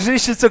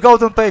 słyszeliście co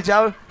Golden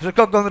powiedział? Że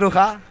kogo on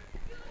rucha?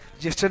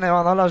 Dziewczynę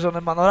Manola,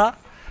 żonę Manola?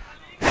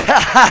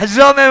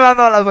 Żonę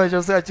Manola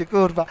powiedział, słuchajcie,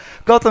 kurwa.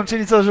 Koton,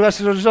 czyli co, używasz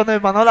żonę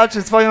Manola,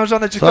 czy swoją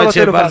żonę, czy kogo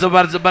ty ruchasz?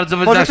 bardzo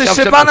Może ty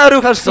Szczepana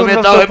ruchasz, w sumie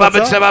kurwa, to chyba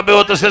by trzeba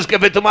było troszeczkę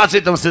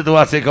wytłumaczyć tą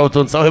sytuację,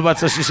 Kołtun, co? Chyba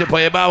coś ci się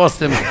pojebało z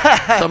tym,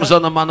 z tą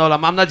żoną Manola.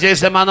 Mam nadzieję,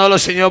 że Manolo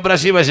się nie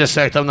obraziłeś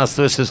jeszcze, jak tam nas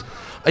słyszysz.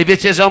 I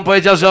wiecie, że on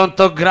powiedział, że on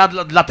to gra,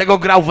 dlatego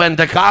grał w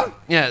NDK?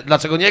 Nie,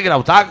 dlaczego nie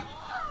grał, tak?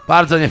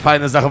 Bardzo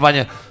niefajne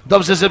zachowanie.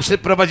 Dobrze, że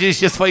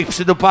przyprowadziliście swoich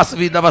przydupasów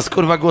i dla was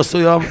kurwa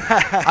głosują,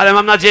 ale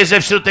mam nadzieję,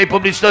 że wśród tej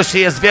publiczności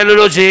jest wielu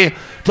ludzi,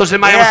 którzy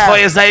mają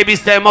swoje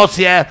zajebiste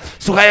emocje,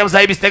 słuchają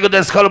zajebistego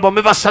dancehallu, bo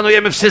my was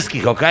szanujemy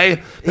wszystkich, okej?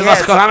 My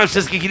was kochamy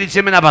wszystkich i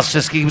liczymy na was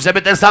wszystkich,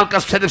 żeby ten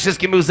soundcast przede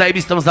wszystkim był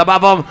zajebistą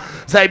zabawą,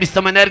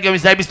 zajebistą energią i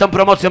zajebistą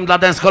promocją dla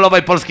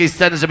dancehallowej polskiej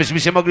sceny, żebyśmy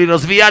się mogli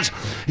rozwijać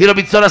i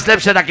robić coraz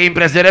lepsze takie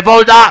imprezy.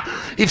 Rewolda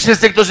i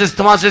wszyscy, którzy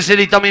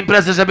stowarzyszyli tą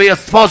imprezę, żeby ją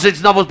stworzyć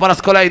znowu po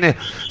raz kolejny.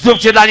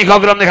 Zróbcie dla nich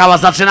ogromny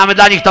hałas, zaczynamy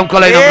dla nich tą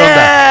kolejną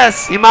rundę.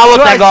 I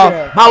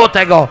mało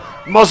tego,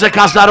 może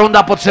każda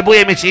runda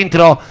potrzebuje mieć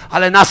intro,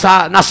 ale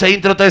nasze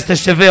intro to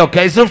jesteście wy,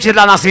 okej? Zróbcie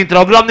dla nas intro,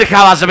 ogromny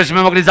hałas,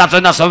 żebyśmy mogli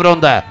zacząć naszą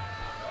rundę.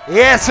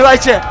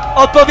 Słuchajcie,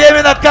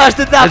 odpowiemy na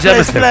każdy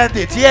DUBPLATE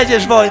Splendid.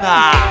 Jedziesz,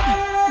 Wojna!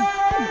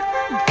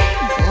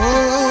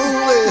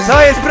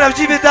 To jest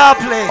prawdziwy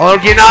DUBPLATE.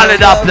 Oryginalny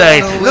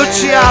DUBPLATE.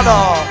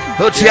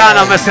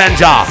 Luciano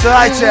Messenger.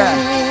 Słuchajcie.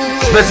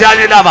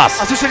 Specjalnie dla was.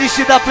 A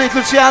słyszeliście DUBPLATE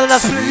Luciano na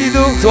Splendidu?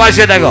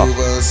 Słuchajcie tego.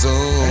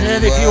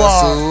 Ready for War.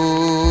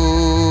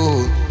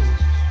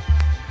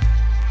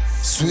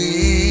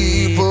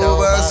 Sweep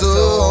over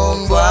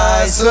soul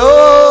by soul.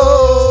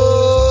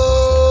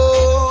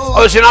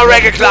 Original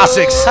reggae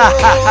classics.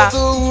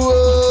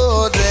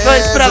 To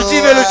jest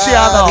prawdziwy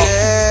Luciano.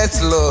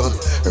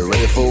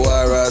 Ready for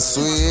war, I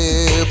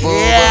sweep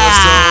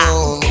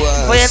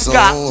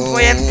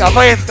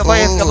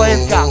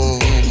Wojenka.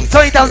 Co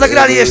oni tam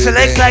zagrali jeszcze?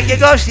 Leksa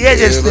jakiegoś?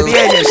 Jedziesz z tym,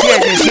 jedziesz,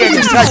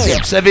 słuchajcie.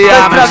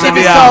 Przebijamy.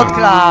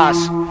 Soundclash.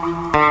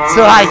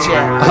 Słuchajcie,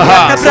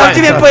 jak na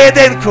prawdziwym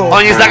pojedynku.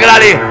 Oni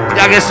zagrali,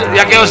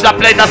 jakiegoś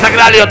DUBPLATE'a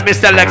zagrali od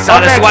Mr. Lexa,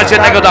 ale słuchajcie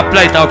tego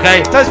DUBPLATE'a,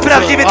 okej? To jest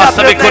prawdziwy DUBPLATE.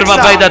 sobie kurwa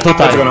wejdę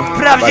tutaj.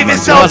 Prawdziwy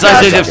soundclash.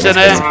 Uważajcie,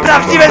 dziewczyny.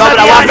 Prawdziwe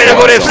Dobra, łapy do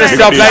góry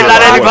wszyscy, okej? Dla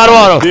Ready for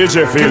War.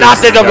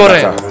 Gnaty do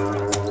góry.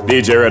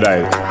 DJ Red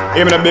Eye.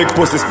 Him in a big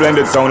pussy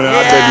splendid sound and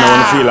I beg no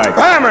one feel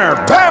like hammer,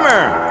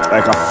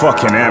 like a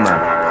fucking hammer.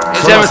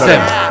 Jedziemy z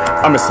tym.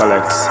 I'm Mr.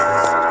 Lex.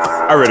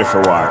 I'm ready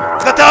for war.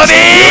 Gotowi?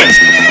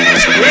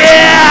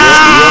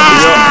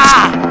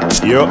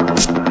 Yo.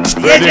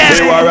 Ready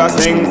for war,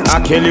 I sing.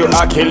 I kill you.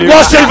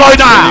 Głośniej,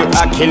 Wojna!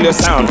 I kill your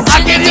sound.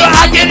 I kill you.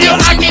 I kill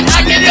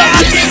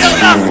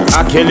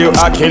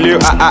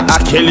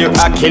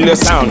your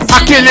sound.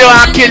 I kill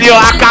you.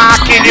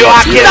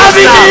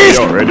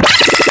 Yo, ready.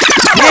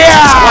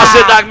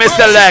 Właśnie tak,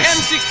 Mr. Lex.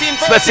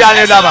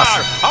 Specjalnie dla was.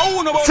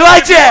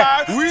 Słuchajcie,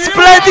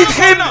 Splendid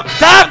hymn,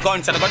 tak?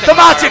 To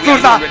macie,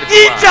 kurwa.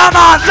 Ninja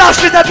Man,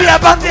 zawsze zabija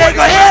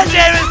Bandiego,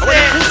 jedziemy z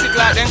tym.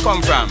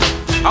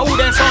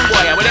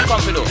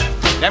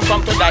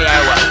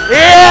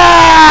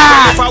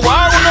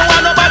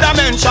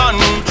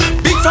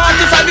 Big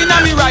 45 in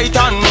my right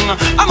hand.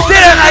 I'm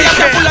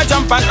full of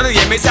jump and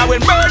hear me say I will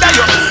murder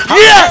you.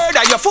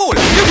 Murder you fool.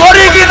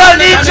 Original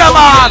Ninja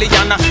Man.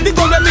 The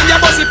gun when me a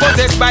bossy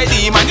possessed by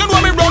demon. You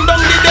know me run down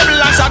the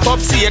devil and shut up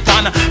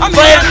Satan. I'm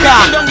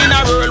down in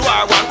a World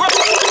War I.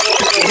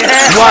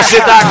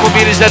 Właśnie tak,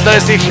 mówili, że to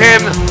jest ich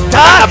hymn.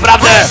 Tak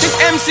naprawdę.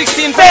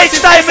 Stage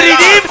Time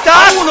Redeem,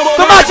 tak?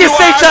 To macie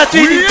Stage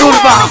Time Redeem,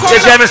 kurwa.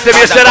 Jedziemy z tym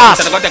jeszcze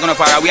raz.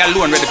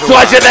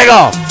 Słuchajcie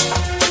tego.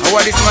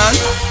 Where this man?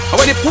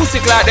 Where the pussy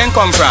clot then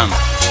come from?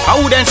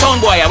 How then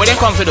sound boy, where they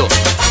come to do?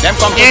 Them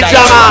come to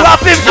Ninja man,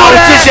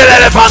 nauczyciel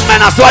Elephant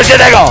Mana, słuchajcie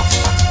tego!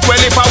 Well,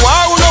 if I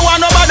war, no one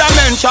nobody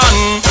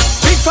mention.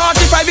 Big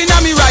 45 in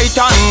me right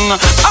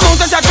hand.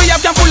 Amount of shot we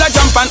have can full of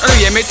jump and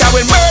early. Me say I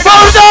will murder.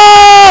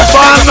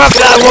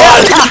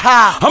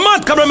 A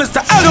matka, bro,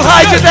 Mr.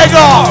 Słuchajcie tego!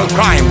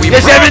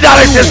 Jedziemy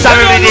dalej z tym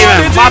samym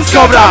minimem.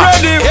 Matka, bra!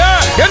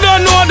 You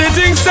don't know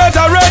the things that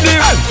are ready.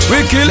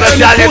 We kill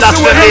Specjalnie dla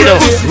Splendidu.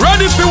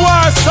 Ready for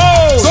war,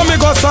 so me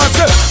go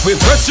say we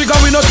press trigger,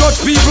 we no touch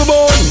people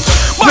bone.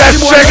 Press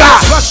trigger!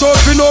 Flash out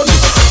for none.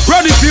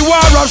 Ready for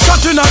war, I'm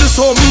shotting at the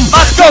sun.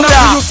 Matka,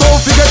 bra! You so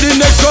figure the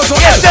next dozen.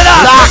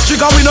 Press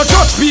trigger, we no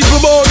touch people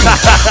bone.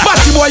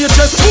 Batty boy, you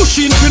just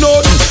pushing for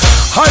none.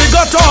 I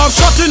got off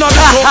shotting at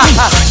the sun.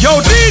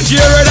 Yo, DJ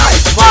Red Eye.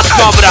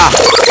 Matka, bra!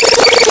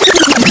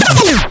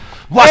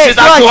 Właśnie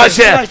tak,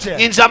 słuchajcie,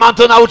 Ninja Man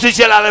to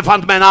nauczyciel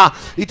Elephantmana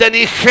i ten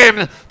ich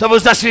hymn to był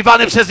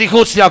zaśpiewany przez ich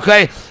ucznia,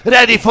 okej?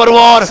 Ready for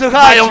War,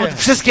 mają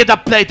wszystkie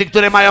dubplate'y,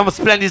 które mają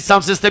Splendid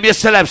Sound System,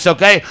 jeszcze lepsze,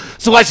 okej?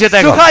 Słuchajcie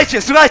tego.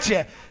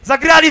 Słuchajcie,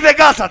 zagrali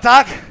Vegasa,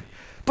 tak?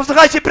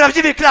 Posłuchajcie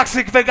prawdziwy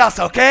klasyk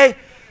Vegasa, okej?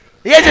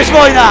 Jedziesz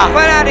wojna!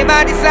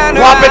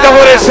 Łapy do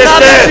góry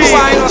wszyscy!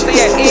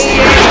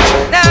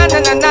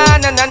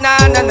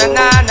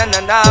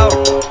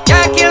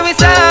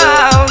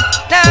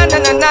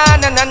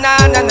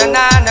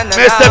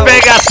 Mr.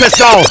 Vegas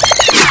są!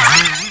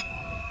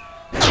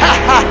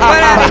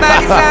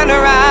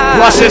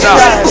 Właśnie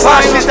tak!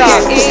 Właśnie tak!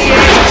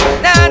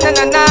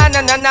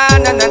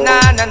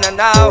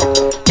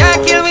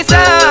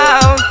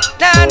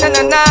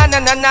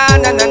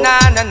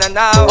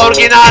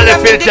 Oryginalny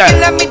filter!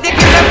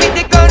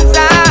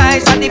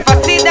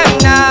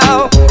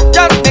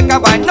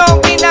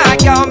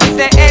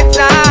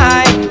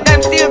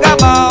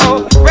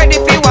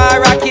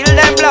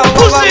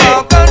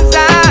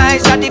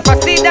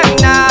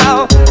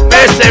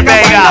 Mr.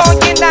 Vegas!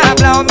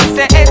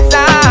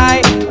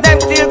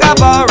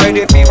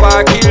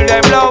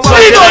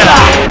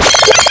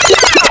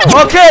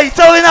 Okej,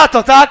 co wy na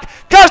to, tak?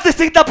 Każdy z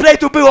tych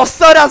dubplate'ów było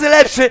 100 razy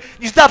lepszy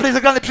niż dubplate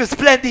zagrany przez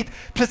Splendid,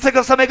 przez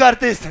tego samego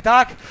artystę,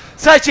 tak?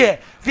 Słuchajcie,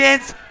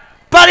 więc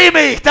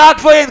palimy ich, tak?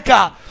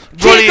 Wojenka!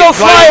 King of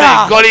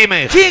Fire!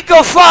 Golimy! King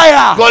of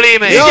Fire!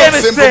 Golimy!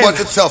 Idziemy z tym! Ready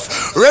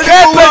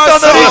for war,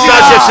 so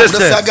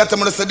I got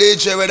them on the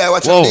DJ Red Eye,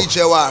 watch on DJ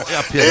War.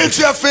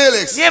 DJ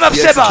Felix, nie ma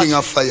przebacz! King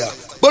of Fire.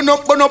 Burn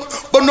up them,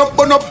 burn up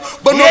them,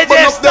 burn up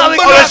them,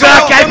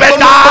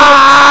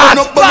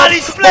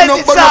 Pali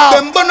Splendid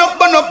Sound!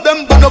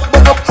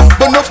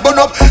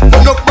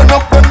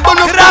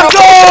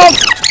 Kraków!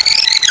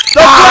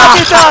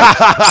 Dokładnie tak!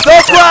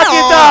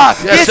 Dokładnie tak!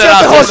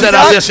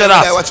 Jeszcze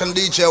raz!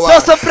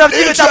 To są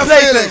prawdziwe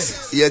dubplate'y!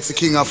 Yeah, it's the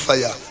King of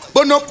Fire.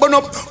 Burn up them,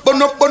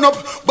 burn up them,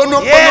 burn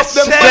up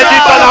them,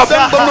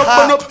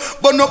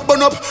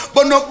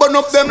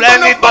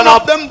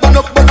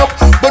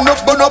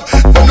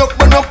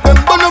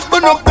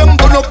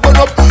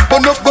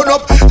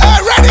 Hey,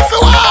 ready for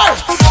war!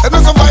 Them no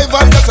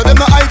survival, yes, so them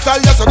no ital,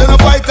 yes, so them no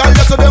vital,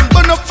 yes, so them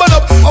burn up.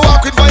 I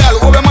walk with vial,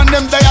 over man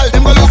them dial,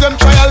 them go lose them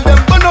trial,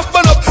 them burn up.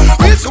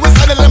 Real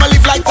suicide, them a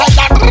live like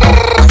tiger.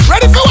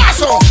 Ready for war,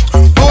 so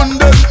burn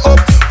them up,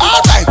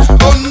 alright,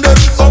 burn them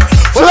up.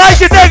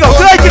 Słuchajcie tego!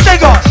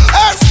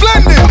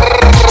 Splendid!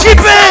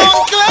 Chipy!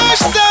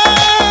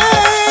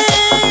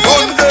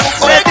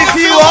 Ready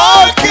for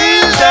war,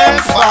 kill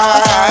them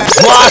fine.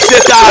 Właśnie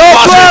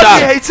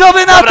tak! I co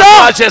wy na Dobra,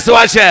 to?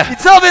 słuchajcie!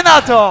 I co wy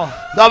na to?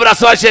 Dobra,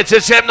 słuchajcie,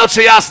 czy ciemno,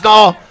 czy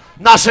jasno?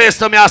 Nasze jest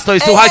to miasto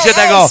i słuchajcie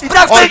tego!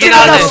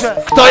 Oryginalny!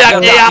 Kto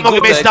jak nie ja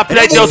mógł mieć na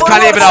plecie od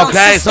kalibra,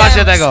 okej?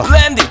 Słuchajcie tego!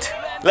 Splendid!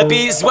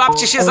 Lepiej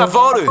złapcie się za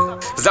wory.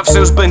 Zawsze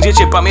już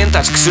będziecie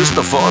pamiętać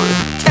Krzysztofory.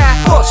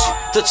 Chodź,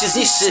 to cię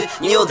zniszczy,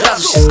 nie od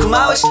razu się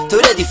skumałeś. To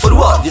ready for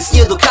war, więc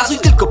nie dokazuj,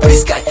 tylko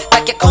pryskaj.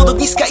 Tak jak od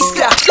ogniska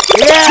iskra.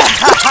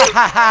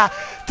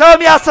 To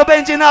miasto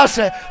będzie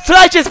nasze!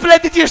 Słuchajcie,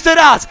 Splendid jeszcze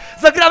raz!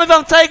 Zagramy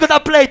wam całego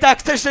dubplate'a, jak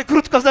chcesz,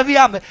 krótko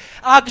zawijamy.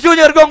 A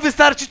Junior Gong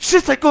wystarczy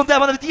 3 sekundy,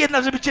 albo nawet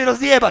jedna, żeby cię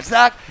rozjebać,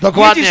 tak?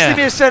 Dokładnie! Jedziesz z tym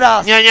jeszcze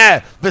raz!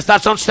 Nie,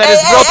 wystarczą 4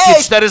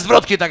 zwrotki, 4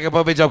 zwrotki, tak jak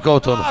powiedział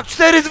Kołtun.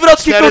 4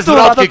 zwrotki 4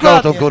 kultura, zwrotki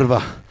dokładnie. Kołtun,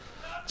 kurwa.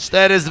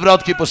 4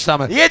 zwrotki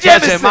puszczamy.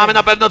 Jedziemy z tym. Mamy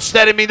na pewno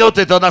 4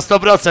 minuty, to na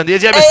 100%,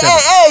 jedziemy z tym.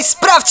 Ej,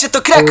 sprawdźcie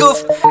to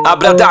Kraków!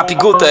 Abradapi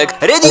Gutek.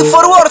 Ready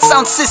for war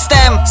sound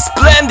system!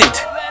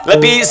 Splendid!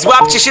 Lepiej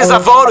złapcie się za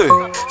wory.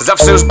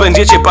 Zawsze już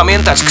będziecie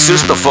pamiętać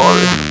Krzysztofory.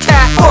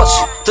 Chodź,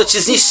 to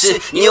cię zniszczy,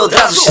 nie od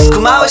razu się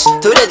skumałeś.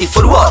 To ready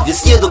for war,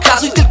 więc nie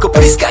dokazuj, tylko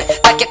pryskaj.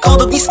 Tak jak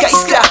od ogniska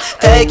iskra,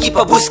 ta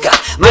ekipa błyska.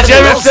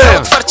 Marnosa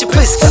otwarcie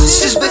pyska.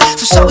 Czyżby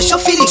słyszałeś o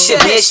Felixie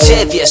w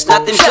mieście? Wiesz, na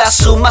tym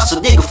klaszu masz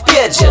od niego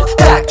wpierdziel.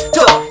 Tak,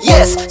 to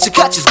jest,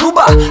 czekacie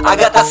zguba.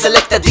 Agata,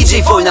 Selekta,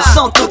 DJ Wojna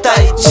są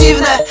tutaj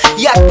dziwne,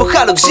 jak po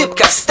halo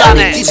grzybkach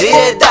stany. DJ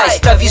Redaj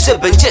sprawi, że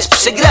będziesz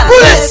przegrany.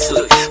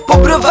 Po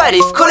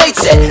browary w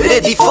kolejce,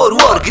 ready for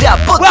war, gra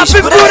podnieś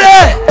w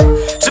górę.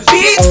 Czy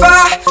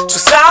bitwa, czy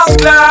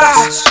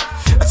soundclash?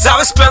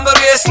 Cały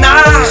splendor jest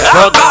nasz,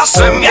 a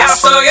wasze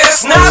miasto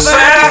jest nasze.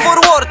 Ready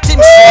for war, tym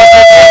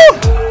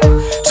się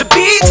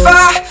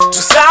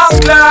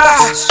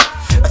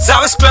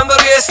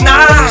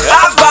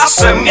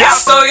nasze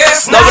miasto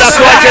jest Dobra, nasze.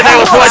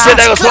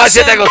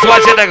 słuchajcie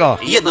tego.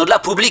 Jedno dla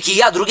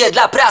publiki, a drugie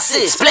dla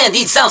prasy.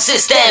 Splendid Sound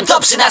System, to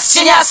przy nas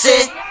cieniasy.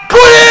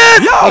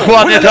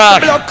 Dokładnie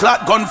tak.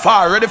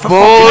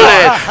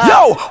 Bullet.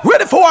 Yo,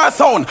 ready for our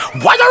sound.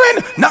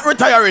 Wiring, not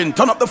retiring.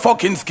 Turn up the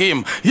fucking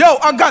scheme. Yo,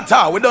 I got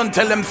her. We don't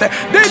tell them say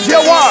DJ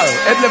War.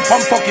 Head left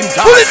from fucking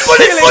top. Bullet.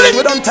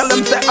 We don't tell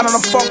them say I'm on a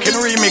fucking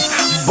remix.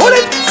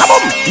 Bullet, come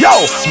on. Yo,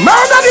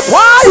 murder the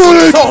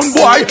boy. Sound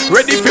boy,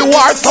 ready for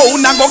war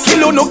sound. I go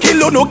kill no.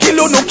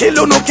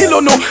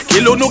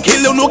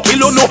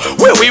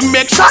 Where we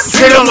make shots.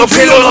 Kill no.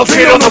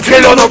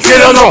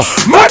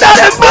 Murder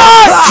the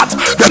boy.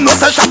 Them no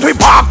say shot we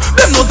back.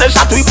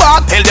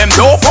 Tell them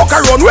no fuck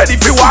around. Ready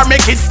for war,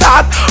 make it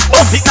start.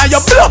 Bust it now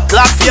your blood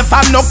clot face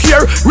and no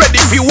care. Ready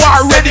for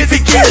war, ready for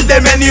kill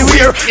them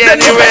anywhere.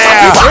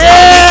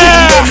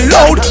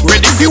 Loud,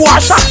 ready for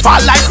war, shot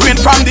fall like rain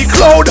from the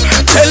cloud.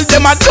 Tell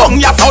them a dung,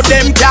 ya how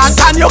them can't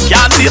and you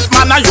can't. This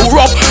man a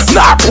Europe,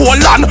 not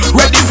Poland.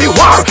 Ready for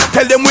war.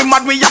 Tell them we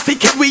mad, we a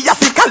sick, we a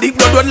sick. Cali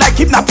blood like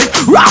hypnotic.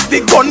 Rock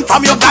the gun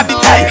from your body.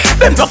 Hey,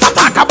 them just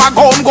attack a bag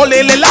on go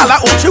lele lala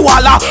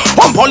uchiwala.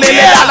 Humpo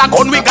lele lala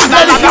gun we got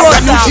la la.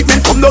 When you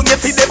shipment come down, you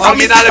see them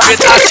coming out of it.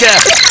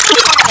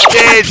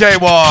 DJ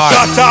War.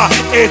 Shota,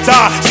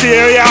 eta,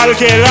 serial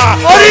killer.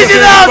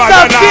 Original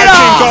Sapira!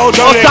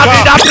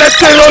 Ostatni na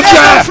plecy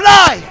ludzie!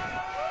 Fly!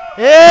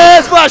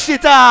 Jest właśnie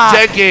tak!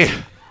 Dzięki!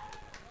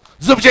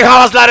 Zróbcie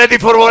hałas dla Ready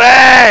for War,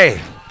 ej!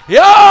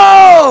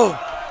 Yo!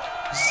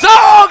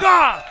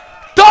 Załoga!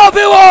 To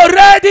było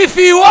Ready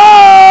for War!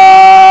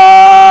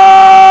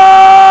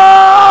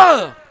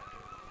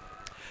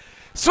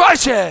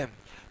 Słuchajcie,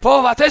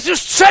 połowa, to jest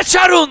już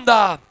trzecia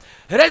runda.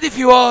 Ready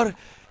for War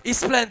i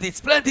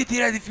Splendid i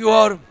Ready for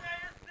War.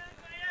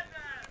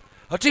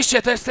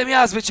 Oczywiście to jestem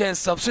ja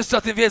zwycięzcą, wszyscy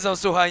o tym wiedzą,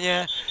 słuchaj,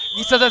 nie?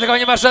 Nic co do tego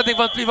nie ma żadnych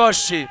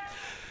wątpliwości.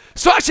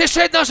 Słuchajcie,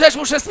 jeszcze jedną rzecz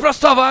muszę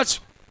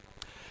sprostować.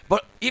 Bo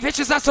i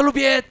wiecie za co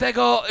lubię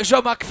tego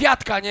zioma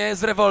Kwiatka, nie?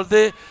 Z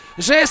Rewoldy?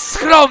 Że jest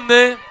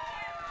skromny.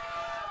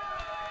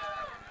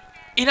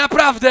 I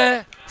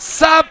naprawdę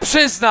sam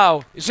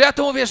przyznał, że ja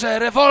tu mówię, że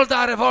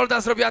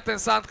Rewolda zrobiła ten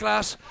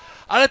soundclash.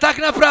 Ale tak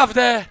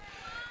naprawdę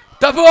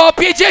to było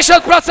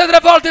 50%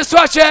 Rewoldy,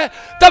 słuchajcie!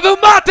 To był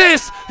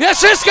Matys! Więc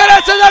wszystkie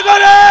ręce na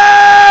górę!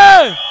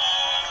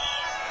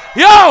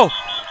 Yo!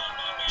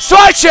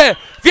 Słuchajcie!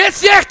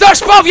 Więc niech ktoś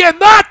powie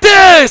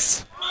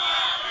Matys!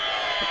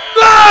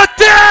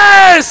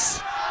 Matys!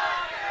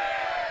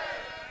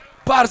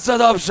 Bardzo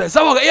dobrze.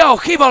 Załoga. Yo,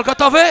 Hibol,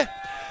 gotowy?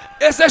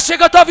 Jesteście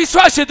gotowi?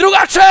 Słuchajcie,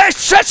 druga część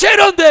trzeciej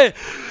rundy!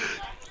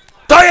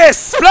 To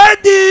jest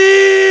Splendid!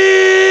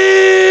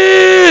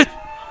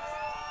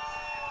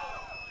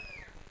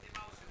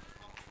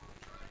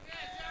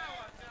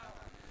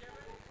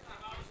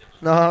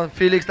 No,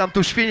 Felix nam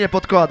tu świnie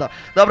podkłada.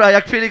 Dobra,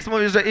 jak Felix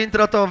mówi, że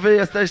intro to wy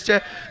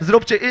jesteście,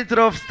 zróbcie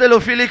intro w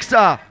stylu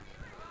Felixa.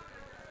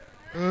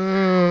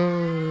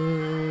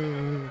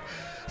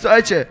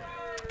 Słuchajcie,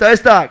 to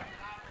jest tak.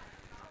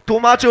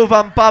 Tłumaczył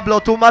wam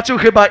Pablo, tłumaczył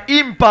chyba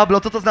im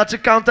Pablo, co to znaczy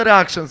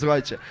counteraction,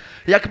 słuchajcie.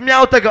 Jak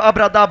miał tego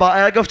Abradaba, a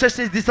ja go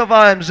wcześniej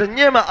zdisowałem, że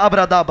nie ma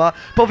Abradaba,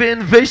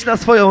 powinien wyjść na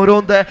swoją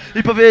rundę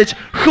i powiedzieć: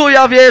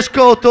 chuja wiesz,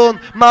 Kotun,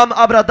 mam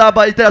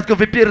Abradaba i teraz go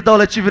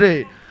wypierdolę ci w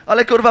ryj.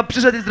 Ale kurwa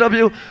przyszedł i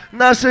zrobił: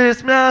 nasze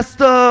jest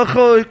miasto,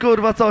 chuj,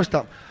 kurwa, coś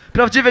tam.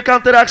 Prawdziwy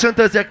counteraction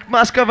to jest jak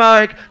masz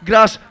kawałek,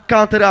 grasz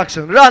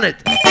counteraction. Run it!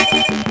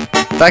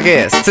 Tak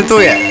jest,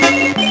 cytuję.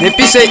 Nie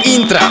piszę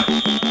intra.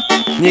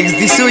 Niech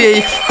zdisuje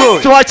ich w chuj.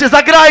 Słuchajcie,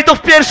 zagraj to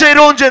w pierwszej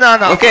rundzie na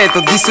nas! Okej,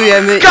 to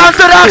disujemy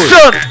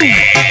counteraction!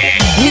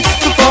 Nic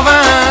tu po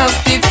was,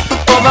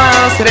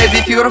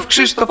 Ready for War w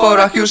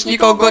Krzysztoforach już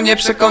nikogo nie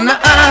przekona.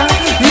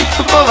 Nic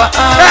tu po was,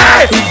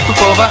 nic tu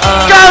po was.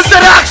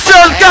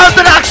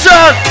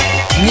 Counteraction!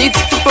 Nic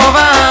tu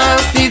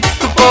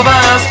po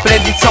was,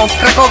 Splendid są w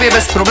Krakowie,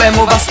 bez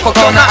problemu was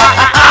pokona.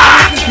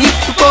 Nic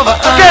tu po was.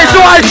 Okej,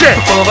 słuchajcie!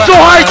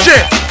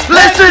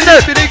 Listen!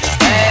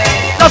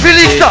 Na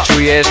Felixa!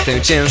 Czujesz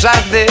ten ciężar,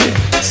 gdy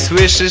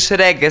słyszysz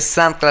reggae,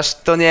 soundclash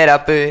to nie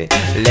rapy.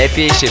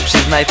 Lepiej się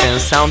przyznaj, ten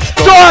sound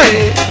to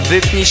ty.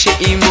 Wypnij się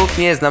i mów,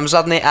 nie znam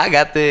żadnej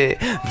Agaty.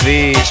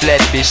 Wyjdź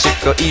lepiej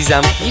szybko i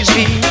zamknij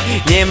drzwi.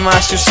 Nie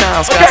masz już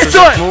szans, każdy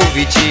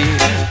mówi ci.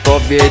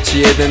 Powiedz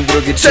jeden,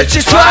 drugi,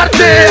 trzeci,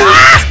 czwarty.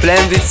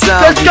 Splendid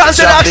sound,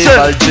 żadnej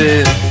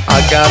walczy.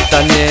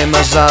 Agata nie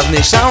ma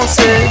żadnej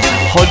szansy,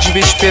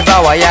 choćby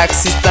śpiewała jak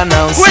Sista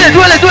Nancy.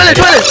 Duele!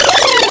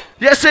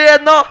 Jeszcze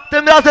jedno,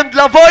 tym razem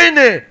dla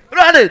wojny!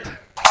 Run it!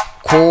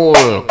 Cool,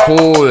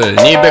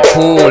 niby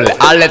cool,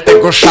 ale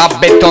tego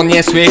szaby to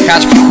nie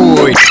słychać w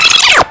chuj.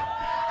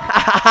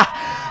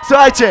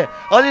 Słuchajcie,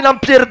 oni nam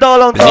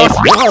pierdolą to.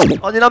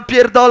 Oni nam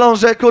pierdolą,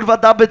 że kurwa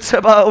duby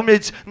trzeba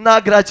umieć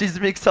nagrać i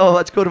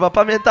zmiksować, kurwa.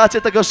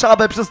 Pamiętacie tego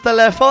szabę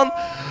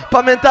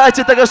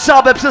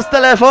przez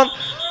telefon?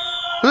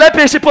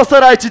 Lepiej się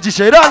postarajcie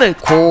dzisiaj, run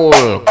it!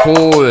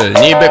 Cool,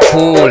 niby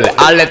cool,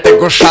 ale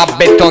tego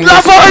szaby to nie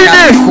dla słychać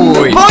wojny! w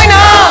chuj.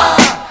 Wojna!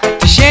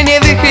 Ty się nie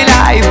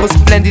wychylaj, bo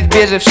Splendid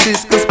bierze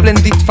wszystko,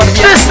 Splendid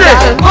twardy jak Wszyscy!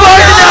 stal.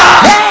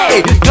 Wojna!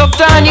 Hej! To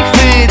tani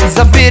chwyt,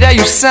 zabieraj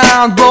już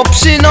sound, bo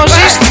przynosisz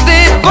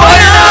wstyd.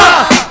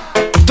 Wojna!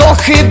 To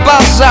chyba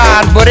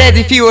żart, bo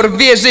Ready for War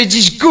wie, że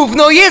dziś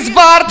gówno jest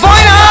wart.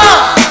 Wojna!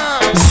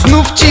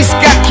 Znów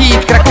ciska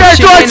kit, Kraków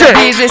się nie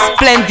nabierze,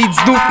 Splendid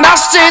znów na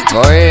szczyt.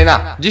 Wojna!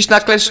 Dziś na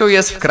kleszu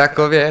jest w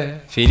Krakowie,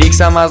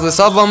 Felixa ma ze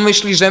sobą,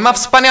 myśli, że ma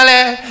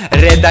wspaniale.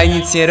 Redaj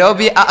nic nie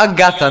robi, a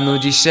Agata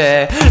nudzi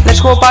się.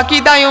 Lecz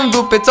chłopaki dają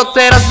dupy, co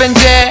teraz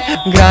będzie?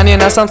 Granie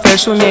na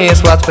soundclashu nie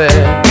jest łatwe,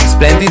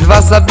 Splendid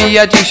was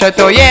zabija dzisiaj,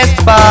 to jest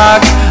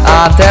fakt.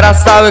 A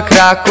teraz cały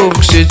Kraków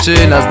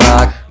krzyczy na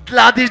znak.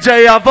 Dla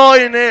DJ-a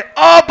Wojny,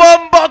 o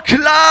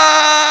bomboklat!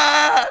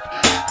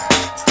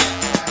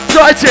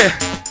 Słuchajcie,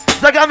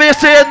 zagramy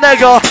jeszcze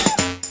jednego.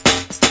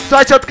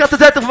 Słuchajcie, od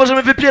KTZ-ów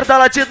możemy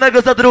wypierdalać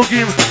jednego za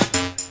drugim.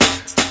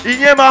 I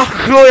nie ma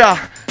chuja.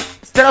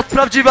 Teraz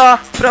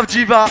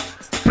prawdziwa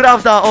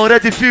prawda o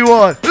Ready for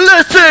War.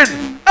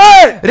 Listen!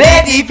 Ej!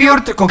 Ready for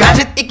War, tylko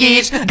gadżet i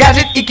kicz,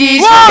 gadżet i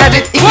kicz,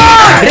 gadżet i kicz.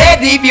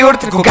 Ready for War,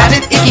 tylko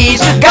gadżet i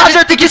kicz,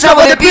 gadżet i kicz, I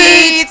wanna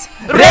beat.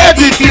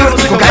 Ready for War,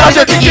 tylko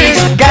gadżet i kicz,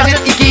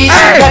 gadżet i kicz,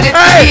 gadżet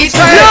i kicz.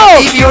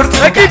 Ready for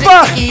War,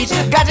 ekipa!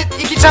 gadżet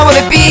i kicz, I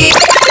wanna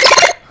beat.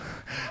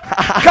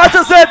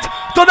 KCZ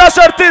to nasz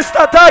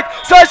artysta, tak?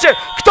 Słuchajcie,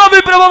 kto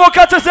wypromował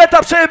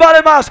KCZ-a,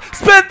 przejebane masz?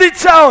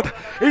 Splendid Sound!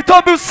 I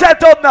to był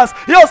set od nas!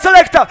 Jo,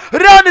 selekta,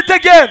 run it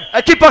again!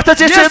 Ekipa,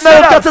 chcecie jeszcze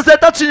jednego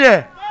KCZ-a, czy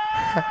nie?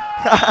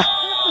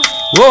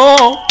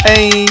 Wow,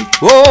 ej,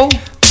 wow.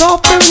 To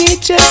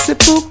pełnicie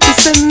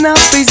sepukusy na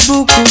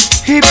Facebooku.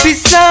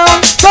 Hippie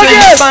sound, tak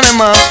jest! Pane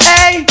masz,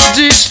 ej,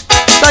 dziś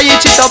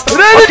dajecie to.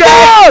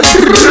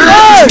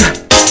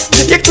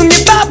 Jak tu nie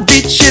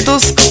bawić się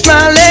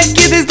doskonale,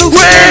 kiedy znów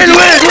win!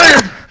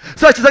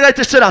 Słuchajcie, zagraj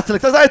to jeszcze raz,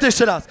 selekta, zagraj to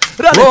jeszcze raz.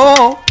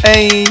 Wow,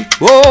 ej,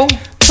 wow.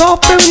 To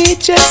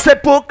pełnicie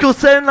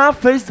sepukusy na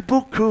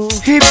Facebooku.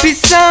 Hippie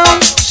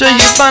sound,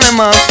 przejebane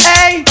masz,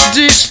 ej,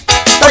 dziś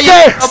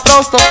dajecie to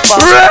prosto w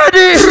twarz.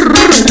 Ready!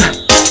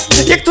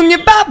 Jak tu nie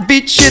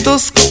bawić się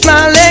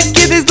doskonale,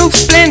 kiedy znów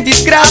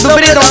Splendid gra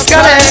dobry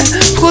doskonale.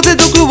 Wchodzę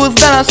do klubu z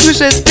dala,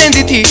 słyszę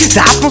Splendid i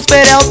za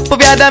atmosferę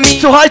odpowiada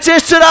mi. Słuchajcie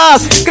jeszcze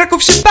raz!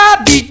 Kraków się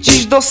bawi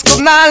dziś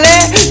doskonale,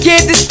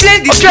 kiedy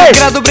Splendid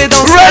gra dobry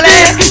doskonale.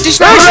 Dziś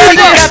na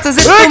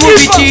KCZ to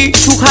mówi ci.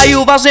 Słuchaj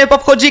uważnie, bo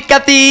wchodzi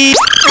Kati.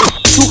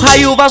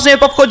 Słuchaj uważnie,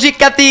 bo wchodzi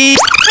Kati.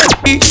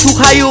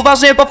 Słuchaj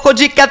uważnie, bo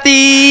wchodzi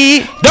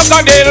Kati.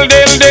 Doka dil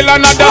dil dil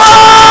another.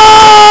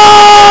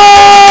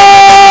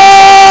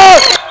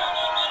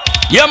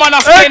 Yeah man,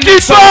 a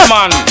Splendid sound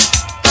man.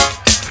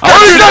 I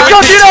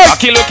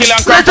kill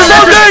and crack the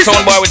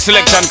sound boy with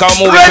selection, come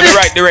move it to the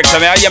right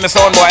direction. I hear me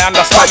sound boy,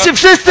 understand? Patrzcie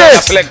wszyscy!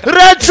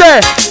 Ręce!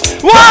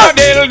 What?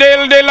 Dill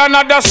dill dill,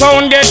 another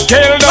sound get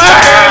killed.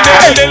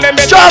 Dill dill, them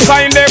better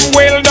sign them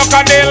will.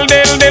 Ducka dill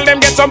dill dill, them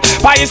get some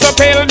pies up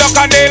hill.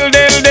 Ducka dill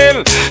dill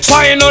dill,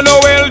 sign on the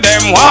will.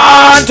 Them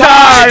one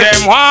tie,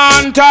 them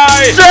one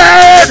tie.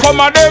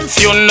 Come a them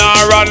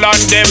funeral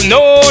and them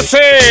no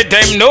say,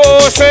 them no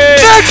say.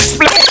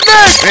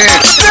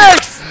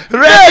 Next!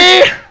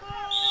 Ready?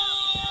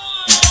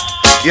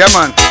 Yeah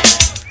man.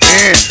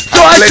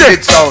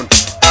 Splendid sound.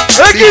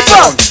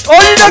 Ekipa!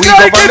 Oni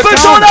nagrali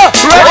Capletona!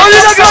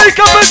 Oni nagrali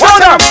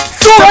Capletona!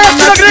 Słuchaj, jak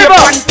się nagrywa!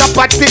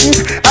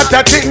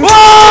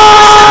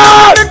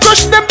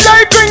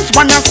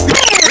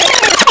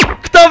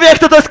 Kto wie,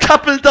 kto to jest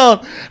Capleton?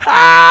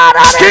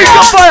 King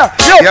of Fire!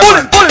 Yo,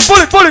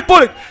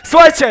 bullet!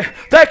 Słuchajcie,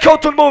 tak jak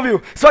Kołtun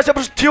mówił, słuchajcie,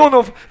 oprócz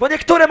tunów, bo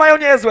niektóre mają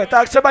niezłe,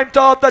 tak? Trzeba im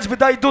to oddać,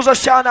 wydali dużo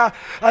siana,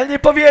 ale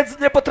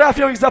nie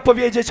potrafią ich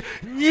zapowiedzieć.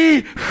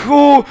 Ni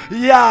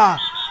chuja!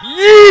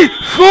 Ni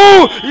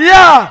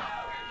chuja!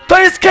 To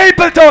jest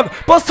Capleton!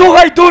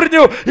 Posłuchaj,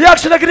 durniu, jak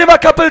się nagrywa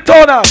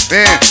Capletona!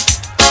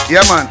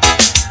 Yeah man.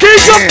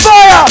 King of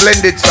Fire!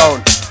 Splendid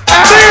sound.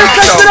 My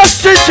jesteśmy na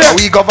szczycie!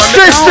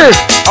 Wszyscy!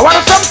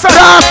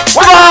 Raz,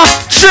 dwa,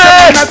 trzy!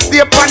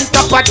 Stay on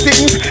top of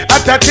things,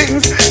 other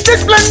things.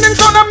 This blending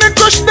sound and me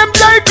crush them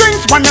like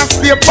rings. Wanna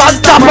stay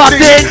on top of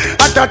things,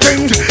 other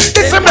things.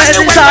 This a man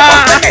who like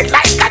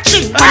a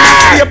ching. Wanna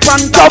stay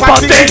on top of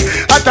things,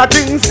 other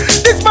things.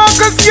 This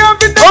Marcus here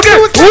with the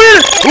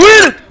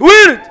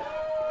Will!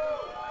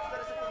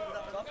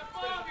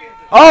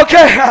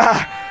 Okej,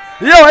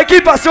 jo,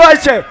 ekipa,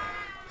 słuchajcie!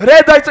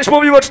 Redaj coś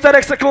mówił o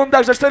 4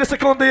 sekundach, że 4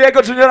 sekundy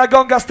jego Juniora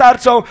Gonga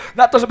starczą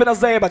na to, żeby nas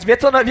zajebać.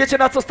 Wiecie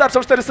na co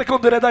starczą 4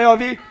 sekundy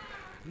Redajowi?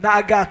 Na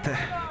Agatę.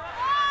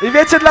 I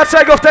wiecie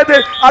dlaczego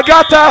wtedy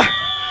Agata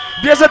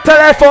bierze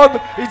telefon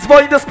i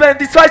dzwoni do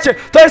Splendid. Słuchajcie,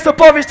 to jest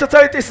opowieść o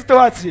całej tej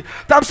sytuacji.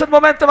 Tam przed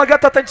momentem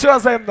Agata tańczyła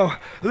ze mną.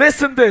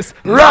 Listen this,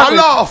 run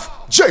it.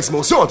 Jace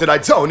Mo Sound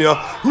tonight sound, yeah.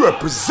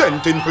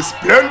 Representing for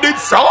Splendid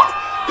Sound.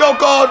 Yo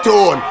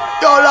cartoon,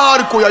 yo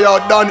Larku, yo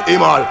Dan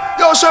Imal,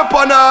 yo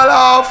Shepan all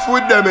off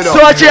with them, you know.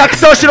 Słuchajcie, jak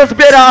ktoś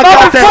rozbiera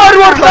Agatę.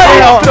 Forward na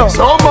jutro.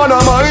 Someone a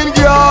mind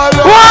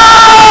girl.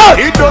 What?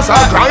 It does a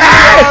grind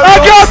girl.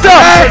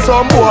 Agata!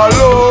 Some boy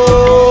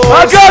low.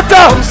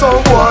 Agata!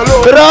 Some boy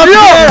low.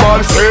 Radio!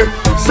 Man say,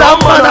 Some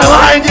man a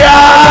wine,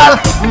 girl.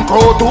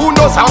 Cartoon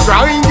does a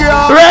grind,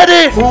 girl.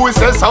 Ready? Who is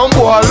say some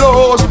boy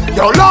lost?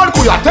 Your Lord,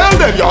 could you tell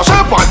them your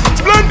shepherd?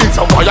 Splendid,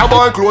 some boy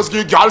boy close,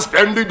 give girl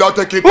splendid, that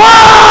take it.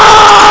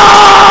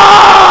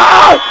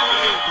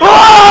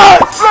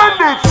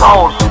 Splendid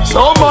sound.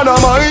 Some man a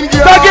mind,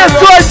 girl. Tak jest,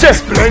 słuchajcie.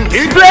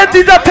 Splendid.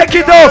 Splendid, that take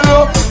it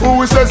off.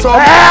 Who is say some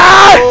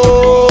boy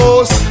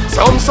lost?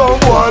 Some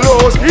boy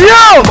lost.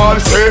 Yo! Man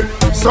say,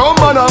 some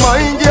man a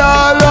mind,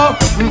 girl.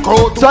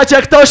 Słuchajcie,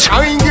 jak ktoś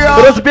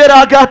rozbiera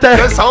Agatę,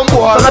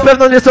 to na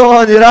pewno nie są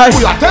oni, right?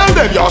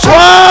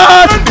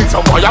 What?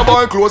 Some boy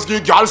boy close,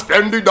 give girl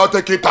splendid, that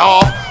take it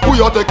off. We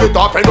you take it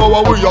off, and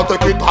now we you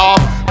take it off.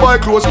 Boy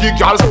close, give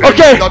girl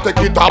splendid, that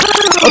take it off.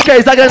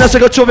 Okej, zagraj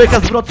naszego człowieka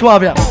z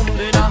Wrocławia.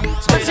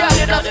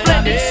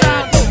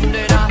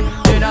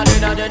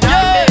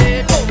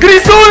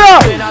 Grisula!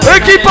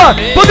 Ekipa!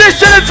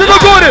 Podnieście ręce do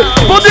góry!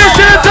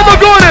 Podnieście ręce do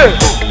góry!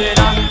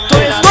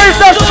 To jest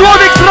nasz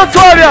człowiek z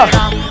Wrocławia!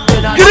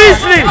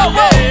 Grizzly!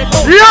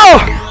 Yo!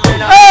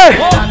 Ej!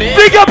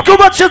 Big up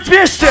Kuba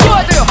 1200!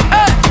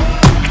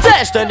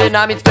 Chcesz ten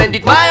dynamit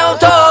Splendid mają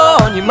to,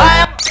 oni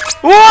mają...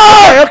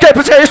 Wow! Okej,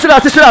 poczekaj, jeszcze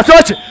raz,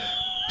 słuchajcie!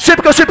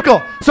 Szybko,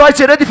 szybko!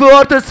 Słuchajcie, Ready for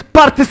War to jest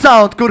party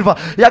sound, kurwa!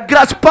 Jak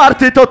grać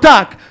party, to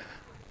tak!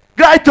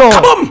 Graj to!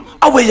 Come on!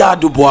 Away you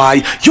do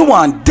boy, you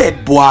want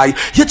dead boy.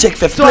 You check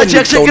for Słuchajcie,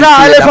 jak Splendid się sound, gra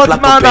feel that Elefant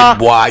black Mana, up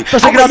boy. to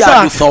się gra Away you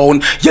tak! do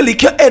sound, you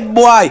lick your head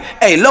boy.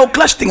 Hey, low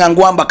clash thing and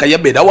go on back of your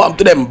bed. I want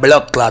to them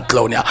blood clot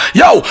clown ya.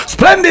 Yo,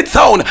 Splendid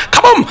sound,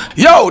 come on!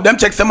 Yo, them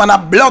check some man a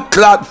blood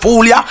clot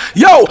fool ya.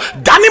 Yo,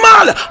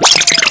 Danimal!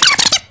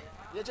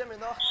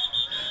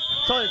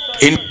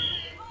 In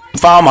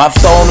Farm have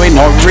sound we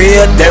no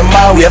rate them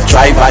and we have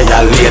try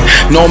violate.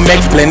 No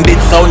make Splendid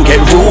sound get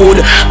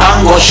rude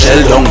and go shell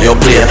down your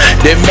plate.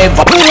 They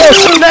never.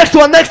 Next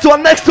one!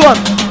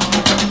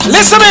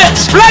 Listen me,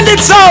 Splendid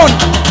sound.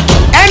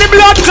 Any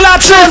blood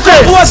clot sound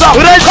propose up.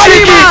 Red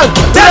Sticky!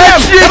 Red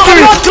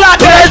Sticky!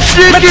 Red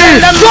Sticky!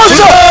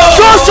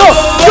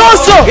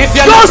 Goso! If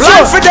you're not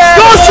blood for them,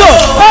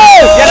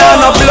 you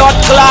know no blood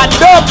clot,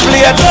 don't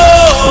play.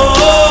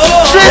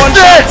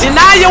 Tristy!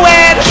 Deny your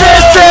head.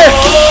 Tristy!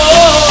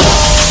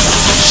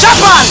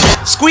 Japan!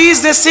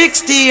 Squeeze the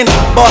 16,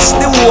 bust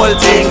the whole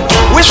thing.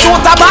 We shoot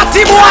a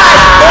batty boy,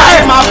 but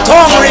him have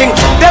tongue ring.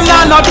 Them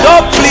not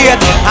dub plate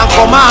and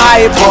come a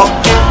hype up.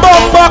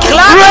 Bumbo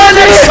clap,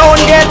 sound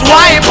get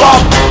wipe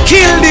up.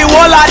 Kill the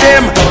whole of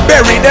them,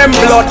 bury them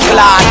blood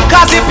clot.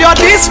 Cause if you're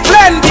this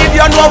Splendid,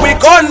 you know we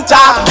gun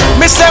tap.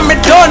 Me say me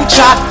don't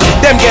chat,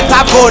 them get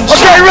a gunshot.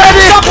 Okay,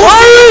 ready? So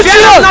pussy,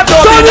 if you're not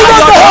dub in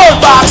your whole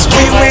box,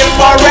 we will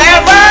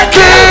forever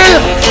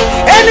kill.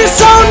 Any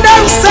sound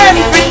them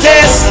send for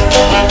test.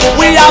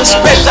 We have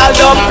special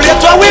dub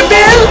plate where we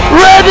build.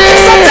 Ready?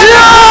 So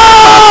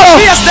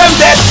face them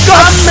dead.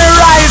 Gun me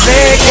rise,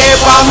 AK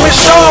on my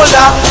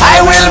shoulder. I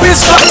will be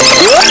strong.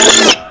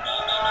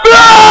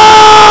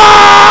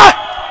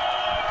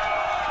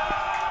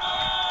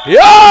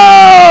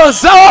 Yo,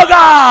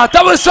 załoga!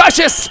 To był,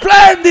 słuchajcie,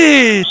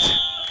 Splendid!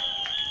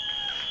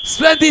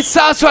 Splendid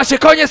Sound, słuchajcie,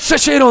 koniec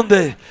trzeciej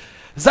rundy.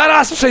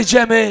 Zaraz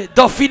przejdziemy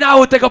do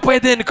finału tego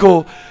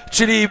pojedynku,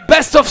 czyli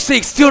Best of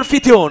Six, Tune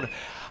for Tune.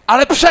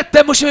 Ale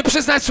przedtem musimy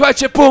przyznać,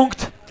 słuchajcie,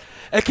 punkt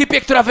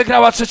ekipie, która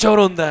wygrała trzecią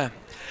rundę.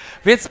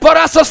 Więc po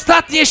raz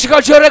ostatni, jeśli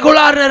chodzi o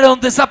regularne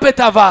rundy,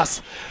 zapytam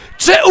was,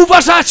 czy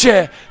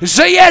uważacie,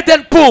 że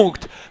jeden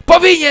punkt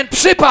powinien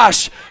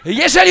przypaść,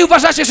 jeżeli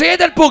uważacie, że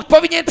jeden punkt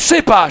powinien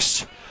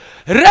przypaść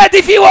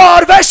Ready for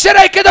War, weźcie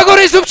rękę do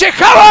góry i zróbcie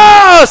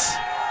hałas!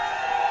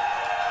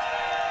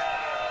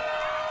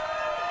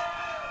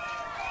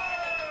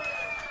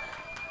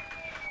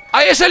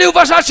 A jeżeli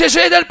uważacie, że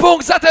jeden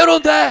punkt za tę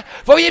rundę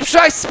powinien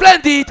przypaść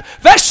Splendid,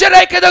 weźcie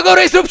rękę do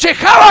góry i zróbcie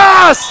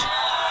hałas!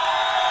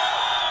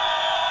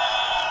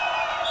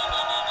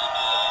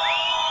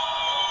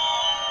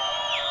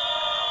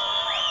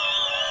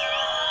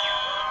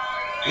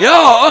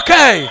 Jo,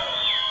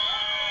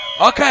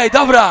 okej,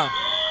 dobra.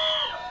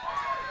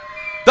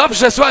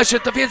 Dobrze, słuchajcie,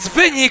 to więc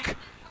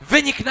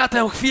wynik na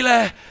tę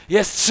chwilę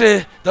jest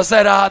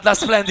 3-0 dla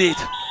Splendid.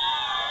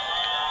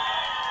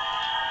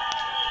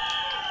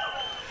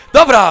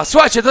 Dobra,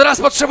 słuchajcie, to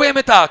teraz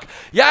potrzebujemy tak.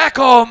 Ja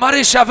jako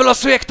Marysia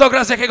wylosuję, kto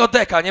gra z jakiego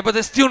deka, nie? Bo to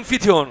jest Tune for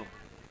Tune.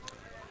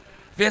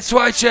 Więc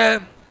słuchajcie.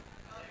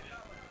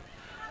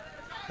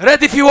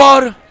 Ready for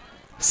War,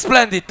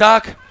 Splendid,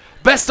 tak?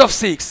 Best of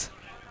Six.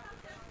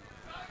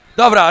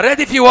 Dobra,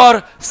 Ready for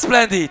War,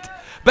 Splendid.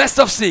 Best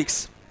of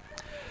Six.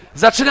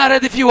 Zaczyna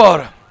Ready for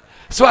War.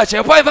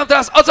 Słuchajcie, opowiem wam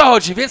teraz, o co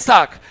chodzi, więc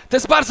tak. To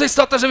jest bardzo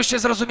istotne, żebyście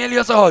zrozumieli,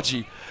 o co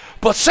chodzi.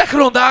 Po 3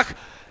 rundach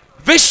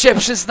wyście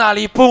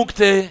przyznali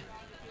punkty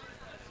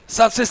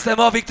sound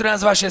systemowi, który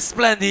nazywa się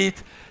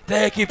Splendid,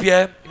 tej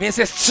ekipie, więc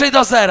jest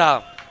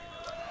 3-0.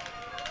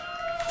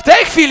 W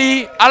tej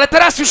chwili, ale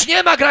teraz już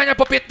nie ma grania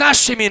po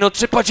 15 minut,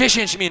 czy po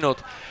 10 minut.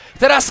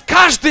 Teraz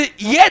każdy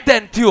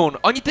jeden tune,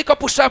 oni tylko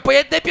puszczają po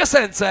jednej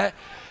piosence,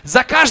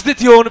 za każdy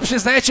tune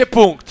przyznajecie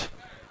punkt.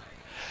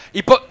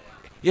 I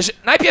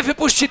najpierw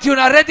wypuśćcie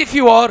tuna Ready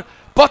for War,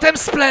 potem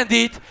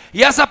Splendid,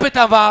 ja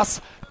zapytam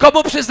was,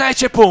 komu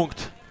przyznajecie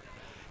punkt.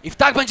 I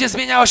tak będzie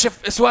zmieniała się,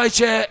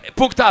 słuchajcie,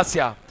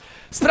 punktacja.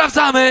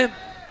 Sprawdzamy.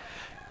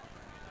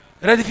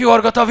 Ready for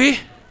War, gotowi?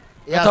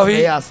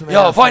 Gotowi?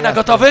 Jasne. Wojna,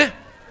 gotowy?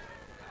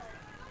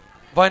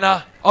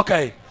 Wojna,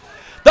 okej.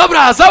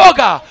 Dobra,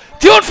 załoga!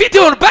 Tune fi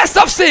tune, best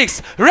of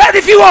 6,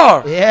 ready for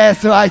war!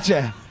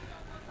 Słuchajcie.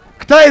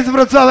 Kto jest z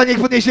Wrocławia,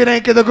 niech podniesie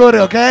rękę do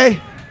góry, okej?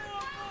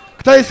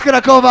 Kto jest z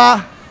Krakowa?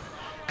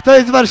 Kto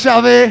jest z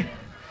Warszawy?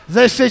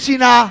 Ze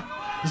Szczecina?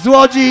 Z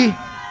Łodzi?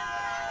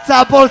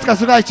 Cała Polska,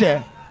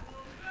 słuchajcie.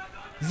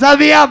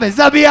 Zabijamy,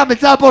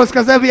 cała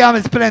Polska,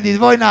 zabijamy Splendid.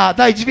 Wojna,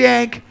 daj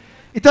dźwięk.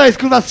 I to jest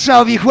kurwa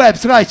strzał w ich łeb,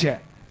 słuchajcie.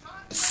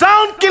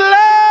 Sound killer!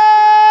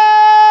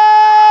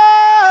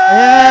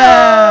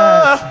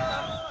 Yes!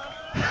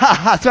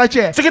 Haha,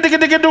 słuchajcie.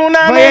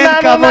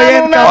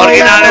 Wojenka.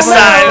 Oryginalny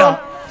style.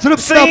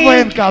 Zrób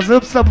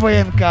stop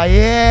wojenka,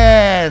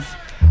 yes!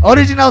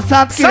 Original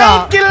Sound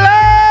Killer.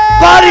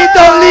 Party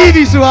don't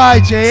leave,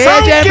 słuchajcie,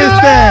 jedziemy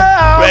z tym.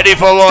 Ready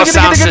for war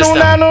sound system.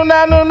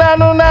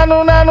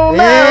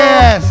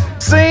 Yes!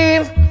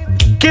 Scene.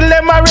 Kill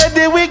them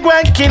already, we go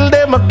and kill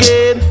them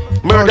again.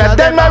 Murder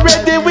them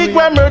already, we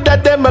go and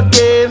murder them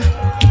again.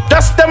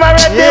 Dust them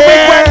already,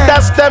 we go and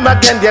dust them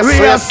again. Yes,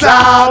 Real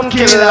Sound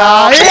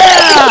Killer,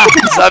 yeah!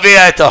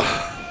 Zabijaj to.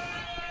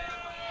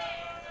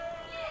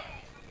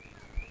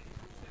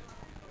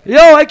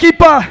 Yo,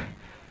 ekipa!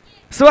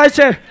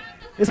 Słuchajcie,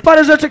 jest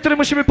parę rzeczy, które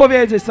musimy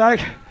powiedzieć, tak?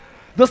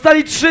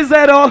 Dostali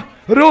 3-0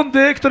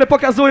 rundy, które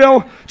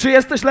pokazują, czy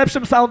jesteś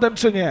lepszym soundem,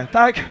 czy nie,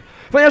 tak?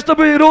 Ponieważ to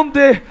były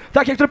rundy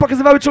takie, które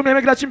pokazywały, czy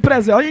umiemy grać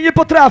imprezy. Oni nie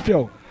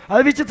potrafią.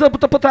 Ale wiecie co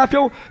to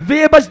potrafią?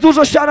 Wyjebać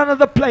dużo siana na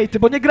DUBPLATE,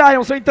 bo nie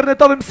grają, są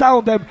internetowym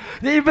soundem,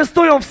 nie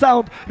inwestują w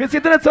sound, więc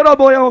jedyne co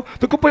robią,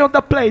 to kupują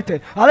DUBPLATE.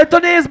 Ale to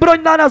nie jest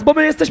broń na nas, bo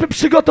my jesteśmy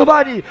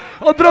przygotowani.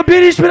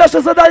 Odrobiliśmy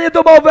nasze zadanie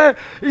domowe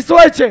i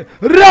słuchajcie,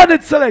 rany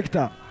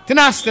selecta.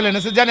 Tina still in.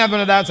 This is Johnny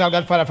Abner dance. I've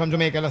got father from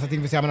Jamaica. That's the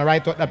thing we say. I'm gonna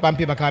write out that on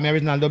paper because I'm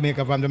original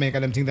Jamaica from Jamaica.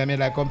 Them things they made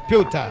like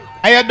computer.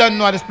 I don't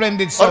know the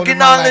Splendid sound.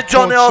 Oryginalny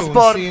Johnny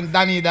Osborne. Seeing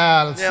Danny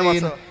Dahl.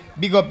 Seeing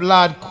big up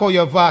Lord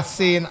Koyova.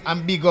 Seeing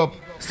and big up.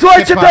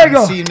 Słuchajcie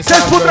tego!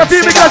 Też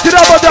potrafimy grać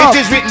rabada! It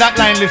is written that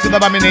line lives with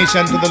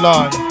abomination to the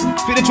Lord.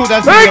 Speak the truth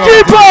and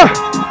ekipa!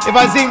 If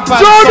I sing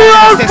past Johnny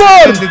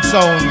Osborne! Splendid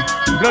sound.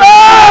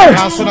 Hey!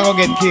 I'm soon gonna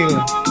get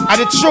killed. And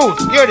the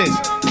truth, hear this.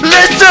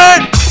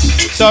 Listen!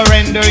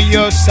 Surrender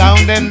your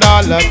sound and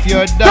all of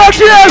your Tak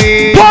jest!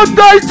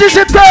 Poddajcie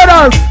się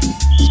teraz!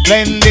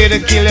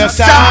 Splendid, kill your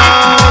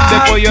sound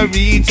before you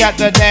reach at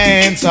the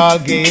dance hall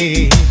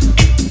gate.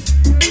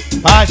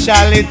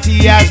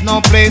 Partiality has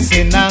no place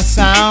in a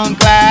sound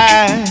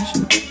clash.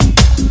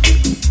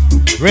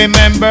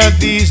 Remember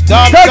these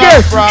dark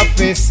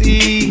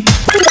prophecy.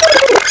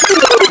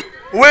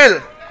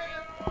 Will!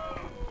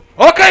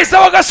 Okej,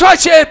 załoga,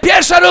 słuchajcie,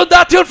 pierwsza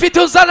runda, tune fi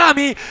tune za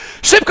nami.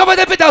 Szybko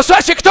będę pytał,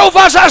 słuchajcie, kto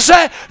uważa,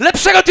 że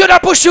lepszego tuna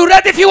puścił?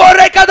 Ready for war,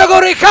 ręka do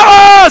góry,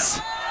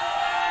 hałas!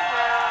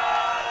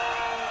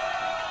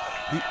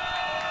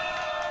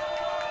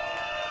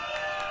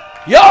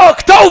 Jo,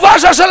 kto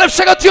uważa, że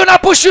lepszego tuna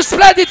puścił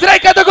Splendid?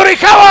 Ręka do góry,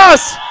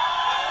 hałas!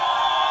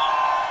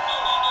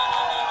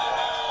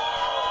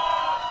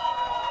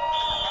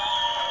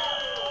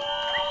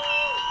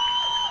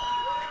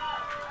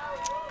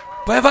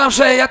 Powiem wam,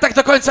 że ja tak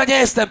do końca nie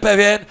jestem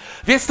pewien,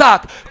 więc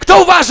tak,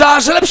 kto uważa,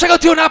 że lepszego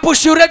tuna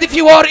puścił Ready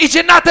for War,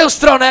 idzie na tę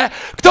stronę.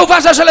 Kto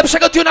uważa, że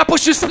lepszego tuna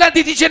puścił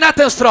Splendid, idzie na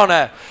tę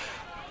stronę.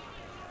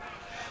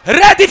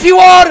 Ready for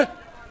War!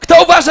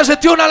 Kto uważa, że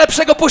tuna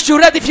lepszego puścił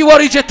Ready for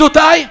War, idzie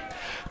tutaj.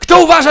 Kto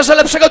uważa, że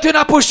lepszego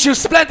tuna puścił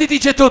Splendid,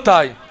 idzie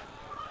tutaj.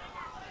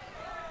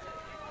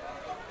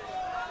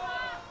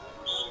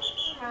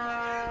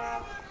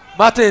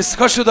 Matys,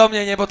 chodź tu do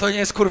mnie, nie, bo to nie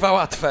jest kurwa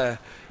łatwe.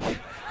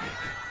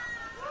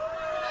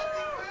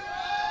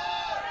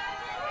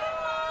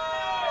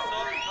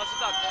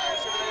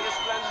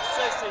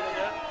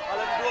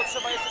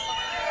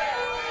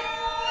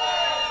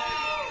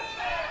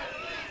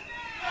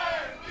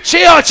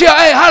 Cicho,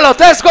 ej, halo,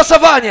 to jest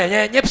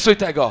głosowanie, nie psuj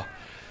tego.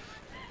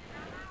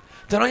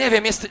 To no nie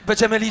wiem,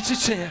 będziemy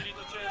liczyć czy nie?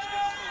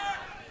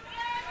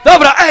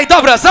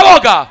 Dobra,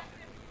 załoga!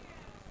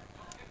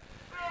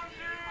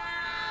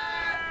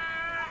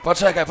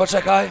 Poczekaj.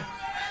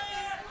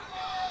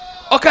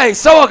 Okej,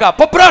 załoga,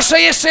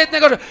 poproszę jeszcze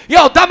jednego...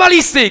 Yo,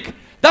 Damalistic,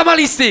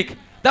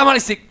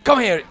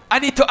 come here,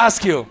 I need to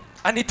ask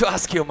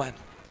you, man.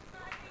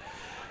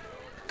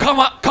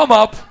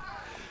 Come up.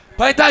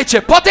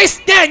 Pamiętajcie,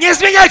 nie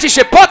zmieniajcie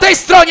się, po tej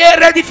stronie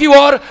Ready for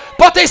War,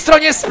 po tej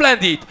stronie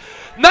Splendid.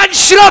 Na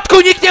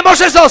środku nikt nie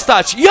może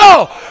zostać.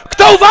 Jo!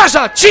 Kto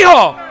uważa?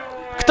 Cicho!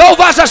 Kto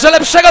uważa, że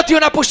lepszego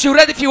tuna puścił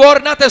Ready for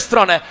War, na tę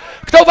stronę?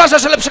 Kto uważa,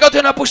 że lepszego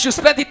tuna puścił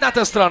Splendid, na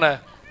tę stronę?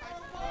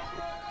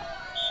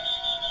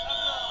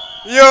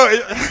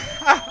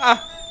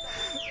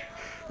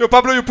 Yo,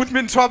 Pablo, you put me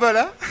in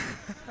trouble, eh?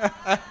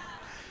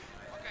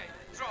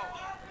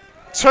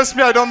 Trust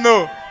me, I don't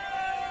know.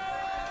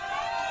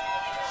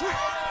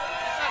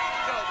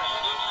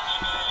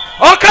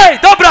 Okej,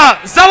 dobra,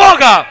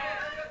 załoga!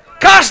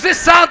 Każdy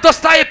sound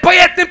dostaje po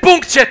jednym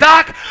punkcie,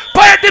 tak?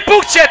 Po jednym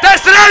punkcie, to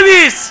jest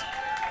remis!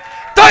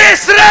 To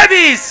jest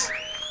remis!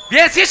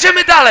 Więc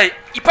jedziemy dalej.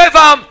 I powiem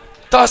wam,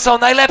 to są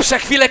najlepsze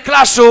chwile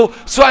Clashu.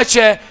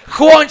 Słuchajcie,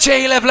 chłoncie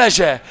ile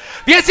wlezie.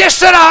 Więc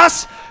jeszcze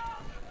raz,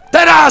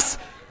 teraz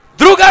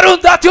druga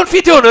runda Tune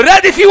fi Tune,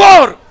 Ready for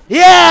War!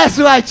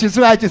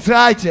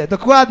 Słuchajcie,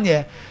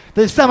 dokładnie.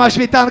 To jest sama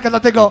śmietanka,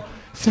 dlatego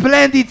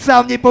Splendid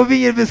sam nie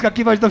powinien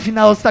wyskakiwać do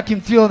finału z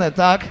takim tunem,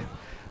 tak?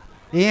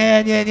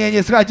 Nie,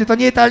 słuchajcie, to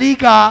nie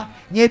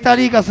ta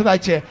liga,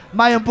 słuchajcie.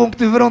 Mają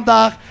punkty w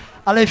rundach,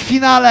 ale w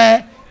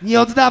finale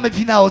nie oddamy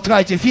finału,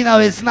 słuchajcie,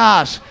 finał jest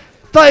nasz.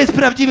 To jest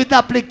prawdziwy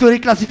DUBPLATE, który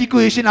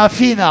klasyfikuje się na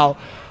finał.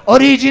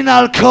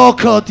 Original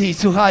Kokoti,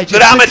 słuchajcie,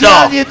 gramy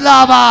specjalnie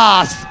dla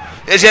was.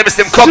 Jedziemy z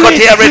tym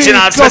Kokoti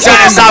Original,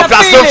 specjalnie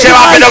SoundCloud, zróbcie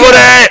łapy do góry!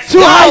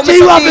 Słuchajcie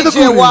i łapy do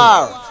góry!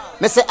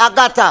 Mr.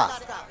 Agata,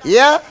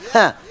 yeah?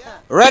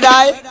 Red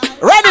Eye,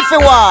 ready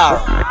for war!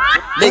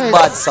 Big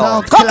bad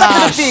sound. Come to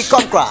the tea,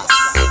 come cross.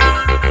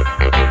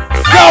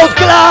 Sound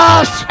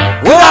Clash!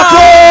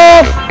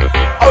 Kraków!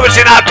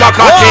 Original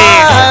Kokoti!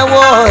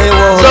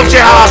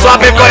 Zróbcie hałas,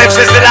 łapy w górę,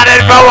 wszyscy na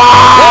Ready for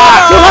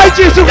War!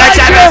 Słuchajcie!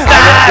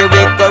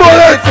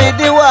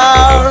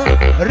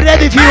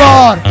 Ready for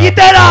war! I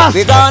teraz!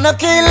 We gonna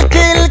kill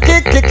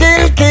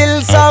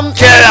some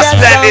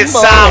Splendid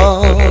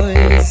sound!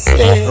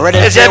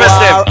 Jedziemy z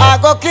tym! I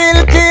go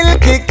kill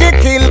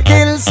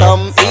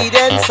some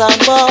Eden some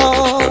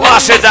boys.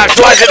 Właśnie tak,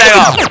 słuchajcie tego!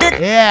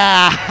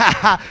 Yeah!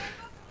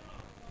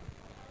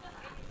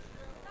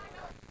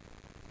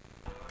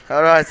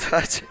 Alright,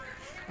 słuchajcie.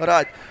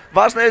 Alright.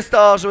 Ważne jest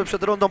to, żeby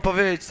przed rundą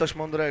powiedzieć coś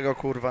mądrego,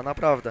 kurwa,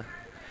 naprawdę.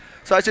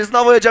 Słuchajcie,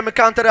 znowu jedziemy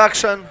counter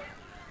action.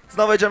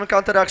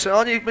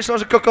 Oni myślą,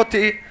 że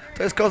Kokoti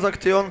to jest kozak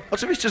tune.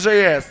 Oczywiście, że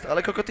jest,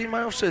 ale Kokoti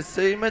mają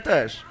wszyscy i my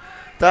też.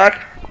 Tak?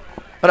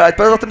 Alright,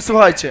 poza tym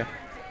słuchajcie.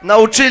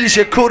 Nauczyli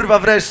się, kurwa,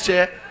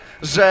 wreszcie,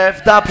 że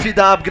w dub fi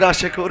dub gra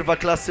się, kurwa,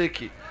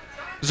 klasyki.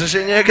 Że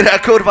się nie gra,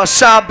 kurwa,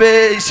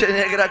 szaby i się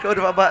nie gra,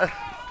 kurwa,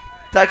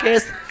 tak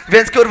jest?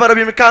 Więc, kurwa,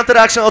 robimy counter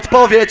action,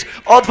 odpowiedź.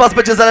 Od was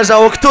będzie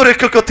zależało, który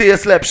Kokoti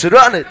jest lepszy.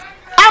 Run it!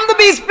 I'm the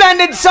best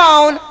Splendid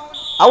sound.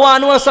 I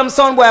want to know some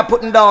sound boy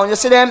putting down. You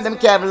see them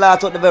can't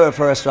last out the very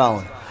first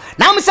round.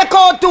 Now Mr.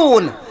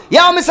 Cartoon,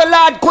 yo Mr.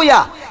 Lord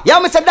Kuya, yo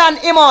Mr. Dan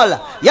Imol,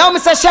 yo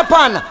Mr.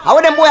 Shepan,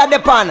 how them boy at the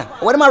pan,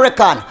 what them I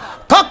reckon?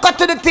 Cock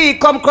to the tea,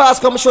 come cross,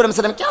 come show them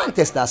so them can't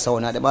test that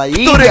sound at the boy.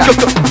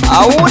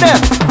 How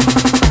them?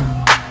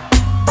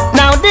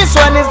 Now this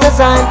one is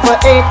designed for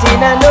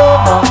 18 and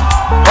over,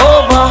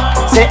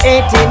 say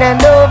 18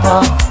 and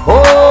over,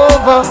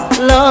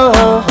 Lord.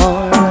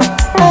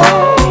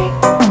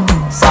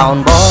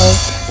 Sound boy,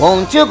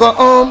 won't you go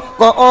home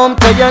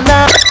to your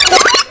night?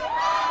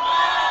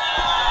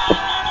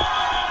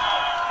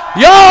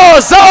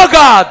 Jo,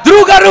 załoga!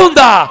 Druga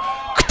runda!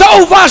 Kto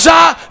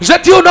uważa, że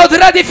tune od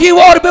Ready for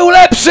War był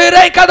lepszy?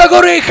 Ręka do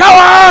góry,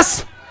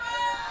 hałas!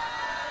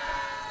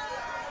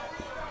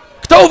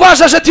 Kto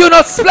uważa, że tune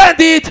od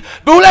Splendid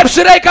był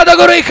lepszy? Ręka do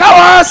góry,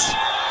 hałas!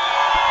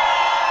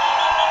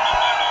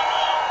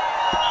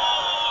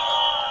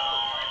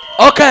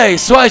 Okej,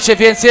 słuchajcie,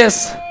 więc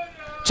jest...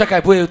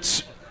 Czekaj, były...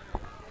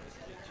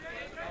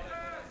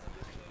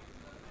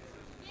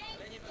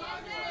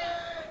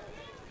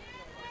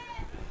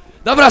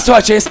 Dobra,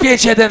 słuchajcie, jest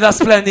 5-1 dla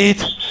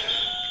Splendid.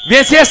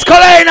 Więc jest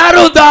kolejna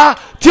runda.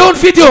 Tune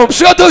fi Tune,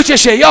 przygotujcie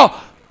się, jo!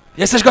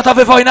 Jesteś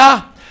gotowy,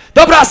 wojna?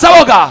 Dobra,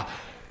 załoga!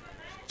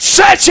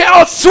 Trzecia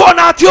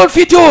odsłona Tune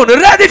fi Tune,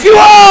 Ready for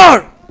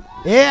War!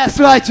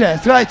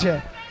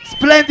 Słuchajcie.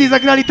 Splendid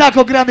zagrali tak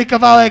ograny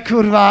kawałek,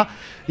 kurwa.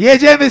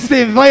 Jedziemy z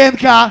tym,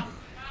 wojenka.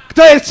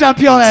 Kto jest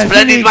czempionem?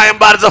 Splendid mają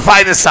bardzo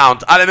fajny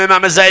sound, ale my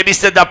mamy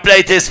zajebiste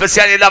DUBPLATE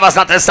specjalnie dla was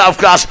na ten South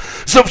Clash.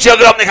 Zróbcie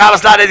ogromny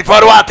hałas dla Ready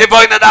for War. Ty,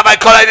 wojna, dawaj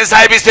kolejny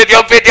zajebisty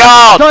Tune fi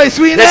Tune! To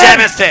jest winner!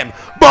 Jedziemy z tym!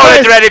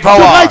 Bullet Ready for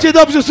War! Słuchajcie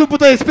dobrze, Supu,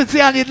 to jest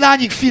specjalnie dla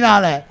nich w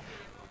finale.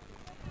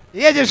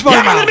 Jedziesz,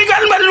 wojna!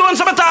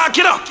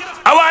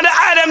 I want the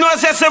item no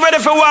say ready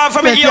for war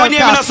for me. Your name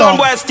in a sound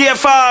boy stay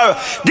far.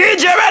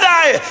 DJ Red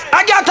Eye,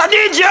 I got a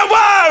DJ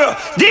War,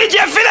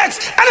 DJ Felix,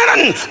 and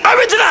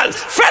original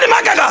Freddie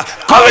McGregor.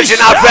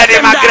 Original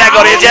Freddie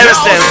McGregor, jedziemy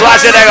z tym,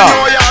 słuchajcie tego.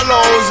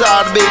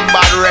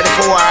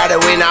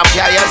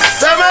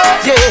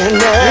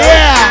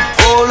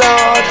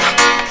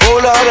 Oh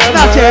Lord,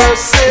 have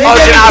mercy.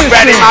 Original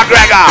Freddie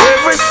McGregor.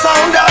 Every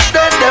sound out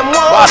there them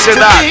want Watch to it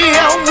out. be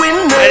a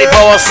winner. Ready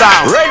for war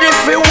sound. Ready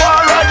for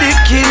war of the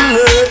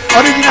killer.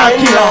 Original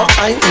killer.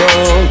 I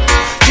know.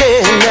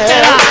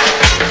 Yeah.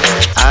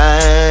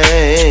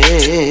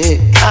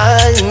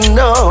 I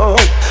know.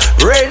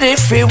 Ready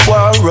for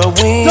war of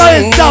win. To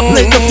jest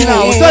DUBPLATE do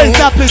finału,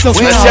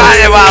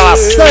 Specjalnie dla was.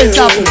 To jest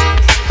DUBPLATE.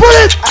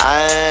 Put it!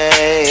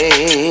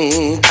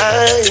 I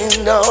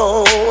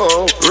know.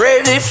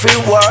 Ready for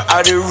war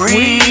of the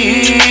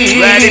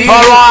real. Ready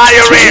for war of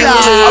the real.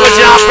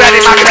 Original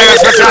Freddie McGregor,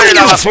 specjalnie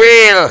dla was.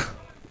 Real.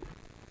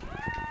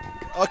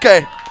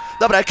 Okej.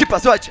 Dobra, ekipa,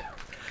 słuchajcie.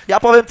 Ja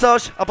powiem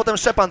coś, a potem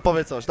Szczepan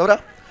powie coś, dobra?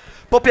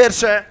 Po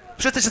pierwsze,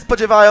 wszyscy się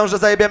spodziewają, że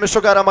zajebiemy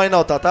Sugara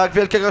Minota, tak?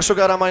 Wielkiego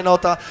Sugara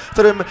Minota,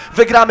 którym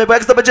wygramy, bo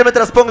jak zdobędziemy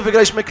teraz punkt,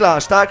 wygraliśmy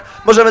Clash, tak?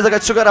 Możemy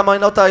zagrać Sugara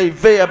Minota i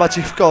wyjebać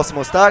ich w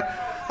kosmos, tak?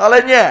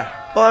 Ale nie,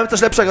 bo mamy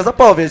coś lepszego,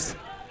 zapowiedź.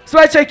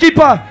 Słuchajcie,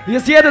 ekipa,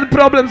 jest jeden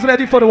problem z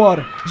Ready for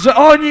War, że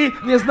oni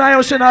nie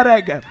znają się na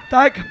reggae,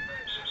 tak?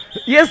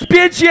 Jest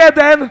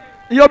 5-1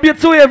 i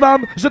obiecuję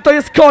wam, że to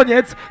jest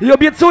koniec i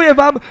obiecuję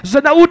wam,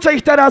 że nauczę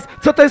ich teraz,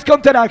 co to jest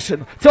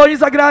counteraction. Co oni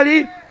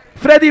zagrali?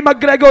 Freddie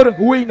McGregor,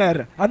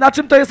 winner. A na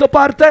czym to jest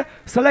oparte?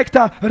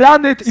 Selecta,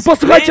 run it i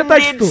posłuchajcie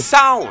tekstu.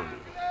 Sound.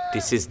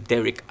 This is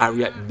Derek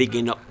Ariat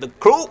bigging up the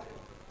crew.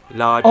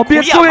 Lord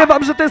Obiecuję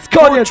wam, że to jest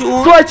koniec.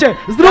 Słuchajcie,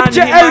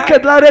 zróbcie Elkę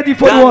dla Ready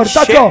for War.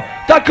 Tako,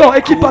 tako,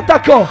 ekipa,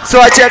 tako.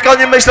 Słuchajcie, jak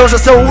oni myślą, że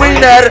są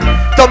winner,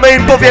 to my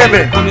im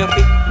powiemy.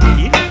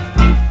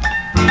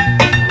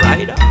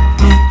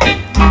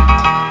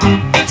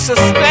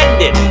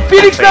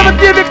 Felix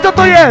nawet nie wie, kto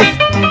to jest.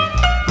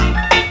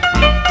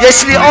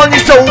 Jeśli oni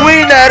są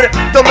winner,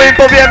 to my im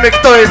powiemy,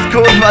 kto jest,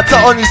 kurwa, co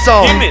oni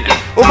są.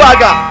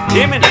 Uwaga!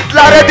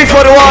 Dla Ready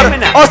for War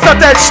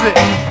ostateczny.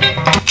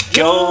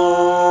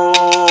 Your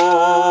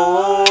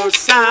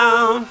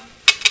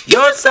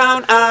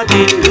sound, I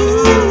did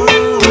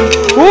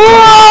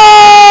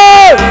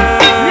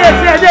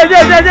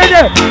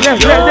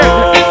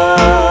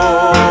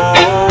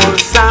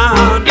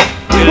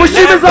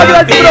Musimy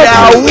zagrać win.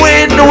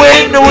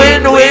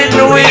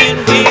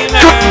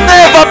 Could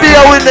never be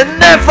a winner,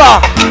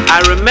 never. I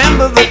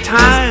remember the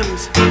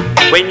times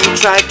when you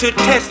tried to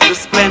test the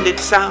splendid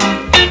sound.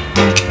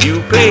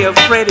 You play a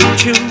Freddie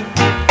tune,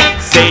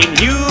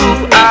 saying you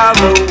are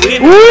the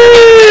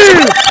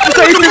winner.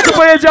 Co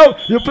powiedział?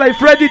 You play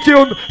Freddie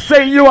tune,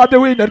 saying you are the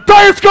winner.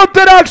 To jest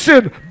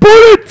counteraction!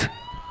 Bullet!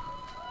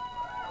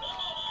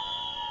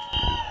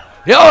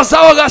 Jo,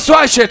 załoga,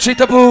 słuchajcie, czyli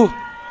to był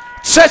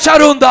trzecia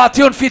runda,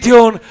 tune fi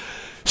tune.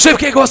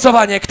 Szybkie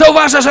głosowanie. Kto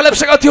uważa, że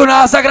lepszego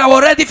tuna zagrało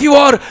Ready for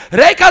War?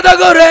 Ręka do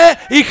góry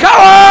i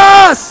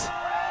hałas!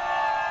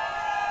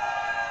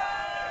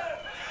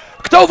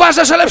 Kto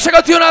uważa, że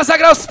lepszego tuna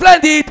zagrał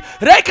Splendid?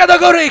 Ręka do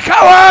góry i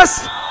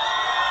hałas!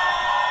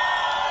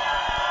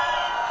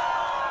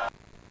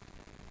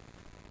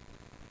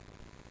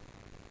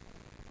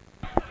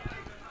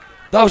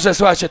 Dobrze,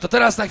 słuchajcie, to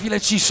teraz na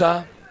chwilę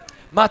cisza.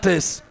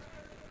 Matys.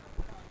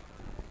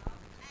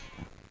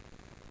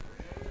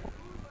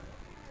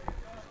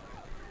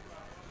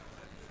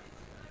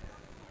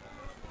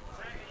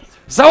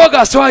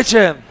 Załoga,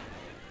 słuchajcie.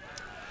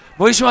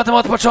 Mówiliśmy o tym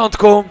od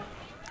początku.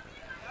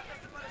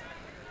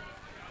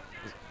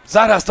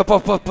 Zaraz,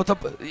 to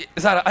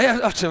zaraz, a ja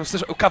o czym?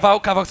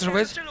 Kawał chcesz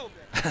powiedzieć?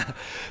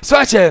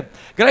 Słuchajcie,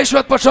 graliśmy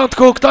od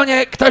początku,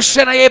 ktoś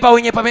się najebał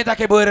i nie pamięta,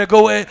 jakie były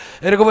reguły.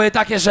 Reguły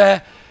takie,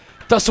 że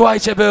to,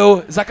 słuchajcie,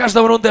 był za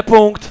każdą rundę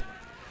punkt.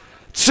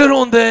 3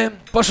 rundy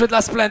poszły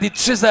dla Splendid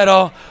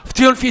 3-0. W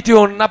tune fi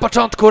tune na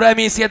początku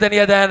remis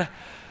 1-1.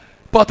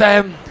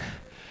 Potem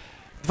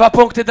 2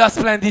 punkty dla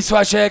Splendid,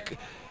 słuchajcie.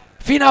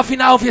 Finał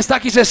finałów jest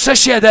taki, że jest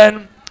 6-1,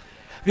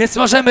 więc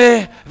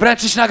możemy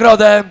wręczyć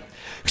nagrodę.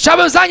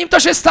 Chciałbym, zanim to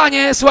się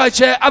stanie,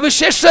 słuchajcie,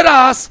 abyście jeszcze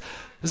raz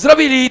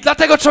zrobili dla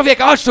tego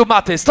człowieka. Chodź tu,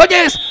 Matys. To nie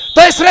jest,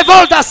 to jest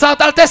Revolta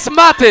Sound, ale to jest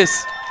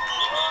Matys.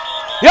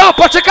 Jo,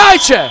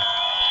 poczekajcie.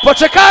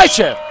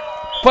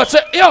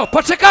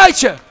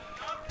 Poczekajcie.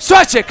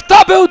 Słuchajcie,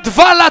 kto był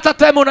 2 lata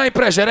temu na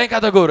imprezie?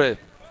 Ręka do góry.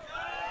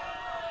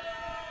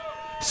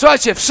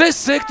 Słuchajcie,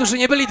 wszyscy, którzy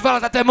nie byli 2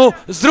 lata temu,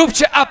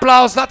 zróbcie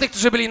aplauz dla tych,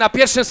 którzy byli na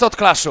pierwszym Sound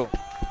Clashu.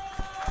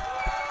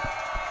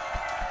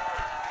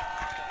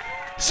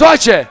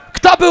 Słuchajcie,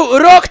 kto był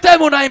rok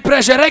temu na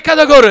imprezie? Ręka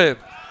do góry.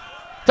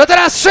 To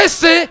teraz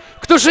wszyscy,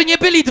 którzy nie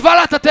byli 2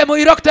 lata temu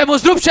i rok temu,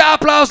 zróbcie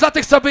aplauz dla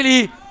tych, co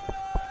byli.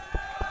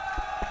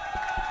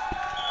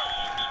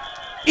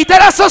 I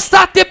teraz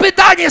ostatnie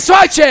pytanie,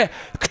 słuchajcie.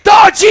 Kto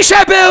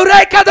dzisiaj był?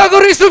 Ręka do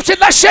góry, zróbcie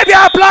dla siebie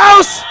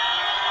aplauz.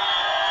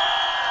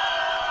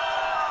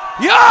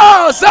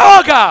 Jo,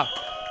 załoga!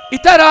 I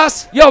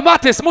teraz,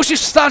 Matys,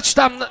 musisz wstać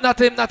tam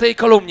na tej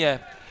kolumnie.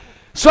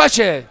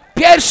 Słuchajcie,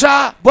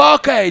 pierwsza była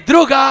okej,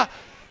 druga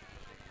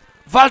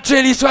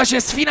walczyli,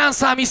 słuchajcie, z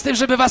finansami, z tym,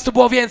 żeby was tu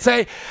było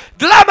więcej.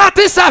 Dla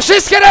Matysa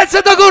wszystkie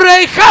ręce do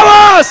góry i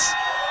hałas!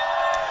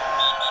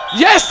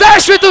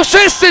 Jesteśmy tu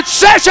wszyscy,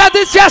 3.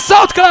 edycja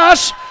Sound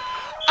Clash!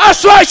 A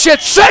słuchajcie,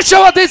 3.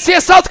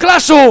 edycję Sound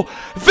Clashu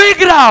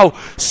wygrał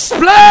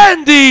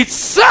Splendid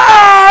Sound!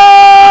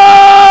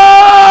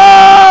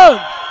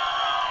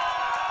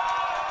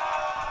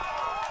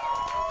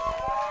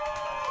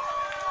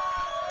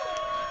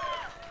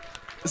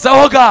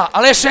 Załoga,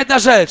 ale jeszcze jedna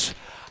rzecz.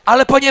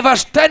 Ale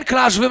ponieważ ten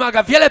clash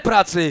wymaga wiele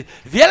pracy,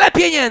 wiele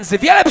pieniędzy,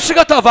 wiele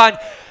przygotowań,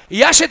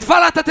 ja się 2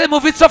 lata temu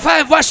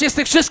wycofałem właśnie z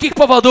tych wszystkich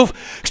powodów.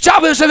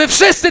 Chciałbym, żeby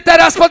wszyscy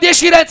teraz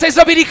podnieśli ręce i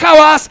zrobili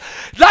hałas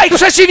dla ich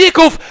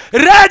przeciwników.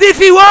 Ready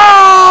for War!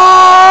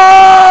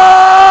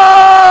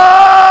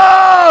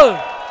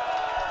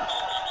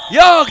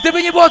 Jo,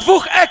 gdyby nie było 2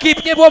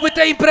 ekip, nie byłoby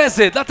tej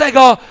imprezy.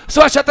 Dlatego,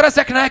 słuchajcie, a teraz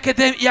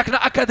jak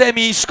na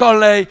akademii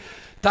szkolnej,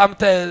 tam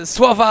te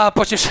słowa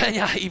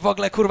pocieszenia i w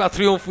ogóle kurwa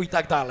triumfu i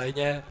tak dalej,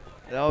 nie?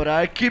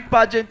 Dobra,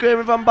 ekipa,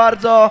 dziękujemy wam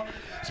bardzo.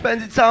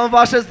 Spędzić całe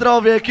wasze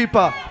zdrowie,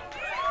 ekipa.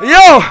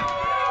 Jo!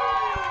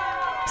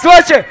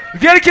 Słuchajcie,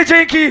 wielkie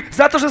dzięki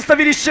za to, że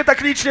stawiliście się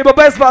tak licznie, bo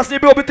bez was nie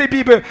byłoby tej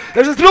biby.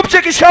 Także zróbcie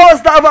jakiś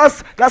hałas dla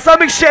was, dla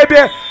samych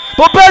siebie,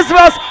 bo bez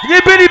was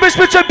nie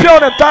bylibyśmy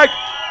czempionem, tak?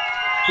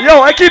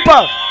 Jo,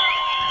 ekipa!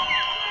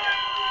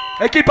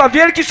 Ekipa,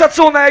 wielki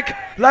szacunek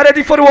dla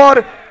Ready for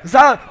War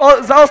za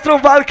ostrą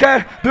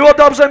walkę. Było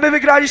dobrze, my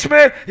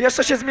wygraliśmy,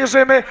 jeszcze się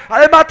zmierzymy,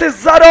 ale Matys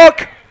za rok!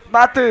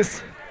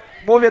 Matys,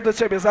 mówię do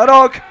ciebie, za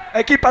rok,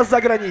 ekipa z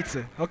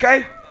zagranicy,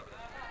 okej?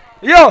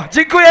 Jo,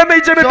 dziękujemy,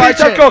 idziemy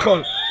pić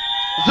alkohol.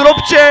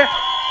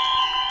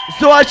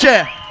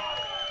 Słuchajcie,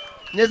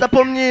 nie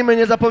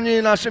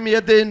zapomnijmy naszym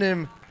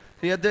jedynym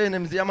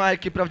z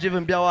Jamajki,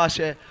 prawdziwym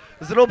białasie.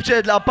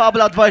 Zróbcie dla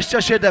Pabla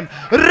 27.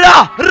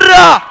 Ra!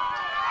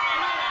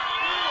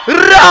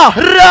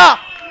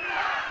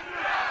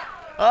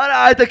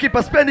 Alright,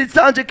 ekipa Splendid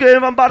Sound, dziękuję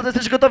wam bardzo.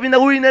 Jesteście gotowi na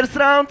Winners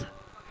Round?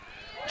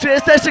 Czy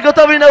jesteście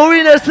gotowi na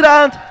Winners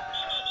Round?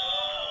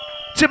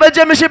 Czy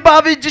będziemy się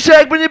bawić dzisiaj,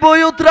 jakby nie było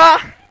jutra?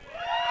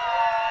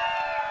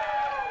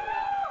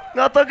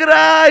 No to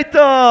graj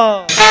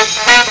to!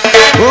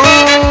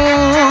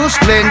 Oh,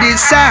 Splendid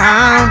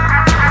Sound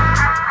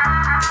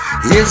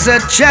is a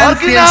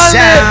champion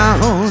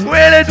sound.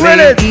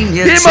 Will it!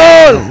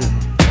 Himmel!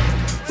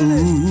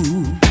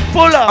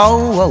 Pula!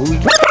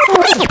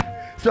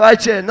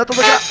 Słuchajcie, no to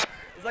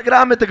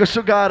zagramy tego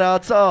Sugara,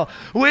 co?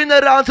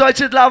 Winner Round,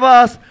 słuchajcie, dla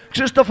was!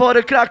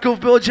 Krzysztofory, Kraków,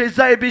 było dzisiaj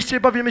zajebiście,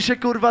 bawimy się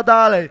kurwa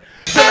dalej.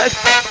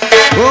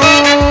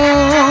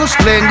 Oh,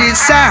 Splendid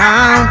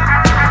Sound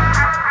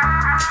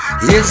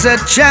is a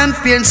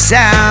champion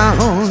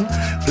sound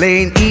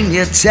playing in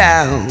your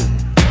town.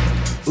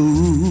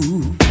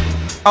 Ooh,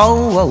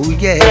 oh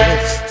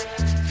yes.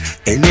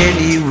 And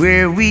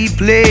anywhere we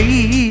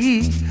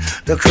play,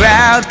 the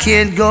crowd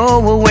can't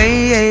go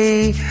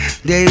away.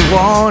 They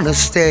wanna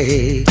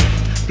stay.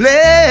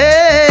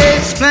 Play,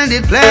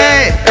 Splendid,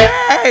 play.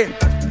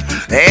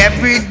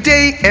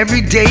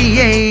 Every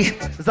day.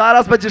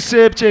 Zaraz będzie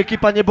szybciej,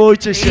 ekipa, nie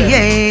bójcie się.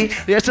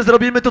 Jeszcze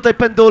zrobimy tutaj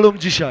pendulum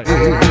dzisiaj.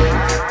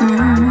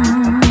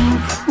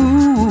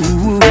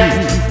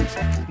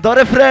 Do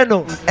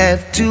refrenu. Have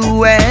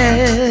to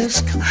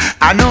ask,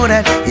 I know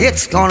that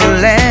it's gonna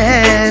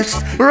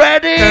last.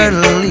 Ready?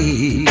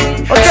 Early.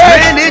 Okay.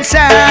 Splendid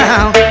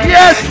sound.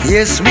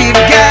 Yes, we've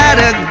got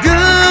a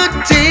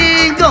good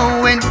thing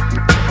going.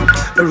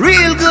 A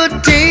real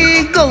good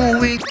thing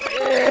going.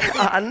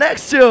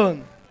 Next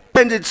tune.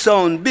 Splendid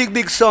sound,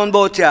 big sound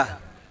bout ya.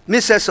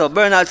 Me say so,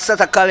 Bernard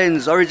Sata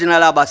Collins,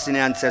 original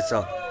Abyssinian said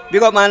so.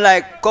 Big up man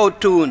like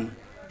Cartoon,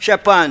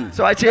 Shepan.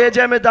 Słuchajcie,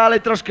 jedziemy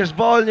dalej troszkę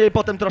wolniej,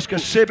 potem troszkę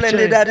szybciej.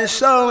 Splendid that is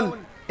sound,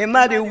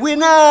 am I the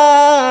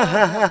winner?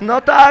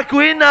 No tak,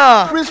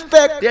 winner.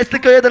 Respect. Jest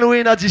tylko jeden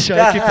winner dzisiaj,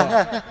 ekipa.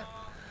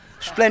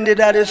 Splendid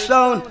that is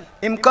sound,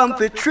 him come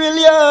fi thrill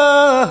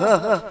ya.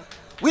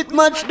 With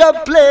much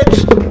DUBPLATE,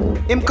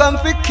 him come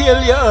fi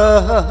kill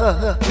ya.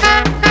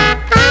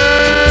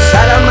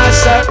 Salama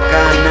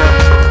sakana,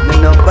 me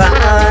no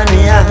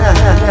banya.